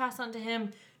Tony has passed on to him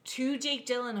to Jake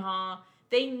Gyllenhaal,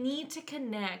 they need to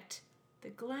connect the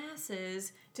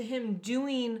glasses to him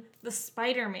doing the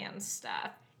Spider-Man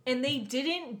stuff. And they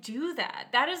didn't do that.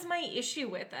 That is my issue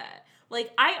with it.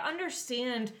 Like, I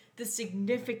understand the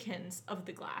significance of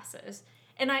the glasses.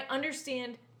 And I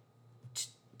understand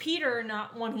Peter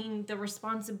not wanting the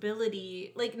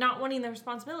responsibility,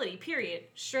 period.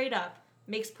 Straight up.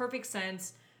 Makes perfect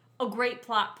sense. A great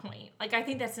plot point. Like, I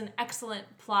think that's an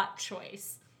excellent plot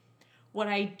choice. What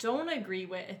I don't agree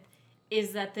with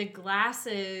is that the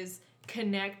glasses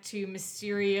connect to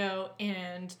Mysterio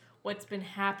and what's been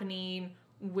happening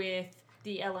with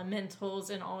the elementals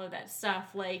and all of that stuff.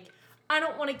 Like, I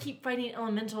don't want to keep fighting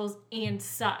elementals and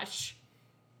such.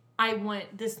 I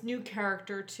want this new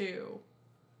character too.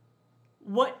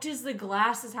 What does the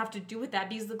glasses have to do with that?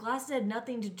 Because the glasses had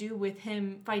nothing to do with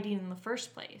him fighting in the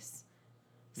first place.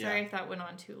 Sorry if that went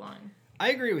on too long. I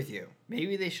agree with you.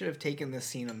 Maybe they should have taken this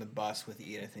scene on the bus with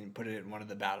Edith and put it in one of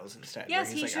the battles instead.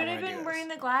 Yes, he should have been wearing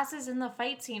the glasses in the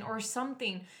fight scene or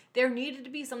something. There needed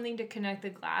to be something to connect the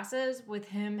glasses with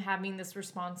him having this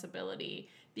responsibility.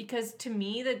 Because to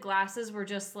me, the glasses were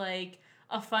just like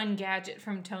a fun gadget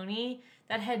from Tony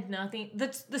that had nothing...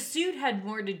 The suit had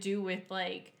more to do with,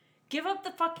 like, give up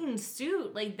the fucking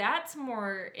suit. Like, that's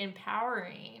more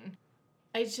empowering.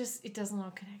 It doesn't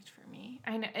all connect for me.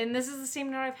 I know, and this is the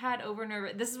same note I've had over and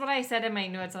over. This is what I said in my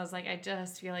notes. I was like, I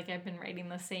just feel like I've been writing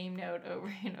the same note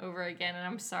over and over again, and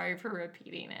I'm sorry for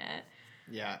repeating it.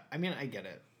 Yeah, I mean, I get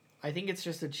it. I think it's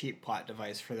just a cheap plot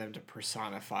device for them to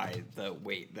personify the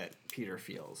weight that Peter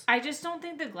feels. I just don't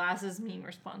think the glasses mean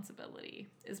responsibility,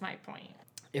 is my point.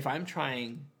 If I'm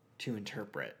trying to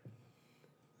interpret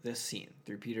this scene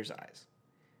through Peter's eyes,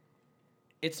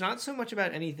 it's not so much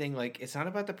about anything, like, it's not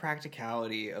about the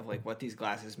practicality of, like, what these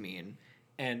glasses mean.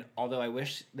 And although I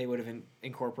wish they would have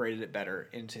incorporated it better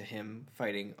into him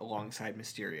fighting alongside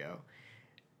Mysterio,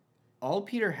 all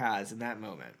Peter has in that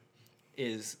moment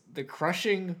is the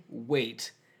crushing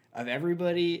weight of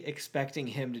everybody expecting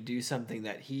him to do something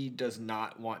that he does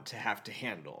not want to have to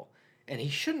handle. And he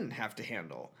shouldn't have to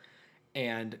handle.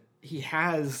 And he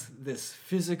has this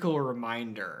physical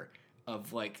reminder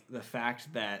of, like, the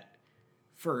fact that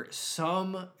for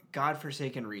some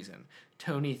godforsaken reason,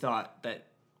 Tony thought that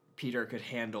Peter could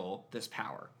handle this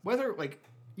power. Whether, like,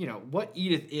 you know, what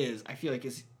Edith is, I feel like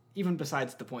is even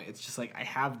besides the point. It's just like, I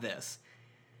have this,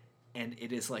 and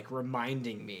it is, like,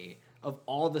 reminding me of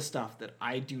all the stuff that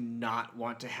I do not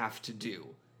want to have to do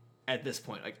at this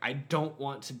point. Like, I don't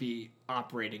want to be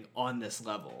operating on this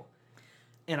level.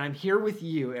 And I'm here with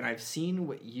you, and I've seen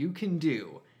what you can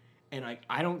do. And, like,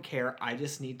 I don't care. I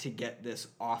just need to get this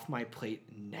off my plate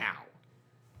now.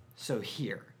 So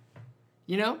here.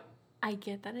 You know? I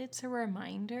get that it's a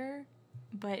reminder,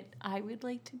 but I would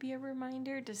like to be a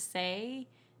reminder to say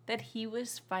that he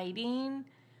was fighting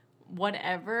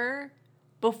whatever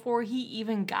before he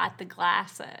even got the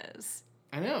glasses.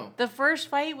 I know. The first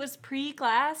fight was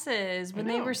pre-glasses when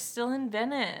they were still in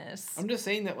Venice. I'm just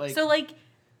saying that, like... So, like...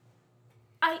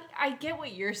 I get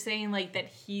what you're saying, like, that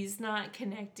he's not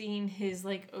connecting his,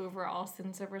 like, overall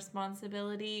sense of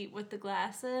responsibility with the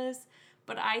glasses,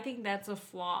 but I think that's a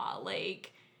flaw.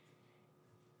 Like,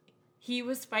 he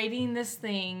was fighting this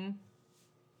thing,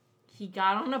 he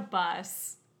got on a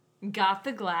bus, got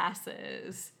the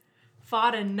glasses,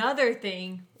 fought another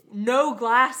thing, no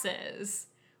glasses,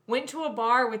 went to a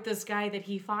bar with this guy that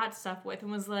he fought stuff with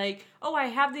and was like, oh, I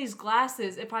have these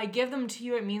glasses. If I give them to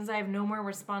you, it means I have no more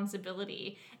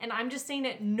responsibility. And I'm just saying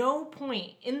at no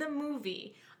point in the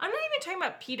movie, I'm not even talking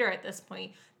about Peter at this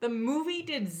point, the movie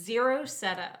did zero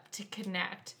setup to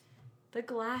connect the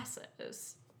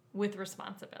glasses with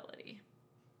responsibility.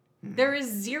 There is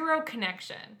zero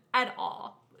connection at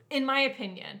all, in my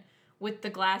opinion, with the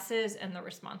glasses and the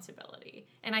responsibility.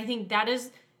 And I think that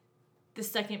is the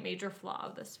second major flaw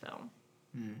of this film.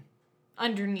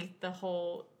 Underneath the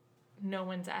whole, no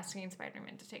one's asking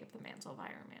Spider-Man to take up the mantle of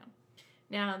Iron Man.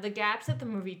 Now, the gaps that the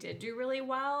movie did do really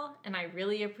well, and I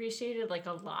really appreciated, like,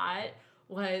 a lot,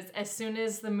 was as soon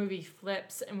as the movie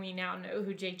flips and we now know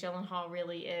who Jake Gyllenhaal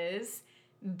really is,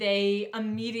 they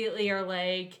immediately are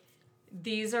like,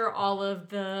 these are all of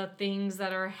the things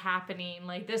that are happening.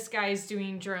 Like, this guy's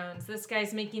doing drones. This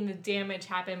guy's making the damage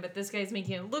happen, but this guy's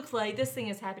making it look like this thing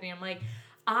is happening. I'm like,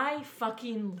 I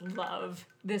fucking love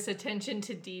this attention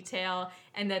to detail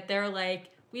and that they're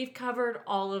like, we've covered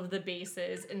all of the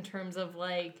bases in terms of,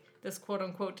 like, this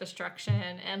quote-unquote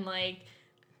destruction and, like...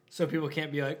 So people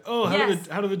can't be like, oh,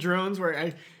 how do the drones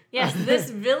work? Yes, this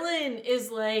villain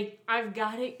is like, I've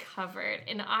got it covered.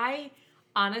 And I...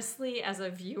 honestly, as a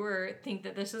viewer, think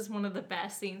that this is one of the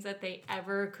best scenes that they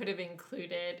ever could have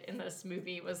included in this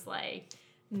movie. Was like,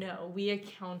 no, we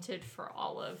accounted for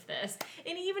all of this.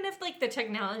 And even if, like, the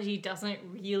technology doesn't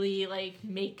really, like,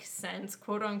 make sense,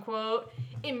 quote unquote,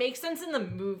 it makes sense in the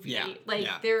movie.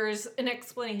 There's an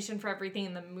explanation for everything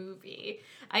in the movie.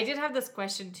 I did have this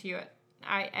question to you.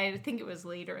 I think it was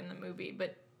later in the movie,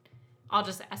 but I'll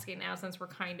just ask it now since we're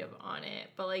kind of on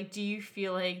it. But, like, do you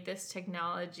feel like this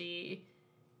technology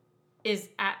is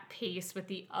at pace with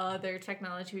the other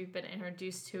technology we've been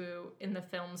introduced to in the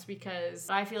films? Because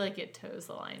I feel like it toes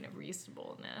the line of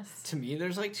reasonableness. To me,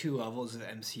 there's like two levels of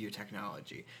MCU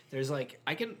technology. There's like,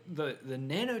 the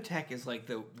nanotech is like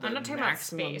the I'm not talking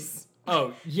maximum... about space.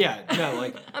 Oh, yeah, no,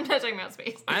 like... I'm not talking about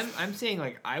space. I'm saying,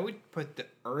 like, I would put the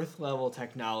Earth-level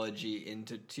technology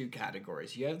into two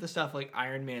categories. You have the stuff like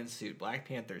Iron Man's suit, Black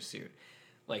Panther's suit,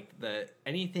 like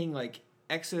anything like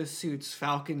exosuits,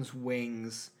 Falcon's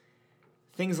wings...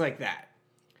 things like that.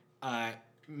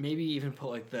 Maybe even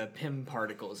put like the Pym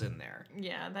particles in there.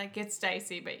 Yeah, that gets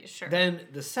dicey, but sure. Then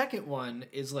the second one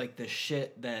is like the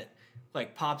shit that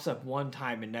like pops up one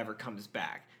time and never comes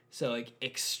back. So like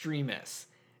Extremis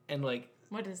and like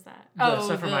what is that? The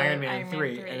stuff from Iron Man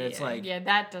 3, and it's like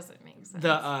that doesn't make sense.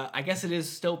 I guess it is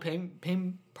still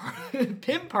Pym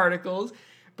particles,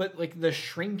 but like the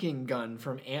shrinking gun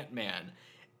from Ant-Man.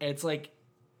 And it's like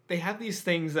they have these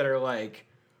things that are like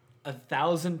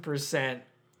 1,000%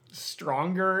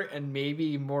 stronger and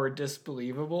maybe more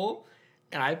disbelievable,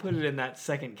 and I put it in that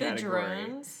second category. The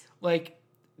drones? Like,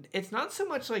 it's not so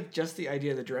much like just the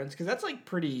idea of the drones, because that's like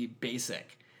pretty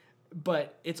basic,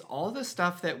 but it's all the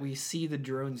stuff that we see the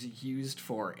drones used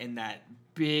for in that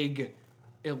big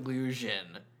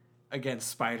illusion against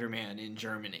Spider-Man in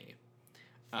Germany.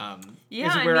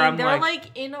 They're like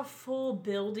in a full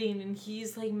building and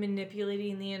he's like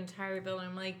manipulating the entire building.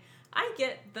 I'm like, I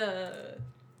get the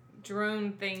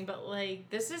drone thing, but like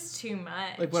this is too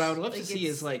much. Like what I would love to see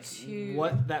is like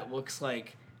what that looks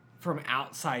like from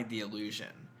outside the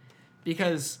illusion,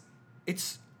 because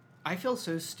I feel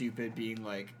so stupid being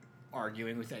like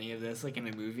arguing with any of this like in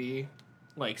a movie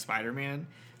like Spider-Man,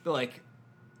 but like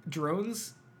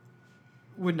drones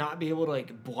would not be able to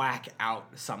like black out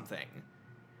something.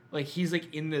 Like he's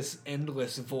like in this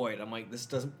endless void. I'm like,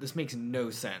 this makes no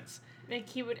sense. Like,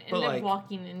 he would end up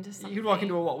walking into something. He would walk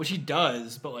into a wall, which he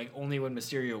does, but, like, only when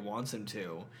Mysterio wants him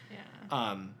to.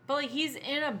 Yeah. But, like, he's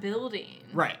in a building.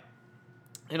 Right.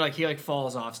 And, like, he, like,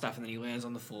 falls off stuff, and then he lands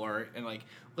on the floor. And, like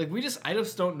I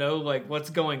just don't know, like,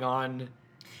 what's going on.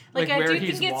 Like I do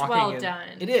think it's well done.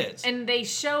 It is. And they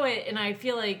show it, and I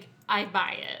feel like I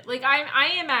buy it. Like,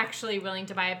 I am actually willing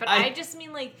to buy it. But I just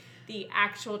mean, like, the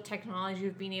actual technology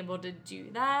of being able to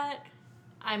do that...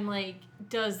 I'm like,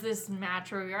 does this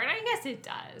match where we are? And I guess it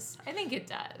does. I think it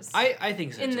does. I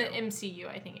think so, in too. the MCU,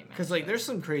 I think it matches. Because, like, there's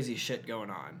some crazy shit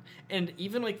going on. And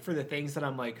even, like, for the things that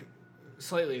I'm, like,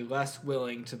 slightly less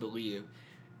willing to believe,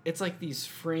 it's, like, these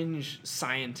fringe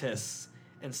scientists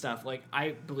and stuff. Like,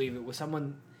 I believe it was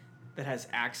someone that has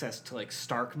access to, like,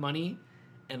 Stark money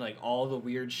and, like, all the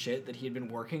weird shit that he had been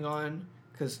working on.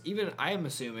 Because even I am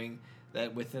assuming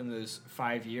that within those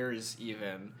 5 years,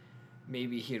 even...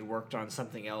 maybe he had worked on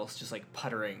something else, just like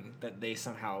puttering, that they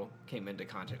somehow came into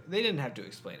contact. They didn't have to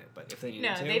explain it, but if they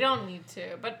needed to. No, they don't need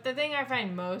to. But the thing I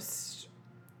find most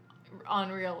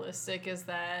unrealistic is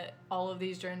that all of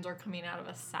these drones are coming out of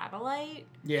a satellite.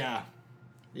 Yeah.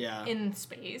 Yeah. In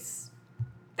space.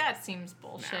 that seems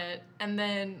bullshit. And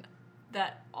then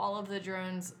that all of the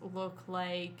drones look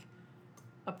like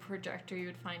a projector you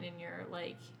would find in your,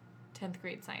 like, 10th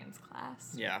grade science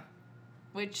class. Yeah.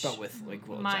 Which But with, like,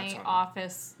 Will my Jets on it.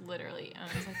 office literally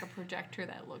owns, like, a projector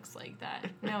that looks like that.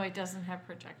 No, it doesn't have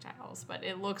projectiles, but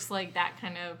it looks like that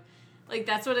kind of, like,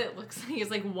 that's what it looks like.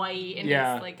 It's, like, white, and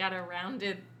Yeah. it's, like, got a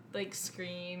rounded, like,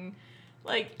 screen.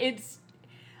 Like, it's,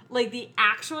 like, the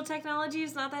actual technology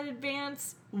is not that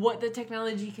advanced. What the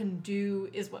technology can do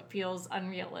is what feels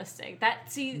unrealistic.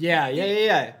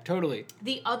 Yeah, totally.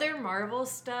 The other Marvel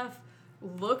stuff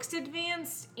looks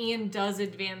advanced and does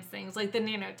advanced things, like the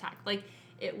nanotech. Like,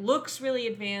 it looks really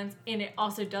advanced, and it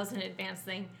also does an advanced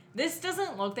thing. This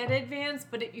doesn't look that advanced,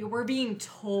 but we're being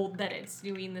told that it's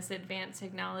doing this advanced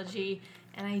technology,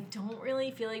 and I don't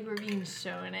really feel like we're being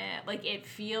shown it. Like,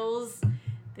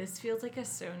 this feels like a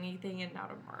Sony thing and not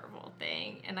a Marvel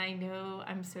thing. And I know,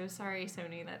 I'm so sorry,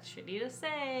 Sony, that's shitty to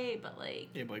say, but, like...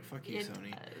 Yeah, but, like, fuck you, it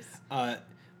Sony. does.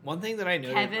 One thing that I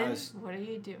noticed... Kevin, what are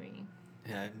you doing?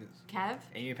 Yeah, Kev?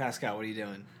 Amy Pascal, what are you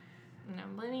doing? No,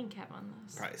 I'm blaming Kev on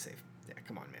this. Probably safe. Yeah,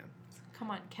 come on, man. Come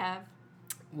on, Kev.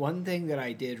 One thing that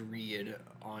I did read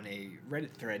on a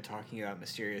Reddit thread talking about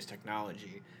Mysterio's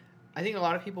technology, I think a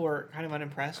lot of people were kind of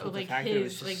unimpressed with like the fact that it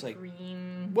was just like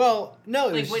green. well, no,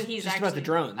 it Like was when just, he's just about the actually-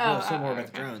 drones. Oh, No, still more about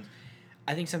okay. the drones.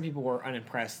 I think some people were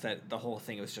unimpressed that the whole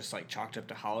thing was just like chalked up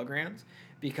to holograms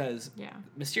because Yeah.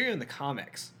 Mysterio in the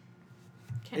comics,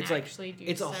 Can it's like actually do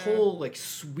it's a so. whole like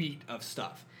suite of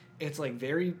stuff. It's like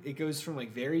it goes from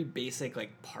like very basic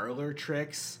like parlor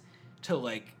tricks to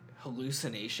like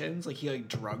hallucinations. Like he like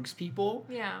drugs people.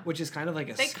 Yeah. Which is kind of like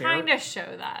a They kind of show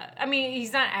that. I mean,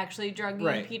 he's not actually drugging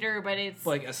Right. Peter, but it's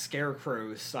like a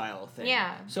scarecrow style thing.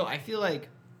 Yeah. So I feel like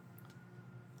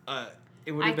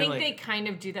it would I have been think like they kind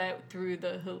of do that through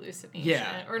the hallucination.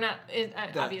 Yeah. Or not.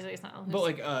 Obviously, it's not hallucination. but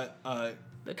like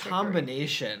The trickery.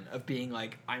 combination of being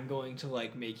like I'm going to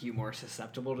like make you more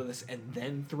susceptible to this and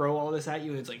then throw all this at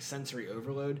you. It's like sensory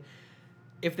overload.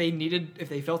 If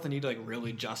they felt the need to like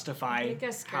really I justify think a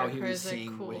how he scarecrow was is a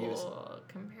seeing what he was. cool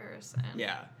comparison.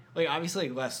 Yeah. Like obviously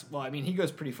like less well, I mean he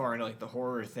goes pretty far into like the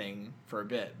horror thing for a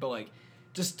bit, but like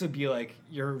just to be like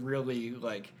you're really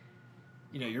like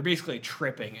you're basically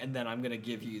tripping and then I'm gonna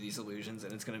give you these illusions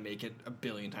and it's gonna make it a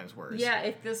billion times worse. Yeah,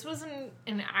 if this wasn't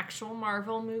an actual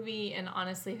Marvel movie, and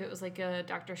honestly, if it was like a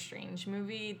Doctor Strange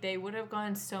movie, they would have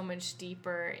gone so much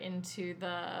deeper into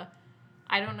the,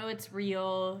 I don't know, it's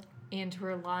real, and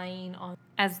relying on,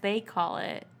 as they call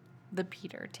it, the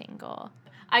Peter tingle.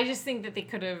 I just think that they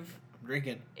could have, I'm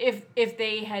drinking. if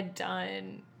they had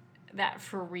done that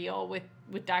for real with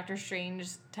Doctor Strange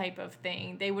type of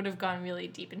thing, they would have gone really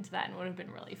deep into that and would have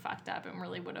been really fucked up and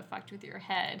really would have fucked with your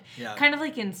head. Yeah. Kind of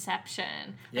like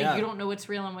Inception. Like Yeah. you don't know what's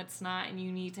real and what's not, and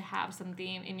you need to have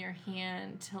something in your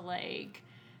hand to like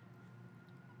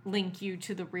link you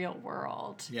to the real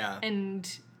world. Yeah. And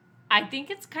I think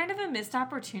it's kind of a missed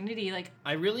opportunity. Like,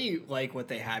 I really like what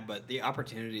they had, but the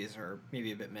opportunities are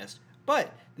maybe a bit missed.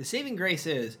 But the saving grace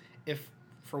is if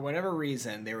for whatever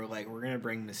reason they were like, we're gonna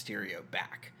bring Mysterio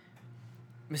back.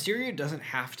 Mysterio doesn't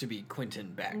have to be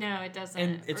Quentin Beck. no, it doesn't.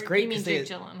 And it's Or great you mean 'cause they-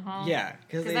 Jake Gyllenhaal? Yeah,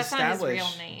 because they that's not his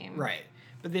established real name. right,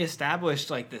 but they established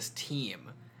like this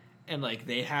team, and like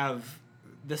they have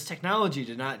this technology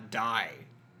did not die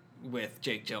with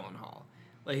Jake Gyllenhaal.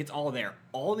 Like it's all there,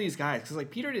 all these guys, because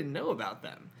like Peter didn't know about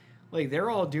them. Like they're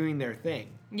all doing their thing,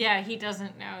 Yeah, he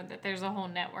doesn't know that there's a whole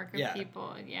network of Yeah.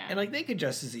 people. Yeah. and like they could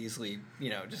just as easily,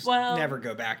 just Well, never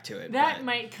go back to it. that but-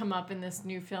 might come up in this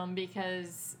new film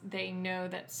because they know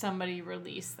that somebody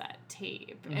released that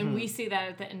tape. Mm-hmm. And we see that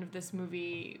at the end of this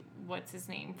movie, what's his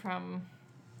name from,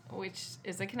 which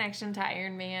is a connection to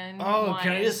Iron Man. Oh, 1.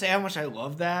 can I just say how much I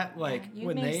love that? Like you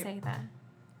when may say that.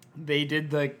 they did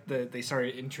they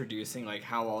started introducing like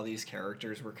how all these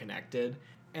characters were connected,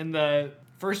 and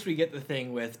first we get the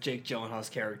thing with Jake Gyllenhaal's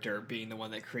character being the one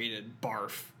that created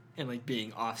Barf and like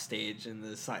being off stage in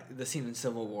the scene in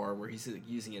Civil War where he's like,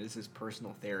 using it as his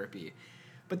personal therapy.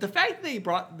 But the fact that they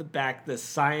brought back the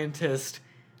scientist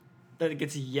that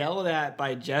gets yelled at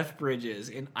by Jeff Bridges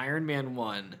in Iron Man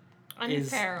 1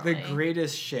 is the Unfairly.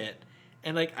 greatest shit.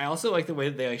 And like I also like the way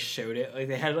that they like showed it. Like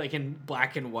they had it like in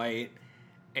black and white,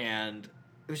 and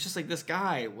it was just like this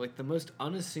guy, like the most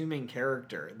unassuming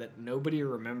character that nobody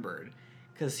remembered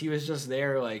because he was just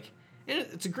there. Like and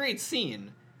it's a great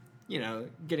scene,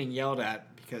 getting yelled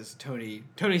at because Tony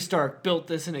Stark built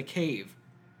this in a cave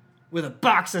with a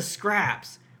box of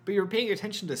scraps. But you're paying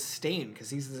attention to Stain because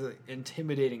he's this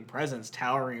intimidating presence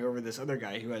towering over this other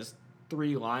guy who has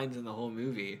 3 lines in the whole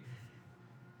movie.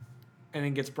 And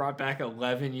then gets brought back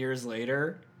 11 years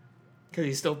later because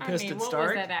he's still pissed at what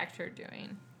Stark. was that actor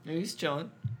doing? You know, he's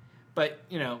chilling. But,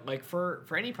 you know, like for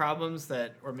any problems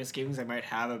that or misgivings I might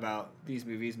have about these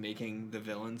movies making the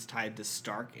villains tied to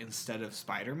Stark instead of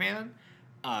Spider-Man,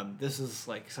 this is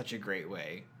like such a great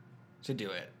way to do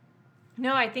it.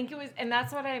 No, I think it was, and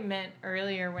that's what I meant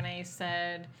earlier when I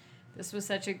said this was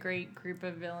such a great group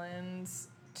of villains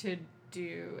to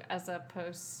do as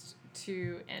opposed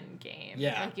to Endgame.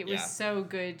 Yeah, like it was so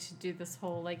good to do this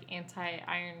whole like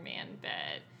anti-Iron Man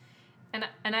bit.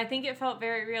 And I think it felt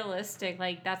very realistic.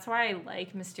 Like, that's why I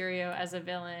like Mysterio as a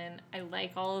villain. I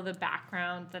like all of the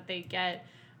background that they get.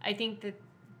 I think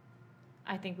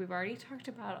we've already talked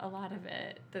about a lot of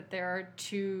it, that there are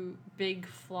two big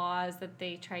flaws that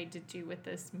they tried to do with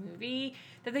this movie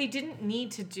that they didn't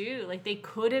need to do. Like, they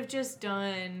could have just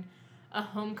done a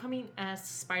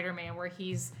Homecoming-esque Spider-Man where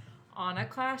he's on a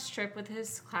class trip with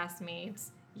his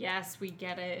classmates. Yes, we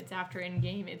get it. It's after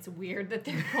Endgame. It's weird that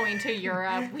they're going to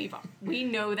Europe. We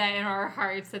know that in our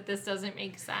hearts that this doesn't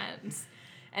make sense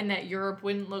and that Europe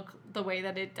wouldn't look the way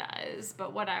that it does.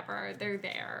 But whatever, they're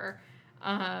there.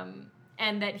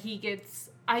 And that he gets...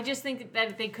 I just think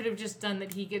that they could have just done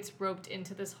that he gets roped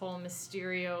into this whole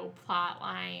Mysterio plot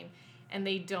line and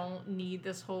they don't need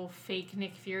this whole fake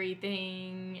Nick Fury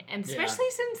thing. And especially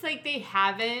since like they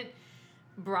haven't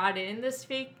brought in this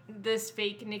fake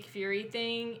Nick Fury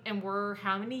thing, and we're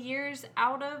how many years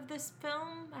out of this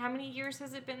film? How many years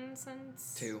has it been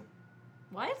since? 2.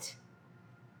 What?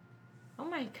 Oh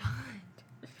my god.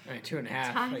 All right,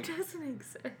 2.5. Time doesn't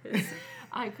exist.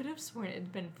 I could have sworn it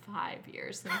had been 5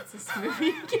 years since this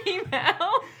movie came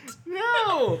out.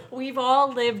 No! We've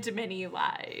all lived many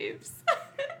lives.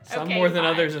 Some Okay, more than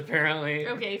fine. others, apparently.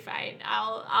 Okay, fine.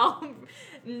 I'll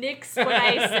nix what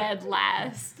I said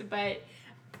last, but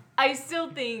I still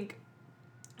think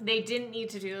they didn't need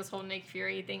to do this whole Nick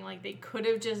Fury thing. Like, they could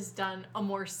have just done a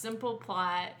more simple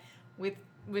plot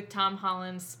with Tom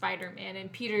Holland's Spider-Man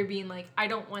and Peter being like, I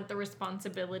don't want the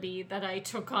responsibility that I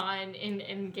took on in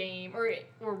Endgame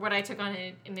or what I took on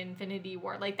in Infinity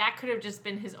War. Like, that could have just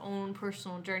been his own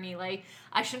personal journey. Like,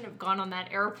 I shouldn't have gone on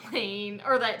that airplane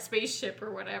or that spaceship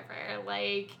or whatever.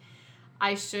 Like,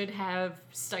 I should have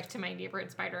stuck to my neighborhood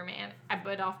Spider-Man. I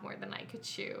bit off more than I could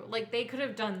chew. Like, they could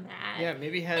have done that. Yeah,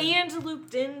 maybe had... And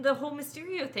looped in the whole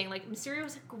Mysterio thing. Like, Mysterio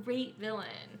was a great villain.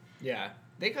 Yeah.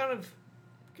 They kind of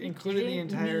included the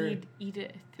entire... Need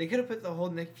Edith. They could have put the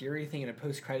whole Nick Fury thing in a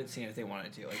post-credit scene if they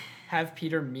wanted to. Like, have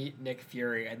Peter meet Nick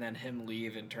Fury and then him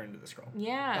leave and turn to the Skrull.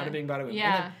 Yeah. Bada bing, bada boom.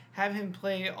 Yeah. And then have him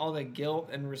play all the guilt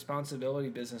and responsibility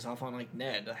business off on, like,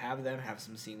 Ned. Have them have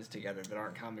some scenes together that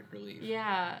aren't comic relief.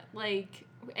 Yeah, like,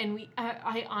 and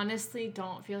I honestly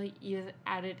don't feel like you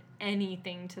added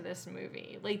anything to this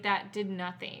movie. Like, that did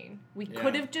nothing. We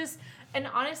could have just... And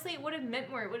honestly, it would have meant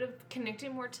more. It would have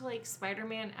connected more to, like,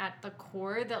 Spider-Man at the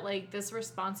core, that, like, this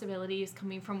responsibility is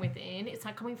coming from within. It's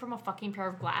not coming from a fucking pair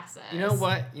of glasses. You know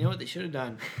what? You know what they should have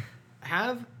done?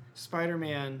 Have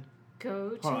Spider-Man...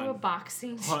 Go to Hold on. a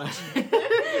boxing Hold on. gym.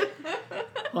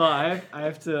 Well, I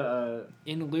have to...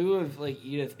 in lieu of, like,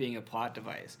 Edith being a plot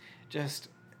device, just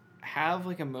have,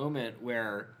 like, a moment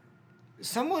where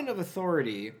someone of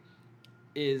authority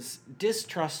is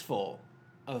distrustful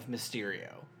of Mysterio.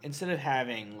 Instead of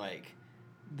having, like,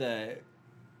 the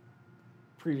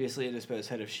previously indisposed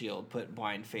head of S.H.I.E.L.D. put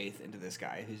blind faith into this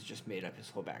guy who's just made up his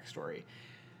whole backstory.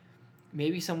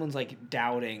 Maybe someone's, like,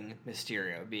 doubting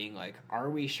Mysterio, being like, are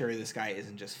we sure this guy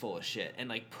isn't just full of shit? And,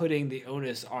 like, putting the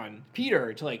onus on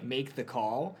Peter to, like, make the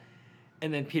call.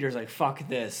 And then Peter's like, fuck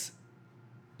this.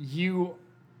 You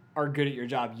are good at your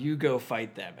job. You go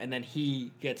fight them. And then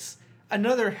he gets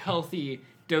another healthy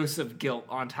dose of guilt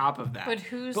on top of that. But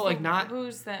who's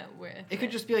that with? It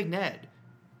could just be like Ned.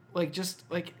 Like, just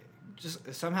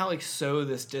somehow, like, sow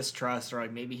this distrust, or,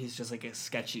 like, maybe he's just, like, a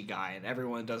sketchy guy and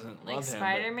everyone doesn't Like, love him.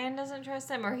 Spider-Man doesn't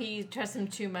trust him, or he trusts him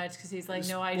too much because he's like,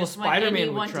 no, I Well, just want Spider-Man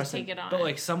anyone would to trust take him, it on. but,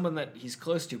 like, someone that he's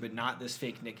close to, but not this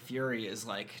fake Nick Fury, is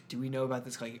like, do we know about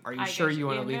this? Like, are you sure you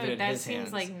want to leave it in his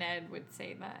hands? That seems like Ned would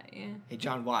say that, yeah. Hey,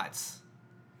 John Watts.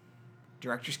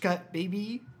 Director's cut,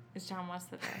 baby. Is John Watts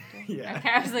the director? Yeah. Okay,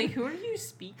 I was like, who are you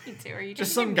speaking to? Are you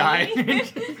Just talking some to me?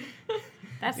 guy.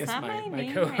 That's Yes, not my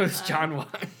name. co-host, John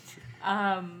Watts.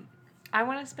 I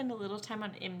want to spend a little time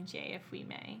on MJ, if we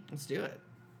may. Let's do it.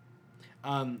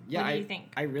 What do you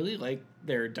think? I really like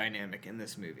their dynamic in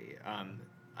this movie.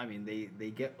 I mean, they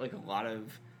get, like, a lot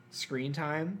of screen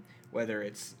time, whether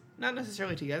it's not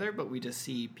necessarily together, but we just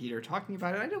see Peter talking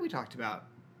about it. I know we talked about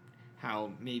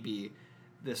how maybe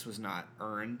this was not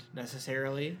earned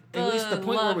necessarily. At least the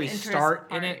point where we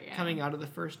start in it coming out of the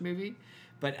first movie.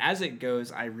 But as it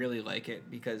goes, I really like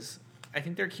it because I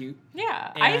think they're cute.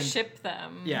 Yeah, I And- ship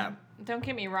them. Yeah. don't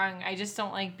get me wrong. I just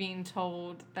don't like being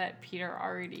told that Peter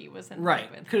already was in love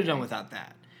Right. with Could have her. done without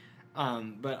that.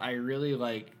 But I really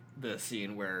like the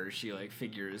scene where she like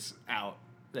figures out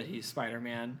that he's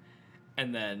Spider-Man,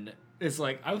 and then it's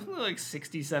like I was only like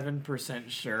 67%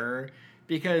 sure,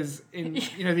 because in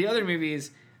the other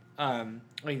movies,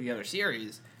 like the other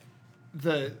series,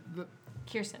 the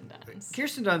Kirsten Dunst.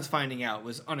 Kirsten Dunst finding out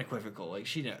was unequivocal. Like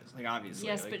she knows, like obviously.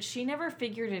 Yes, like, but she never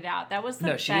figured it out. That was the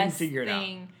No, best she didn't figure it out.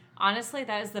 thing. Honestly,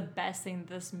 that is the best thing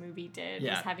this movie did, was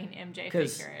Yeah. having MJ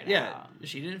Because figure it out.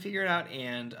 she didn't figure it out,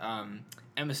 and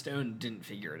Emma Stone didn't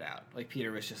figure it out. Like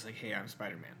Peter was just like, "Hey, I'm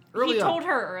Spider-Man." He on, told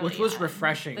her early which was on,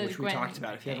 refreshing, the which we Gwen talked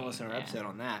about. If you haven't thing, listened to our yeah. episode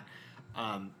on that,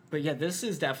 but yeah, this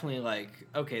is definitely like,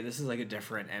 okay, this is like a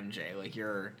different MJ. Like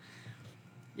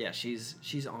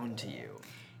she's on to you.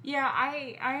 Yeah,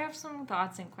 I have some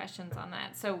thoughts and questions on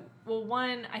that. So, well,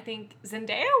 one, I think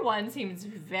Zendaya seems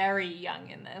very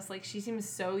young in this. Like, she seems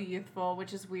so youthful,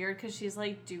 which is weird because she's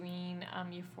like doing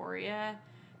Euphoria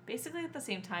basically at the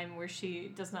same time, where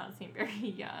she does not seem very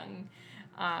young.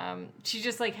 She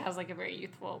just like has like a very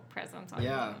youthful presence on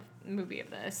Yeah. the movie of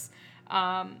this.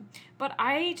 But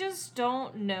I just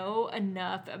don't know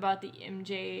enough about the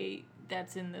MJ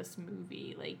that's in this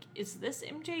movie. Like, is this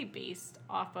MJ based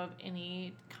off of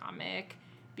any comic?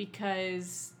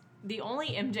 Because the only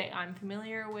MJ I'm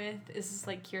familiar with is this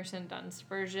like Kirsten Dunst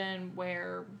version,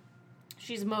 where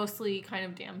she's mostly kind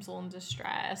of damsel in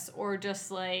distress, or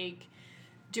just like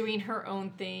doing her own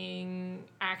thing,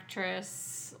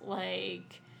 actress,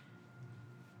 like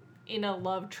in a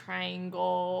love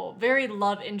triangle, very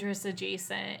love interest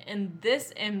adjacent. And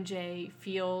this MJ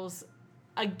feels,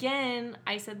 again,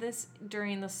 I said this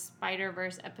during the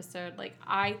Spider-Verse episode, like,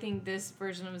 I think this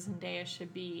version of Zendaya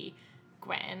should be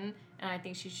Gwen, and I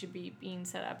think she should be being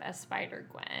set up as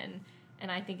Spider-Gwen. And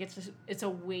I think it's a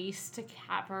waste to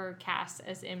have her cast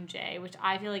as MJ, which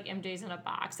I feel like MJ's in a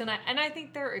box. And I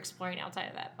think they're exploring outside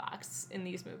of that box in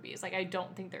these movies. Like, I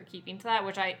don't think they're keeping to that,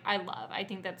 which I love. I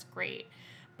think that's great.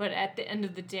 But at the end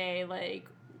of the day, like,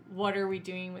 what are we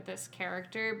doing with this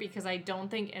character? Because I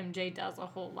don't think MJ does a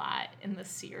whole lot in the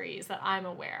series that I'm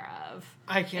aware of.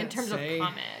 I can't in terms say. of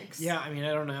comics. Yeah, I mean,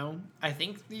 I don't know. I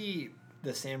think the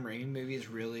Sam Raimi movies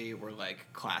really were like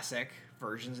classic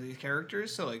versions of these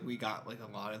characters. So like we got like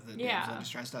a lot of the damsel in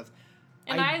distress stuff.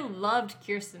 And I loved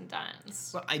Kirsten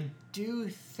Dunst. But I do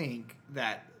think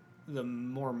that the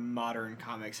more modern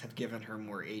comics have given her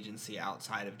more agency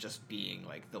outside of just being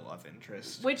like the love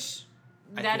interest. Which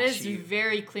I that think is she-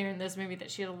 very clear in this movie,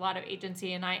 that she had a lot of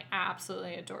agency, and I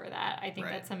absolutely adore that. I think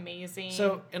Right. that's amazing.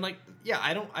 So, and like, yeah,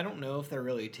 I don't know if they're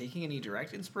really taking any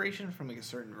direct inspiration from like a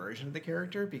certain version of the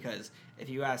character, because if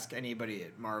you ask anybody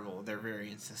at Marvel, they're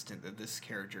very insistent that this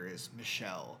character is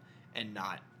Michelle and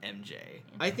not MJ.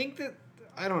 I think that,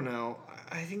 I don't know,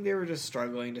 I think they were just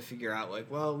struggling to figure out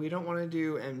like, well, we don't want to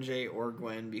do MJ or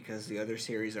Gwen because the other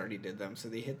series already did them, so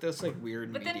they hit this like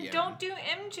weird But medium. then don't do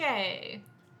MJ.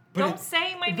 But Don't it-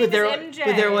 say my name but is they're MJ.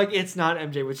 But they're like, it's not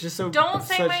MJ, which is so. Don't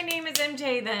say such- my name is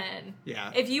MJ then.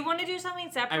 Yeah. If you want to do something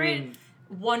separate, I mean,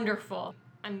 wonderful.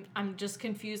 I'm just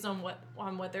confused on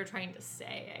what they're trying to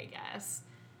say, I guess.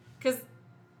 Cuz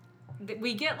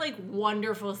we get like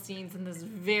wonderful scenes in this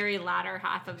very latter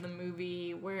half of the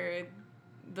movie where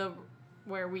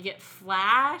we get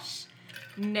Flash,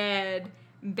 Ned,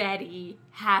 Betty,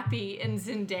 Happy, and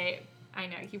Zendaya. I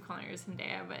know I keep calling her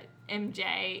Zendaya, but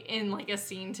MJ in like a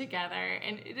scene together,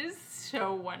 and it is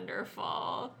so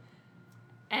wonderful.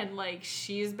 And like,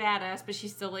 she's badass, but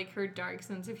she's still like her dark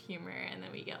sense of humor, and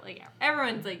then we get like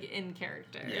everyone's like in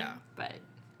character. Yeah. But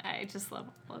I just love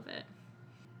it.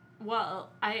 Well,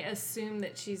 I assume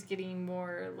that she's getting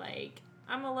more like,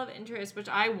 I'm a love interest, which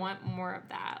I want more of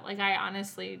that. Like, I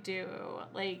honestly do.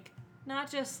 Like, not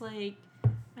just like,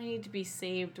 I need to be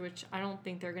saved, which I don't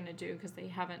think they're gonna do because they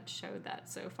haven't showed that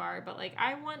so far. But like,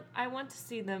 I want to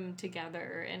see them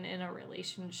together and in a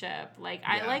relationship. Like,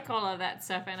 I Yeah. like all of that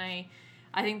stuff, and I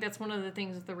think that's one of the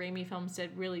things that the Raimi films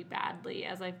did really badly,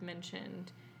 as I've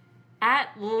mentioned at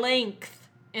length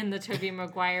in the Tobey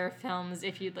Maguire films.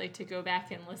 If you'd like to go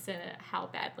back and listen to how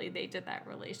badly they did that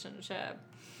relationship.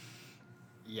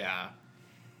 yeah,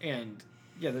 and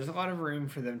yeah, there's a lot of room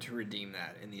for them to redeem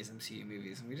that in these MCU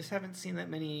movies, and we just haven't seen that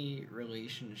many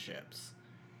relationships.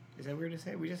 Is that weird to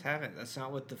say? We just haven't. That's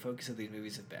not what the focus of these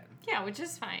movies have been. Yeah, which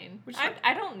is fine. Which is fine.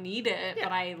 I don't need it, Yeah.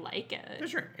 but I like it. For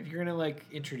sure. If you're gonna like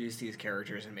introduce these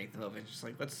characters and make them love interest,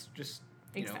 like let's just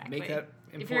Exactly. make that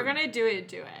important. If you're gonna do it,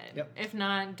 do it. Yep. If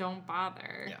not, don't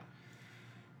bother. Yeah.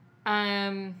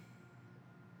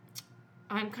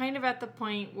 I'm kind of at the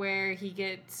point where he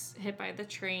gets hit by the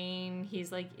train.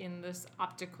 He's like in this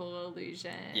optical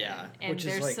illusion. Yeah, And which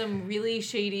is, there's like- some really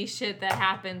shady shit that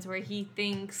happens where he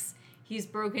thinks he's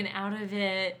broken out of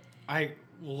it. I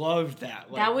loved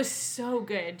that. Like, That was so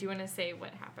good. Do you want to say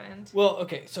what happened? well,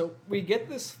 okay, so we get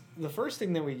this. The first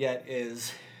thing that we get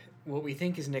is what we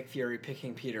think is Nick Fury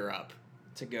picking Peter up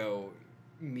to go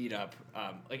meet up,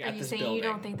 like Are at you this saying building. you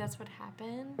don't think that's what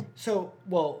happened? So,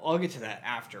 well, I'll get to that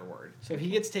afterward. So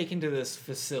he gets taken to this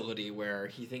facility where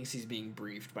he thinks he's being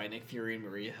briefed by Nick Fury and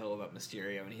Maria Hill about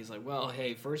Mysterio, and he's like, well,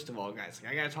 hey, first of all, guys,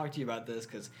 like, I gotta talk to you about this,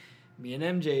 because me and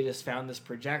MJ just found this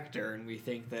projector, and we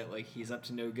think that, like, he's up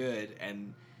to no good,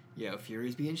 and, you know,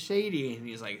 Fury's being shady, and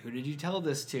he's like, who did you tell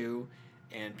this to?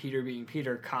 And Peter being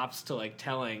Peter cops to, like,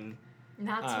 telling...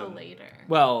 Not till later.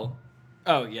 Well...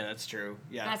 Oh yeah, that's true.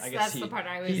 Yeah, That's- I guess that's the part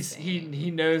I was saying.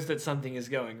 he knows that something is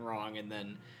going wrong, and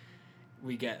then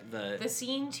we get The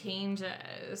scene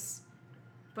changes,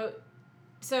 but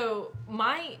so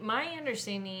my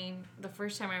understanding the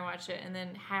first time I watched it, and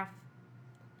then half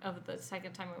of the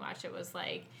second time we watched it, was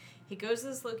like he goes to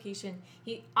this location.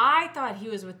 I thought he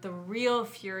was with the real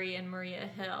Fury and Maria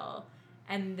Hill,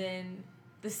 and then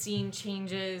the scene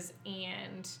changes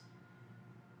and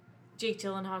Jake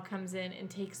Gyllenhaal comes in and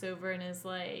takes over and is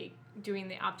like doing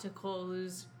the optical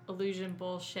illusion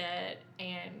bullshit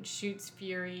and shoots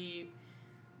Fury.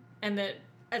 And that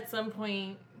at some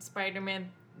point, Spider-Man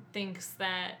thinks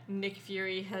that Nick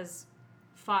Fury has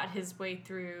fought his way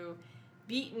through,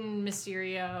 beaten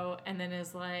Mysterio, and then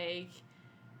is like,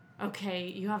 okay,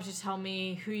 you have to tell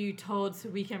me who you told so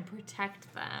we can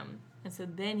protect them. And so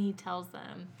then he tells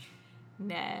them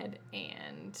Ned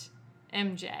and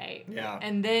MJ. Yeah.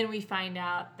 And then we find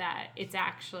out that it's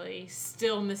actually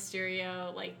still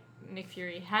Mysterio, like Nick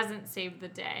Fury hasn't saved the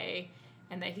day,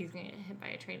 and that he's going to get hit by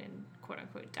a train and quote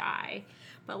unquote die.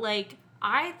 But like,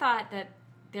 I thought that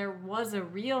there was a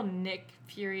real Nick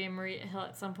Fury and Maria Hill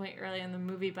at some point early in the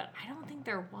movie, but I don't think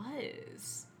there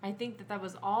was. I think that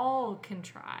was all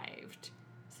contrived.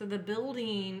 So the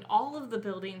building, all of the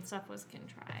building stuff was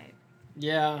contrived.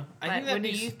 Yeah, But what do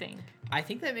you think? I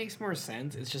think that makes more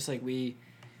sense. It's just like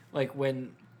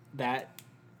when that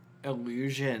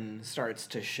illusion starts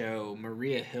to show,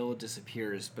 Maria Hill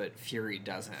disappears, but Fury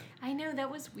doesn't. I know, that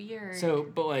was weird. So,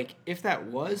 but like, if that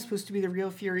was supposed to be the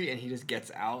real Fury and he just gets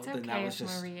out, it's then okay that was if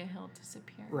just Maria Hill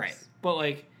disappears. right. But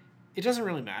like, it doesn't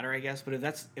really matter, I guess. But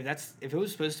if it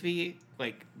was supposed to be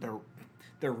like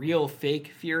the real fake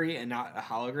Fury and not a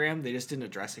hologram, they just didn't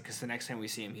address it, because the next time we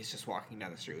see him, he's just walking down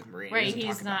the street with Maria. Right, doesn't talk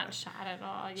he's about not it. shot at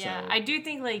all. Yeah, So- I do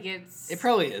think like it's. It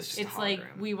probably is just It's a like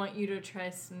hologram. we want you to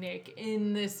trust Nick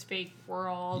in this fake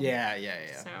world. Yeah.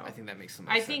 So, I think that makes some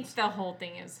I sense. think the whole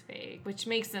thing is fake, which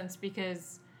makes sense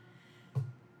because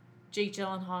Jake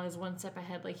Gyllenhaal is one step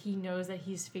ahead. Like, he knows that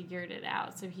he's figured it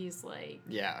out, so he's like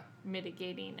Yeah.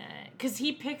 mitigating it because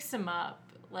he picks him up.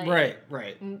 Like,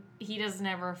 Right. He doesn't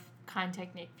ever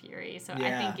contact Nick Fury, so I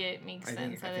Yeah, think it makes I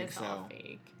sense think that it's all so.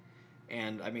 fake.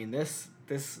 And I mean, this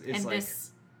is And like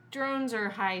this drones are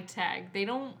high tech. They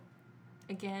don't.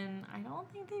 Again, I don't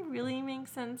think they really make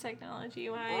sense technology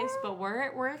wise, but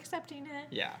we're accepting it.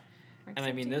 yeah. We're And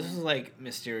I mean, accepting this it. is like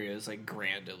Mysterio's like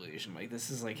grand illusion. Like, this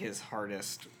is like his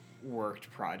hardest worked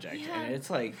project, Yeah. and it's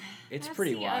like it's That's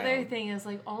pretty the wild. other thing is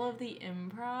like all of the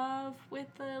improv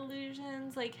with the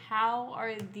illusions. Like, how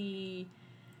are the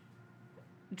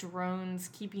drones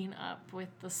keeping up with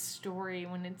the story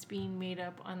when it's being made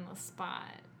up on the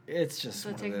spot? It's just the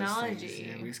one of those technology. things.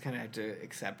 Yeah, we just kind of have to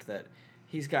accept that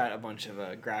he's got a bunch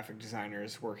of graphic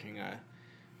designers working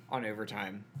on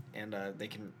overtime, and they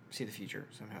can see the future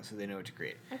somehow, so they know what to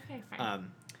create. Okay,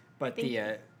 fine. But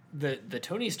Thank the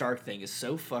Tony Stark thing is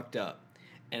so fucked up,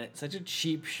 and it's such a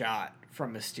cheap shot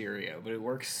from Mysterio, but it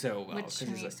works so well. Which 'cause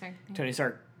Tony he's like, Stark thing? Tony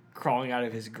Stark crawling out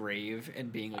of his grave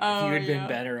and being like, if Oh, you had yeah. been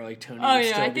better, like Tony Oh would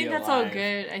yeah, still I be think that's alive. all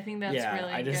good. I think that's yeah,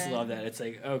 really I just good. love that. It's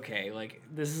like, okay, like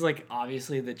this is like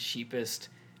obviously the cheapest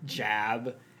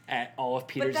jab at all of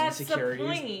Peter's that's the insecurities.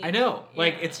 point. I know,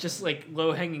 like Yeah. it's just like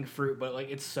low hanging fruit, but like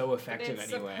it's so But effective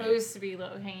it's anyway. supposed to be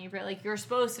low hanging fruit. Like, you're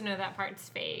supposed to know that part's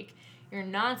fake. You're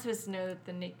not supposed to know that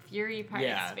the Nick Fury part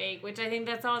Yeah. is fake, which I think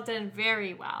that's all done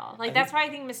very well. Like, I that's why I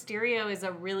think Mysterio is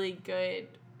a really good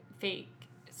fake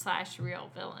 /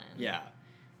 real villain. Yeah,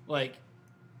 like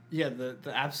yeah, the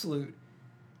absolute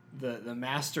the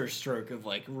master stroke of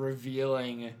like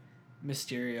revealing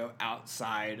Mysterio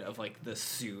outside of like the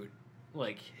suit,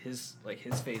 like his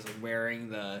face, like wearing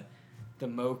the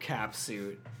mocap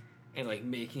suit and like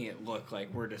making it look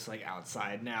like we're just like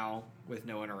outside now with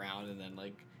no one around, and then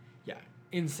like yeah,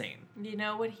 insane. You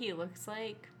know what he looks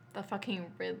like? The fucking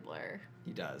Riddler.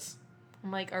 He does.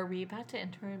 I'm like, are we about to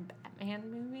enter a Batman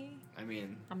movie? I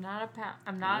mean, I'm not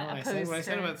I opposed said what I to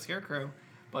said it. about the Scarecrow.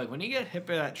 But like when he got hit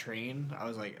by that train, I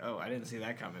was like, oh, I didn't see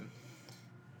that coming.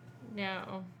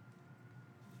 No.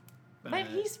 But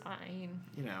he's fine.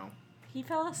 You know, He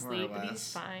fell asleep, but he's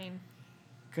less. fine.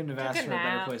 couldn't have Took asked a for a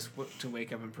better nap. place to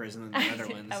wake up in prison than the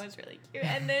Netherlands. That was really cute.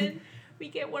 And then we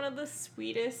get one of the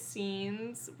sweetest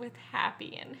scenes with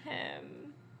Happy and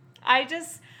him.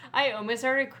 I almost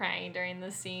started crying during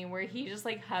the scene where he just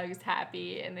like hugs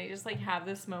Happy and they just like have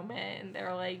this moment and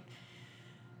they're like,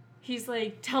 he's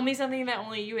like, tell me something that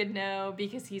only you would know,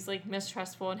 because he's like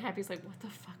mistrustful, and Happy's like, what the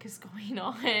fuck is going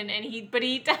on? And he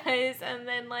does, and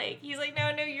then like he's like,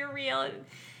 no, you're real.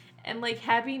 And like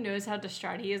Happy knows how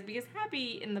distraught he is, because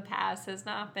Happy in the past has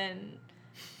not been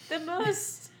the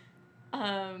most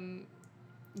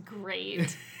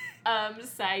great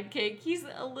sidekick. He's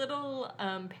a little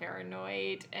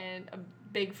paranoid and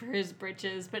big for his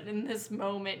britches, but in this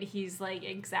moment he's like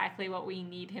exactly what we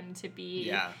need him to be.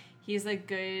 Yeah. He's a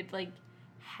good like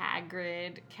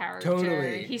Hagrid character.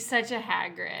 Totally. He's such a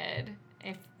Hagrid,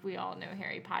 if we all know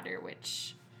Harry Potter,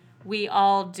 which we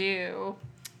all do.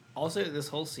 Also, this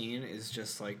whole scene is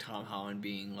just like Tom Holland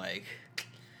being like,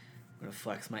 I'm gonna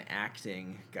flex my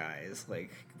acting, guys.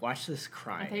 Like, watch this I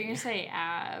crying. thought you were gonna say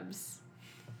abs.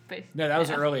 But No, that was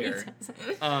no, earlier.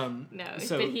 he No,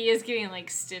 but he is getting like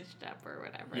stitched up or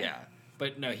whatever. Yeah.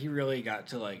 But no, he really got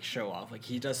to like show off. Like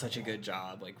he does such a good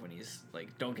job. Like when he's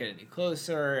like, don't get any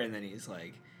closer, and then he's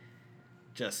like,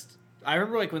 just. I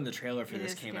remember like when the trailer for It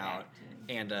this is came good out,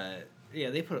 acting. and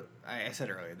yeah, they put. I said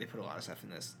earlier they put a lot of stuff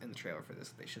in the trailer for this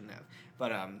that they shouldn't have.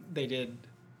 But they did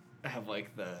have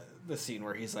like the scene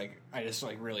where he's like, I just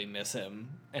like really miss him,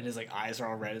 and his like eyes are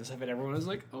all red and stuff, and everyone was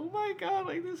like, oh my god,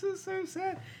 like this is so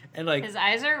sad, and like His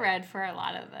eyes are red for a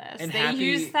lot of this. And They Happy-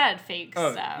 use that fake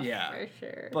Oh, stuff yeah. for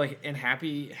sure. but, like, and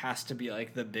Happy has to be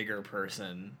like the bigger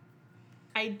person.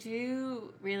 I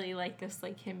do really like this,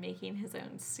 like him making his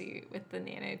own suit with the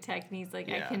nanotech, and he's like,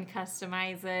 I Yeah. can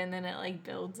customize it, and then it like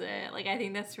builds it. Like I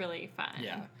think that's really fun.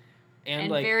 Yeah, And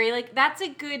like very like that's a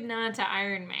good nod to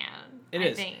Iron Man. it I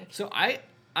is. think. So I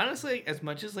honestly, as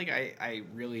much as like I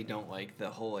really don't like the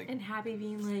whole like And Happy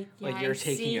being like, yeah, Like, you're I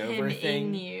taking see over him thing.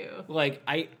 in you. like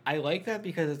I like that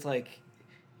because it's like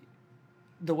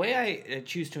the way I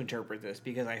choose to interpret this,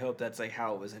 because I hope that's like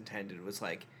how it was intended, was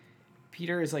like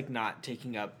Peter is like not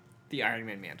taking up the Iron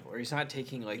Man mantle, or he's not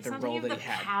taking like He's the not role taking that the he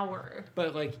had. power.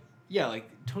 But like yeah, like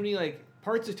Tony, like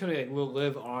parts of Tony like will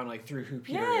live on like through who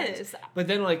Peter is. Yes. But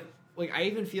then like I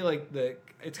even feel like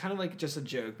it's kind of like just a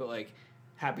joke, but like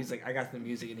Happy's like, I got the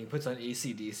music, and he puts on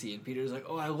AC/DC, and Peter's like,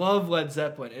 oh, I love Led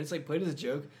Zeppelin, and it's like played as a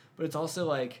joke, but it's also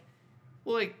like,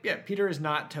 well, like yeah, Peter is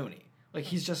not Tony, like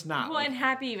he's just not. Well, like, and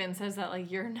Happy even says that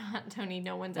like you're not Tony.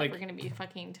 No one's Like, ever gonna be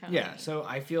fucking Tony. yeah, so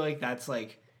I feel like that's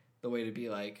like the way to be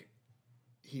like,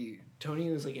 Tony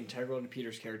was like integral to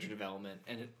Peter's character development,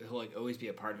 and he'll like always be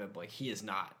a part of it, but like he is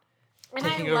not And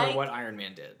taking I over like- what Iron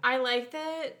Man did. I like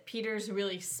that Peter's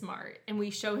really smart, and we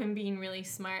show him being really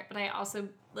smart. But I also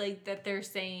like that they're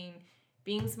saying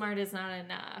being smart is not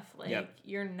enough. Like Yep.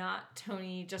 you're not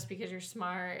Tony just because you're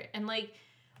smart, and like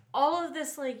all of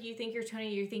this, like you think you're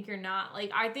Tony, you think you're not.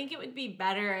 Like I think it would be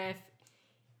better if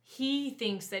he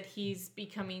thinks that he's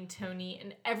becoming Tony,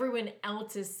 and everyone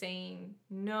else is saying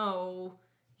no,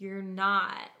 you're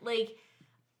not. Like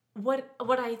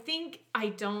what I think I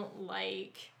don't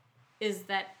like is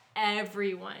that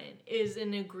everyone is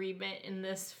in agreement in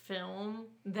this film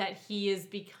that he is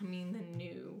becoming the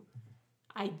new,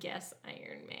 I guess,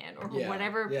 Iron Man, or Yeah,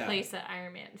 whatever yeah. place that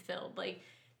Iron Man filled. Like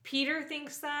Peter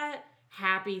thinks that,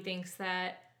 Happy thinks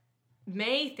that,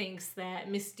 May thinks that,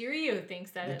 Mysterio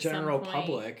thinks that. The at some general point.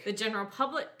 public. The general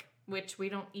public, which we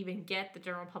don't even get the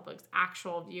general public's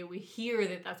actual view. We hear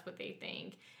that that's what they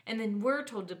think, and then we're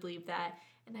told to believe that,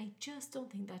 and I just don't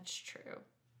think that's true.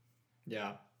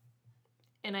 Yeah.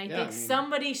 And I Yeah, think I mean-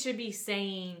 somebody should be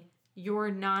saying, you're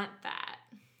not that.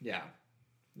 Yeah.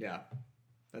 Yeah.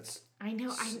 That's I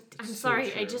know. I'm so sorry.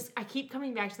 true. I keep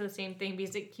coming back to the same thing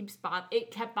because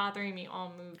it kept bothering me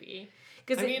all movie.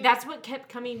 Because I mean- that's what kept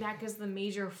coming back as the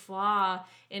major flaw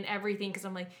in everything. Because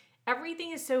I'm like,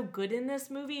 everything is so good in this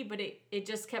movie, but it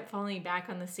just kept falling back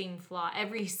on the same flaw.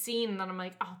 Every scene, and then I'm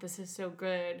like, oh, this is so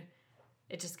good.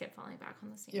 It just kept falling back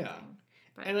on the same Yeah. thing.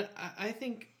 But And I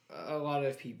think a lot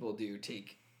of people do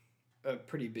take a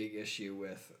pretty big issue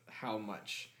with how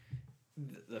much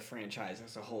the franchise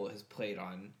as a whole has played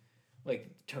on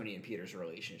like Tony and Peter's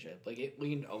relationship. Like it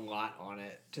leaned a lot on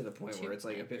it to the point Too where it's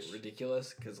like a bit much.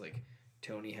 ridiculous, because like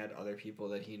Tony had other people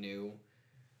that he knew.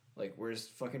 Like where's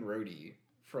fucking Rhodey?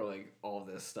 for like all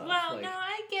this stuff. Well, like, no,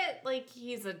 I get like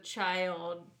he's a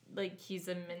child, like he's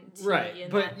a mentee. right, in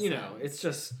but that you know, sense. it's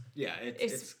just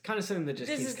it's kind of something that just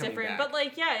This keeps is coming different, back. but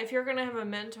like, yeah, if you're gonna have a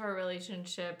mentor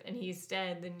relationship and he's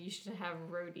dead, then you should have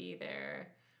Rhodey there.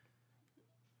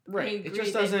 right, it agree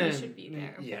just that he doesn't. should be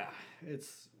there. Yeah,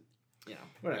 it's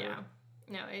whatever. Yeah,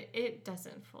 no, it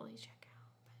doesn't fully check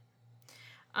out.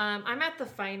 But, I'm at the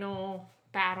final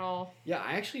battle. Yeah,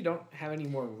 I actually don't have any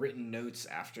more written notes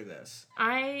after this.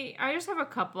 I just have a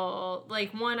couple.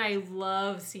 Like, one, I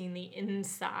love seeing the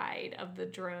inside of the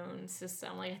drone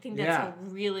system. Like, I think that's a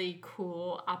really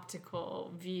cool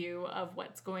optical view of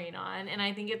what's going on. And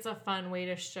I think it's a fun way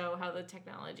to show how the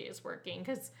technology is working.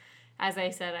 Because, as I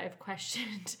said, I've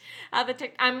questioned how the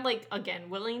tech... I'm, like, again,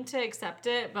 willing to accept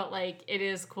it. But, like, it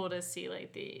is cool to see,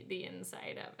 like, the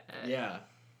inside of it. Yeah,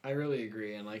 I really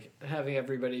agree. And, like, having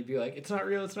everybody be like, it's not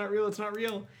real, it's not real, it's not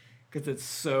real. Because it's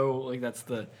so, like, that's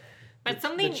the... But the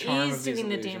something charm is of these doing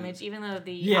the illusions. damage, even though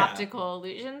the Yeah. optical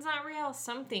illusion's not real.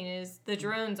 Something is. The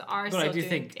drones are But still I do doing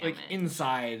think, damage. like,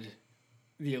 inside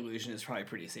the illusion is probably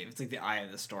pretty safe. It's like the eye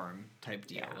of the storm type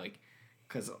deal. Yeah. Like,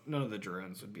 because none of the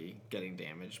drones would be getting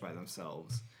damaged by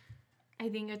themselves. I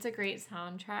think it's a great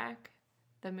soundtrack.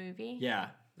 The movie. Yeah,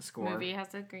 the score. Movie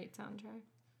has a great soundtrack.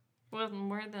 Well,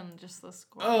 more than just the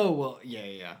score. Oh, well,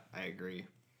 yeah, I agree.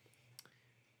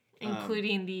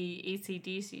 Including the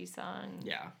AC/DC song.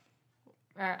 Yeah.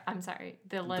 Or, I'm sorry,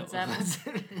 the Led Zeppelin.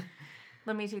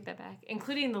 Let me take that back.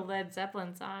 Including the Led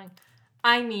Zeppelin song.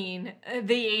 I mean,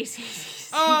 the AC/DC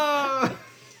song. Oh!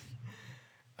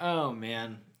 Oh,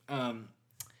 man.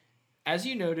 As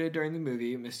you noted during the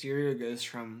movie, Mysterio goes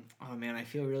from, oh man, I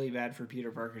feel really bad for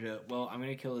Peter Parker to, well, I'm going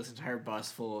to kill this entire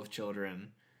bus full of children.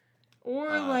 Or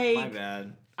My like,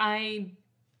 bad.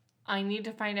 I need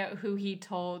to find out who he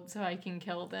told so I can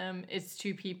kill them. It's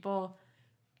 2 people.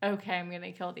 Okay, I'm going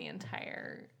to kill the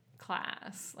entire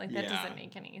class. Like, that Yeah. doesn't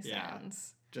make any Yeah.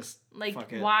 sense. Just Like,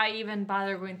 fuck it. why even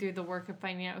bother going through the work of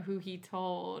finding out who he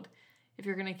told if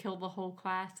you're going to kill the whole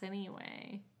class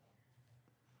anyway?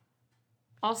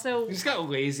 Also, He just got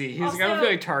lazy. He's Also, got to feel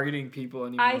like targeting people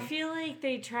anymore. I feel like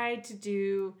they tried to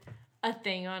do a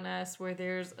thing on us where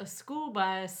there's a school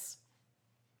bus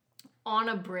on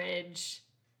a bridge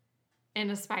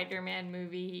in a Spider-Man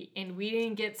movie, and we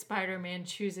didn't get Spider-Man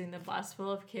choosing the bus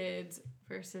full of kids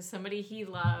versus somebody he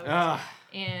loved. Ugh.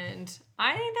 And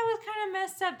I think that was kind of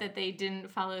messed up that they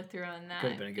didn't follow through on that.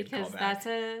 Could've been a good because callback. that's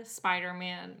a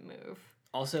Spider-Man move.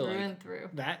 Also, Through like, and through.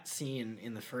 that scene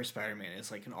in the first Spider-Man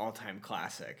is like an all-time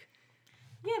classic.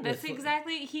 Yeah, that's With-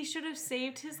 exactly. He should have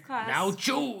saved his class. Now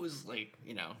choose! Like,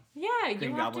 you know, Yeah,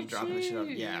 Green you Goblin have to dropping the shit up.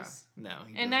 Yeah. choose. No.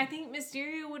 he And doesn't. I think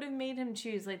Mysterio would have made him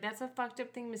choose. Like, that's a fucked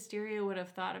up thing Mysterio would have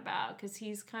thought about because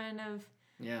he's kind of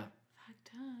Yeah.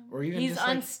 fucked up. Or even he's just,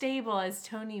 like, unstable, as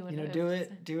Tony would You know, have. do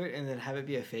said. it, and then have it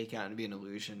be a fake out and be an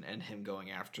illusion, and him going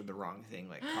after the wrong thing,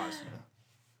 like Cosmo.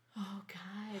 Oh,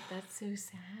 God, that's so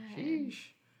sad.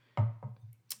 Sheesh.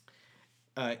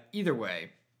 Either way,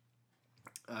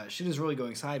 shit is really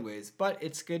going sideways, but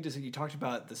it's good to see. You talked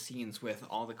about the scenes with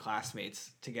all the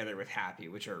classmates together with Happy,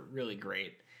 which are really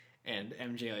great, and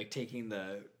MJ like taking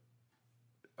the.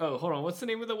 Oh, hold on, what's the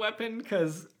name of the weapon?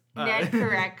 Because Ned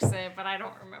corrects it, but I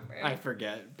don't remember. I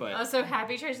forget, but Also,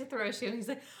 Happy tries to throw a shield. He's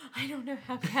like, I don't know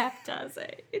how Cap does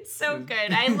it. It's so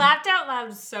good. I laughed out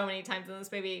loud so many times in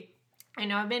this movie. I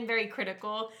know I've been very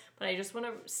critical, but I just want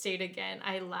to state again,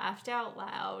 I laughed out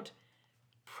loud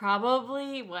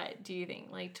probably, what do you think,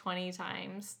 like 20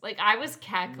 times? Like, I was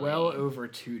cackling. well over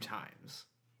 2 times.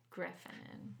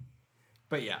 Griffin.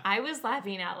 But yeah. I was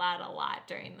laughing out loud a lot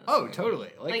during this Oh, movie.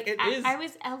 totally. Like, it is I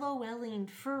was LOLing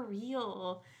for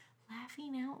real.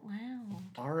 Laughing out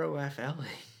loud. ROFLing.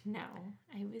 No,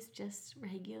 I was just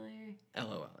regular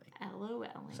LOLing.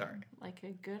 LOLing. Sorry. Like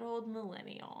a good old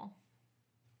millennial.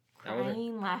 Elder-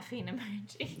 Crying, laughing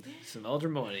emoji. Some elder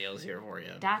millennials here for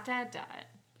you. dot.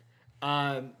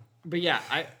 But yeah,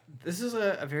 this is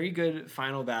a very good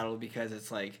final battle because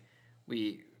it's like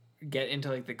we get into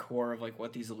like the core of like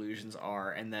what these illusions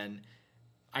are, and then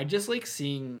I just like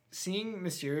seeing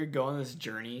Mysterio go on this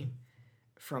journey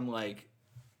from like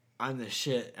I'm the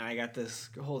shit and I got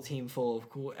this whole team full of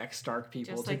cool ex-Stark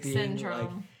people Just to like being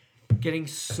Syndrome. like getting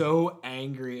so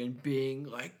angry and being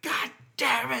like, God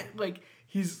damn it! Like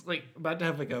he's like about to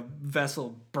have like a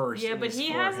vessel burst. Yeah, in but his he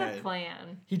has forehead. a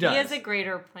plan. He does. He has a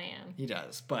greater plan. He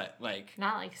does, but like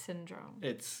Not like Syndrome.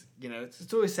 it's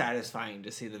it's always satisfying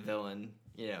to see the villain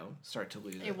start to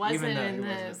lose it. It wasn't even though in he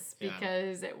wasn't- this yeah.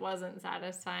 because it wasn't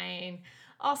satisfying.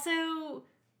 Also,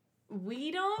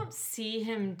 we don't see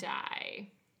him die.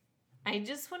 I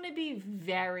just want to be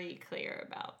very clear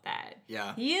about that.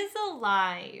 Yeah. He is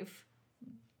alive,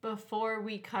 before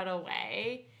we cut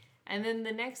away. And then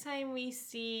the next time we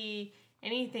see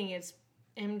anything, it's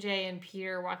MJ and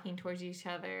Peter walking towards each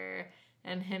other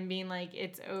and him being like,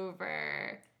 it's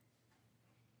over.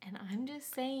 And I'm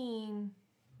just saying,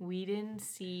 we didn't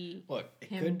see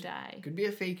him die. Could be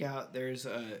a fake out. There's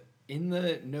in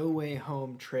the No Way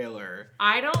Home trailer.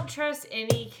 I don't trust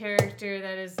any character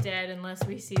that is dead unless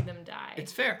we see them die.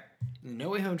 It's fair. In the No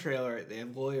Way Home trailer, they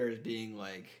have lawyers being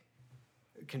like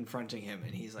confronting him,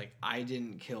 and he's like, "I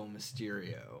didn't kill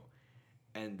Mysterio,"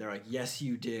 and they're like, "Yes,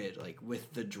 you did," like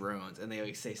with the drones, and they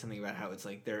like say something about how it's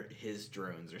like they're his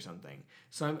drones or something.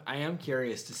 So I am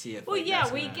curious to see if. Well, like, yeah,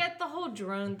 that's we gonna... get the whole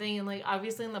drone thing, and like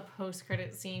obviously in the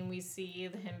post-credit scene, we see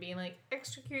him being like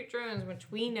execute drones,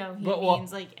 which we know he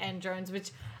means like end drones,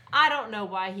 which I don't know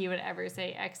why he would ever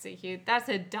say execute. That's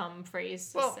a dumb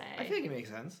phrase to say. I think it makes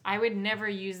sense. I would never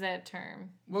use that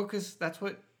term. Well, because that's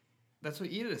what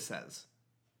Edith says.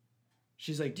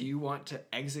 She's like, "Do you want to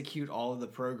execute all of the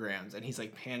programs?" And he's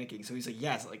like panicking, so he's like,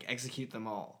 "Yes, like execute them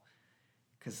all."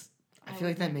 Because I feel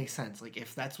like that makes sense. Like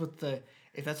if that's what the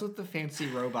fancy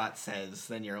robot says,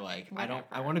 then you're like, Whatever.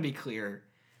 I want to be clear.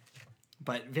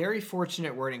 But very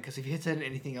fortunate wording, because if you had said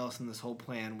anything else, then this whole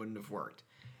plan wouldn't have worked.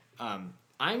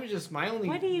 I'm just my only.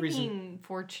 What do you reason... mean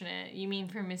fortunate? You mean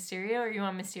for Mysterio, or you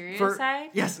on Mysterio's side?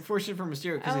 Yes, fortunate for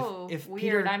Mysterio. Oh, if weird.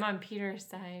 Peter... I'm on Peter's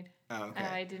side. Oh, okay.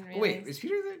 I didn't realize. Wait, is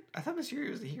Peter the... I thought Mysterio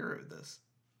was the hero of this.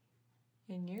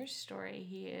 In your story,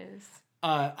 he is.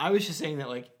 I was just saying that,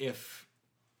 like, if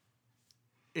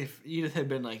Edith had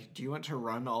been like, "Do you want to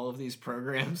run all of these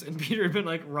programs?" and Peter had been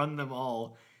like, "Run them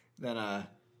all," then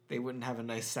they wouldn't have a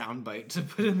nice soundbite to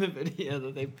put in the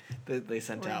video that they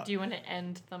sent out. Do you want to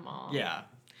end them all? Yeah,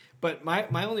 but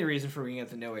my only reason for bringing up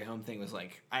the No Way Home thing was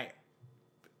like, I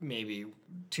maybe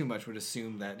too much would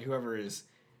assume that whoever is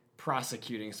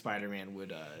prosecuting Spider-Man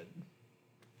would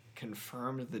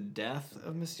confirm the death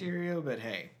of Mysterio, but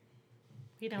hey,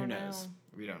 we don't who know. knows?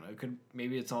 We don't know.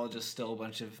 Maybe it's all just still a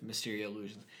bunch of Mysterio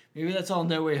illusions. Maybe that's all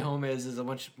No Way Home is a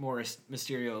bunch more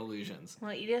Mysterio illusions.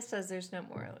 Well, Edith says there's no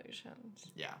more illusions.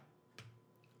 Yeah.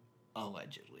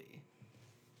 Allegedly.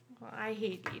 Well, I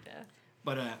hate Edith.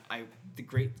 But the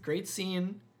great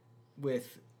scene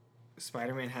with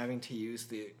Spider-Man having to use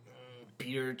the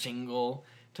Peter Tingle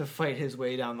to fight his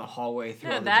way down the hallway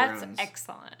through all the drones. That's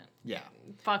excellent. Yeah.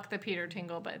 Fuck the Peter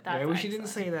Tingle, but that's I wish excellent. he didn't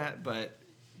say that, but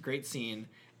great scene.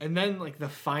 And then, like, the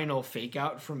final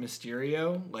fake-out from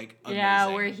Mysterio, like, amazing. Yeah,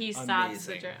 where he stops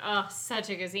the Amazing. drone. Oh, such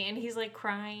a good scene. And he's, like,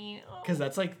 crying. Because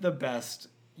that's, like, the best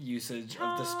usage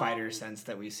of the spider sense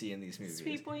that we see in these movies.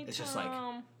 Sweet boy it's Tom. just like...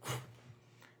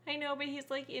 I know, but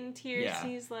he's, like, in tears. Yeah.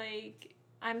 He's like,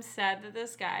 I'm sad that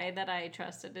this guy that I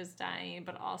trusted is dying,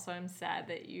 but also I'm sad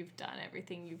that you've done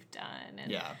everything you've done.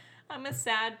 And Yeah. I'm a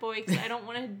sad boy because I don't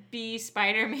want to be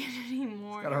Spider-Man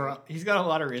anymore. He's got a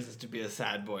lot of reasons to be a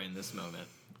sad boy in this moment.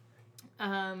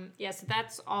 Yeah, so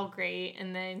that's all great.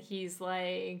 And then he's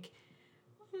like,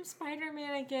 I'm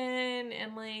Spider-Man again.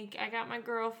 And like, I got my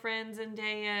girlfriend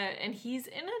Zendaya. And he's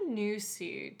in a new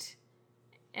suit.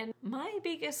 And my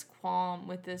biggest qualm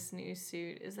with this new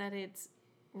suit is that it's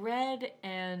red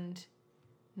and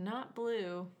not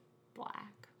blue,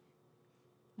 black.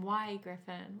 Why,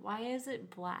 Griffin? Why is it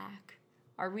black?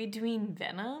 Are we doing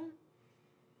Venom?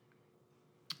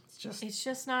 It's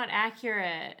just not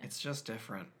accurate. It's just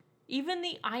different. Even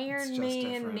the Iron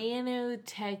Man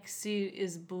nanotech suit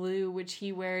is blue, which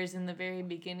he wears in the very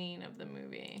beginning of the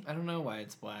movie. I don't know why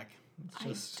it's black.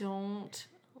 I don't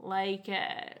like it.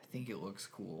 I think it looks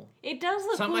cool. It does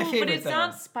look cool, but it's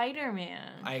not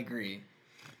Spider-Man. I agree.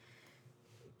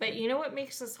 But you know what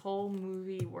makes this whole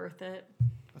movie worth it?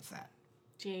 What's that?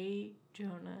 J.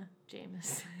 Jonah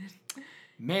Jameson.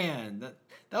 Man,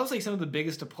 that was like some of the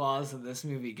biggest applause that this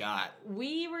movie got.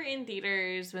 We were in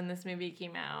theaters when this movie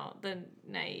came out. The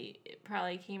night it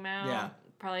probably came out. Yeah.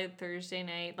 Probably Thursday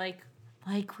night. Like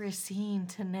we're seeing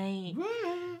tonight.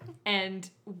 And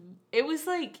it was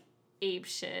like ape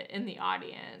shit in the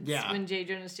audience when J.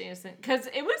 Jonah Jameson, because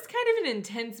it was kind of an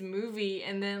intense movie,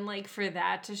 and then like for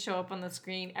that to show up on the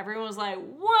screen, everyone was like,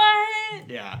 what?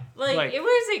 Yeah, like it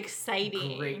was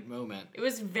exciting. Great moment. It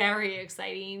was very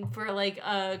exciting for like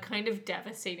a kind of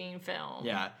devastating film.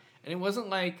 Yeah, and it wasn't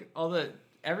like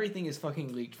everything is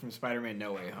fucking leaked from Spider-Man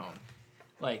No Way Home.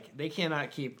 Like they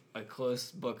cannot keep a close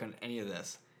book on any of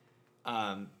this,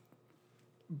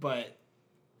 but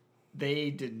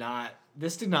they did not.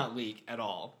 This did not leak at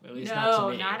all. At least not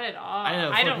to me. No, not at all.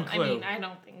 I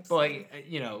don't think so. But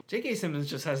like, J.K. Simmons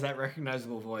just has that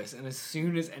recognizable voice, and as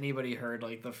soon as anybody heard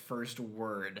like the first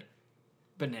word,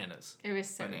 bananas. It was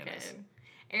so bananas. good.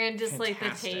 And just Fantastic.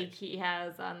 like the take he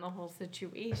has on the whole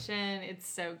situation, it's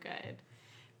so good.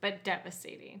 but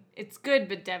devastating. It's good,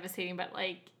 but devastating. But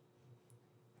like,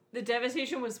 the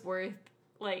devastation was worth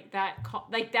like that.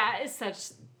 Like that is such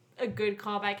a good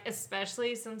callback,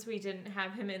 especially since we didn't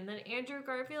have him in the Andrew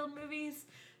Garfield movies.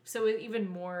 So it's even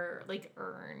more like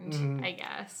earned, I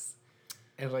guess.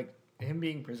 And like him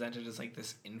being presented as like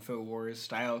this InfoWars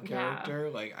style character,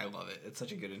 like I love it. It's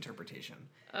such a good interpretation.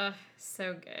 Ugh,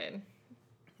 so good.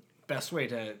 Best way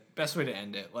to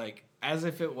end it, like as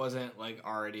if it wasn't like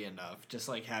already enough. Just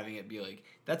like having it be like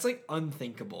that's like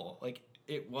unthinkable. Like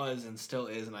it was and still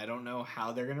is, and I don't know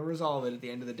how they're gonna resolve it at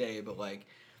the end of the day. But like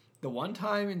the one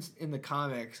time in the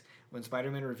comics when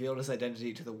Spider-Man revealed his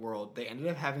identity to the world, they ended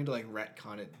up having to like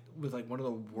retcon it with like one of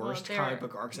the worst comic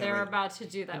book arcs ever. They're about to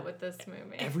do that with this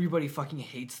movie. Everybody fucking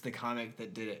hates the comic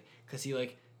that did it because he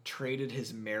like traded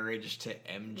his marriage to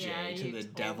MJ to the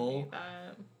devil,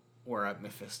 or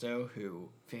Mephisto, who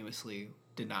famously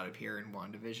did not appear in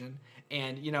WandaVision.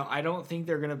 And you know, I don't think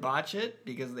they're gonna botch it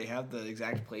because they have the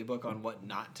exact playbook on what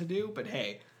not to do. But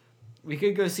hey, we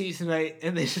could go see it tonight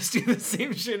and they just do the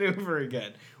same shit over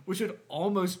again, which would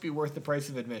almost be worth the price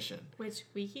of admission. Which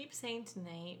we keep saying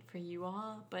tonight for you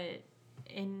all, but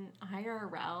in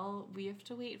IRL, we have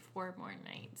to wait 4 more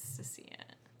nights to see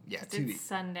it. Yeah, it's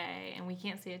Sunday, and we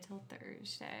can't see it till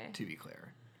Thursday. To be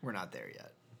clear, we're not there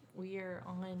yet. We are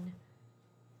on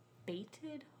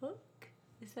bated hook.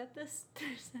 Is that the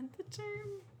term?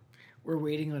 We're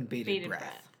waiting on bated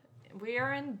breath. We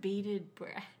are on bated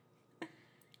breath.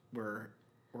 We're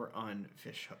on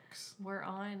fish hooks. We're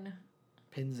on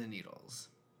pins and needles.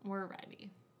 We're ready.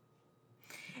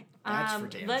 That's for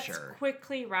damn let's sure. Let's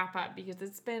quickly wrap up because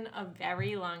it's been a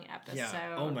very long episode.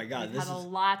 Yeah. Oh my God, We've had a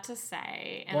lot to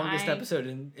say. And longest episode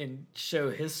in show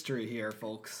history here,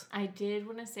 folks. I did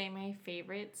want to say my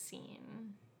favorite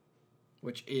scene,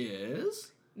 which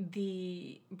is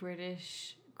the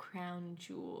British Crown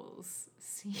Jewels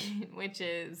scene, which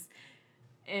is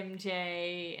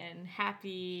MJ and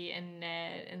Happy and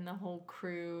Ned and the whole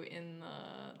crew in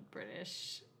the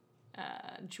British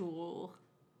Jewel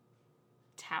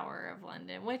Tower of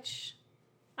London, which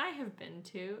I have been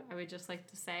to, I would just like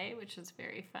to say, which was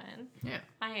very fun. Yeah.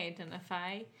 I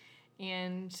identify,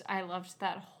 and I loved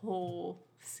that whole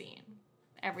scene.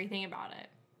 Everything about it.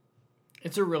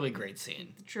 It's a really great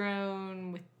scene. The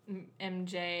drone with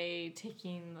MJ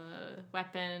taking the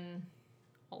weapon,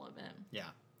 all of it. Yeah.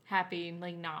 Happy,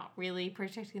 like, not really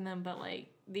protecting them, but, like,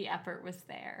 the effort was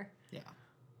there. Yeah.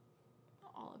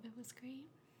 All of it was great.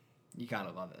 You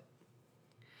gotta love it.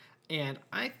 And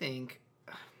I think,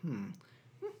 you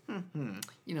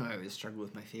know, I always struggle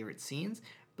with my favorite scenes,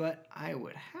 but I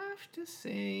would have to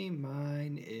say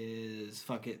mine is,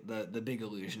 fuck it, the big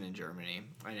illusion in Germany.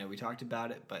 I know we talked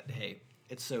about it, but hey,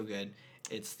 it's so good.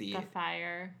 It's the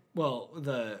fire. Well,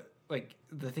 the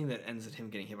thing that ends at him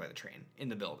getting hit by the train in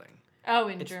the building. Oh,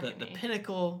 in it's Germany. It's the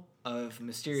pinnacle of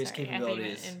Mysterious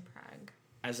capabilities in Prague.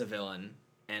 As a villain,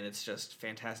 and it's just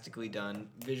fantastically done.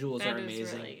 Visuals are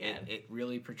amazing. Really good. It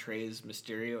really portrays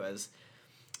Mysterio as,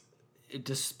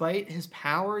 despite his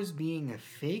powers being a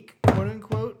fake, quote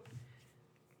unquote.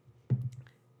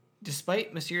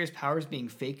 Despite Mysterio's powers being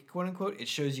fake, quote unquote, it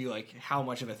shows you like how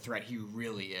much of a threat he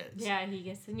really is. Yeah, he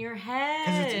gets in your head.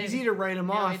 Because it's easy to write him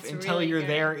off until really you're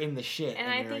there in the shit. And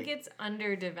I think it's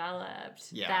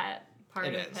underdeveloped. Yeah, that part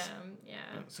of is. him. Yeah.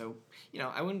 So, you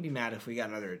know, I wouldn't be mad if we got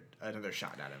another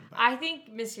shot at him. But. I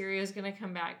think Mysterio's gonna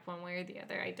come back one way or the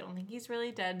other. I don't think he's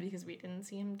really dead because we didn't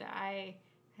see him die,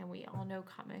 and we all know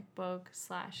comic book /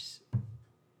 soap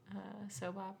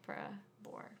opera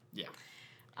lore. Yeah.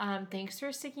 Thanks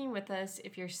for sticking with us.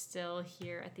 If you're still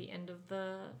here at the end of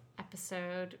the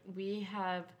episode, we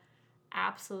have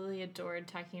absolutely adored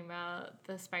talking about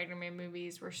the Spider-Man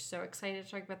movies. We're so excited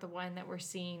to talk about the one that we're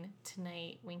seeing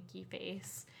tonight, Winky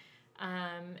Face.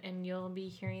 And you'll be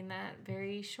hearing that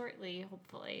very shortly,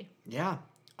 hopefully. Yeah.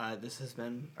 This has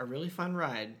been a really fun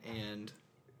ride, and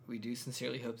we do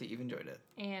sincerely hope that you've enjoyed it.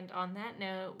 And on that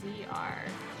note, we are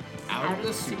out of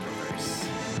the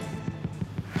Superverse.